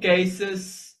some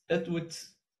cases, it would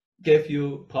give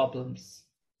you problems.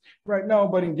 Right. No,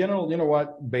 but in general, you know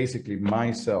what? Basically,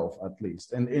 myself at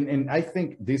least, and I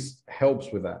think this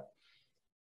helps with that.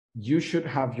 You should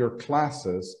have your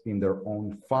classes in their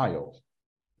own file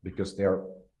because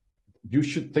you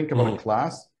should think about a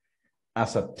class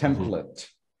as a template.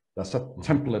 That's a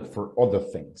template for other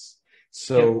things.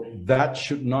 So that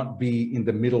should not be in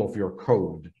the middle of your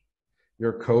code.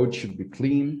 Your code should be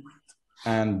clean.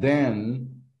 And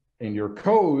then in your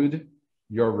code,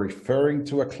 you're referring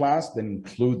to a class, then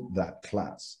include that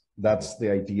class. That's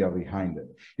the idea behind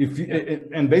it.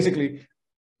 And basically,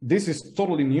 this is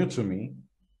totally new to me.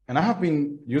 And I have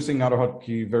been using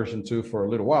AutoHotkey version 2 for a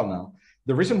little while now.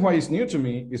 The reason why it's new to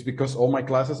me is because all my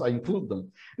classes, I include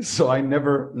them. So I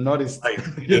never noticed,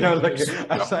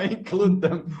 as I include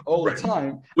them all the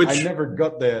time, I never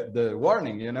got the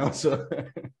warning, so.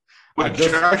 Which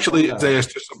actually, Isaiah,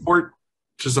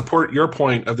 to support your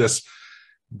point of this,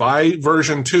 by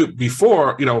version 2,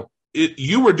 before,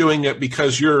 you were doing it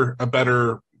because you're a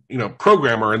better,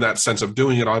 programmer in that sense of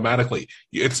doing it automatically.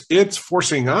 It's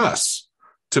forcing us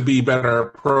to be better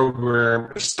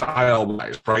program style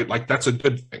wise, right? Like that's a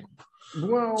good thing.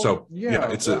 Well, so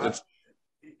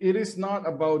it is not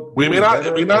about. We may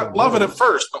not love it at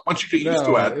first, but once you get used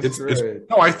to it, it's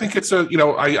I think it's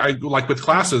I like with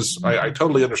classes. I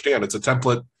totally understand. It's a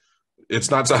template it's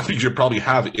not something you should probably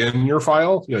have in your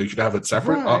file. You should have it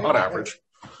separate on average.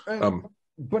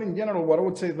 But in general, what I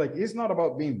would say is like, it's not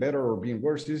about being better or being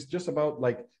worse. It's just about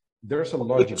like, there's a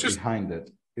logic behind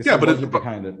it. It's a logic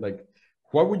behind it. Like,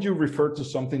 what would you refer to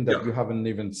something that you haven't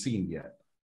even seen yet?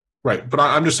 Right. But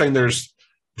I'm just saying there's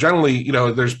generally,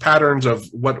 there's patterns of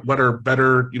what are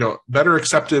better, better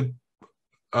accepted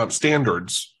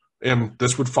standards. And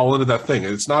this would fall into that thing.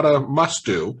 It's not a must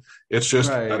do. It's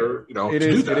just better, to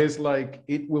do that. It is like,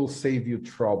 it will save you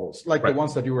troubles. Like the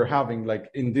ones that you were having, like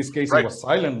in this case, it was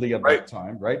silently at that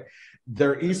time, right?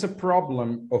 There is a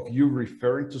problem of you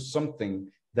referring to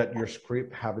something that your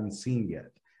script haven't seen yet.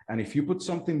 And if you put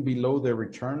something below the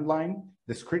return line,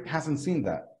 the script hasn't seen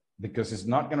that because it's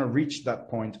not going to reach that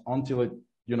point until it,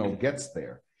 gets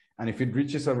there. And if it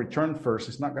reaches a return first,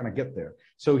 it's not going to get there.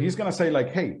 So he's going to say like,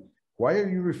 hey, why are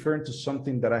you referring to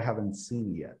something that I haven't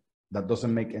seen yet? That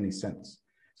doesn't make any sense.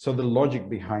 So the logic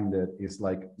behind it is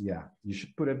like, yeah, you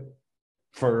should put it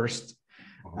first.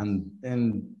 And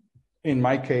in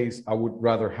my case, I would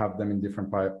rather have them in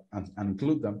different pipe and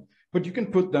include them. But you can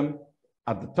put them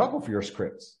at the top of your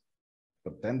scripts.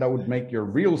 But then that would make your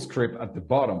real script at the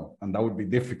bottom, and that would be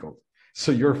difficult.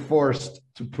 So you're forced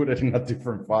to put it in a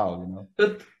different file,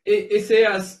 But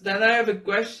Isaias, then I have a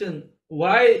question.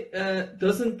 Why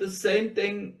doesn't the same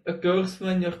thing occur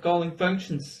when you're calling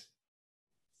functions?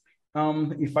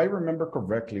 If I remember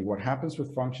correctly, what happens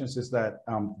with functions is that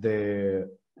the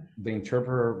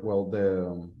interpreter,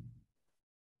 the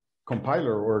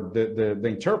compiler or the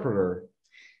interpreter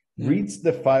reads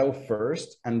the file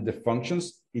first, and the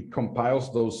functions, it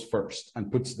compiles those first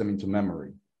and puts them into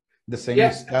memory. The same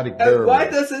with static variables. Why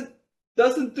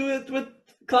doesn't do it with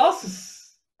classes?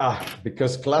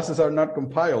 Because classes are not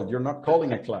compiled. You're not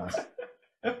calling a class.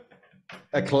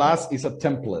 A class is a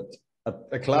template.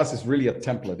 A class is really a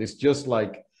template. It's just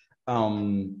like,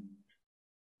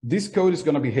 this code is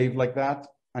going to behave like that,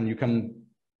 and you can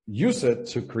use it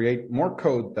to create more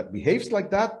code that behaves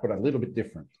like that, but a little bit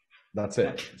different. That's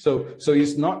it. So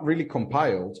it's not really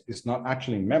compiled. It's not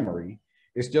actually in memory.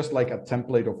 It's just like a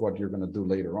template of what you're going to do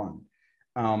later on.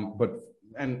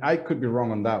 And I could be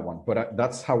wrong on that one, but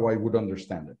that's how I would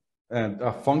understand it. And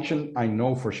a function, I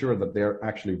know for sure that they're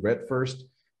actually read first,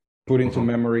 put into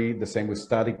memory, the same with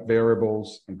static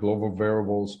variables and global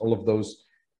variables, all of those,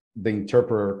 the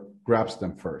interpreter grabs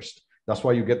them first. That's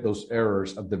why you get those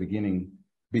errors at the beginning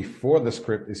before the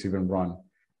script is even run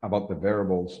about the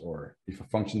variables, or if a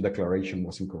function declaration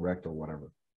was incorrect or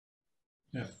whatever.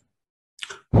 Yeah.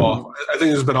 Well, I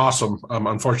think this has been awesome.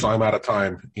 Unfortunately, I'm out of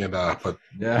time, but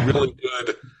really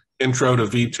good intro to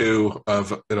V2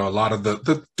 of a lot of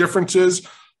the differences.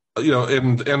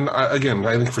 And again,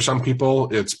 I think for some people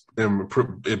it's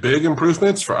big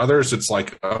improvements. For others, it's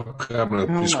like, okay, I'm going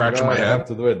to be scratching my head. I have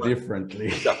to do it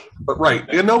differently. But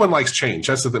and no one likes change.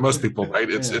 That's the most people, right?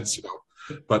 It's.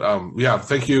 But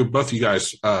thank you, both of you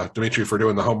guys, Dimitri, for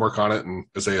doing the homework on it, and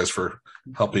Isaias for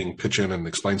helping pitch in and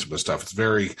explain some of the stuff. It's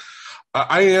very.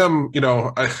 I'm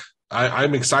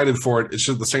excited for it. It's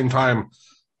just at the same time,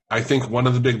 I think one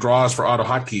of the big draws for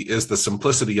AutoHotkey is the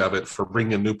simplicity of it for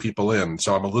bringing new people in.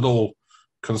 So I'm a little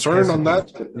concerned on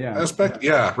that aspect.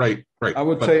 Yeah, right. I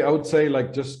would say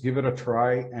like, just give it a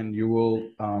try, and you will,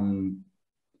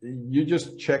 you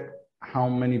just check how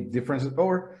many differences,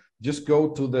 or just go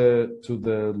to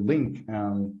the link.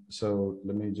 So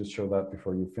let me just show that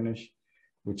before you finish,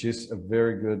 which is a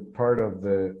very good part of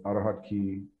the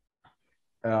AutoHotkey.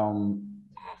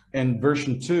 In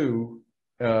version 2,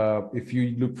 if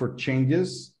you look for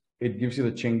changes, it gives you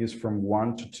the changes from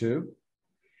 1 to 2,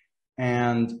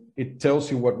 and it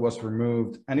tells you what was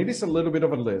removed. And it is a little bit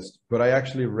of a list, but I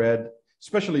actually read,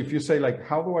 especially if you say like,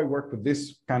 how do I work with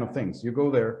this kind of things? You go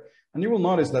there and you will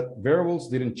notice that variables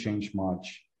didn't change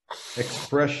much.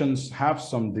 Expressions have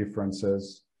some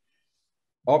differences.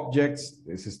 Objects,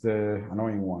 this is the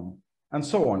annoying one, and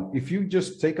so on. If you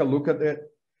just take a look at it,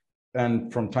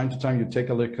 and from time to time you take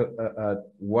a look at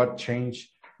what changed,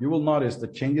 you will notice the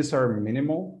changes are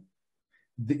minimal.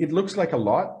 It looks like a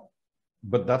lot,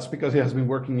 but that's because he has been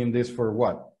working in this for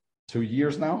what, 2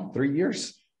 years now, 3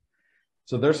 years?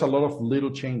 So there's a lot of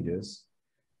little changes.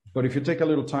 But if you take a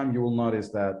little time, you will notice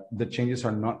that the changes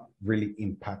are not really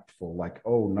impactful. Like,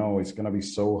 oh no, it's going to be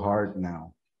so hard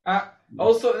now.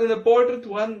 Also, an important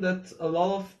one that a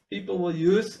lot of people will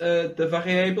use, the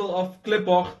variable of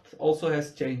clipboard also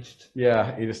has changed.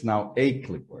 Yeah, it is now a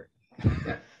clipboard.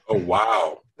 Yeah. Oh,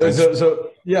 wow.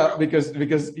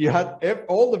 Because you had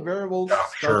all the variables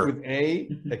start with A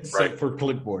except for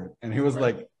clipboard. And he was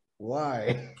like,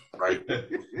 why? Right.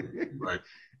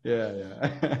 Yeah.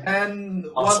 And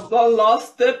one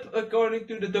last step, according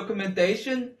to the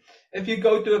documentation, if you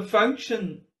go to a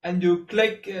function and you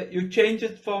click, you change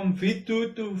it from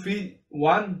v2 to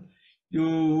v1,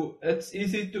 it's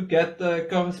easy to get the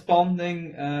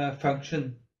corresponding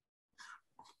function.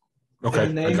 Okay,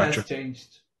 The name I got has you.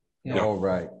 changed. Yeah. All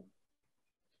right.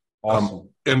 Awesome.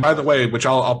 And by the way, which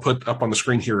I'll put up on the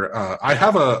screen here, I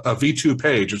have a V2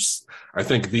 page. It's, I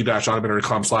think,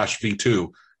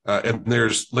 the-automator.com/V2. And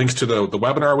there's links to the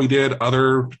webinar we did,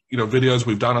 other videos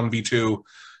we've done on V2,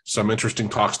 some interesting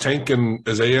talks. Tank and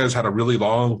Isaias had a really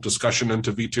long discussion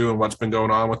into V2 and what's been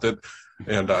going on with it.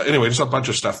 And anyway, just a bunch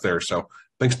of stuff there. So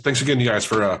thanks again, you guys,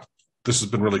 for this has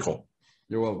been really cool.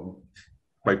 You're welcome.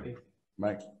 Bye.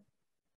 Bye.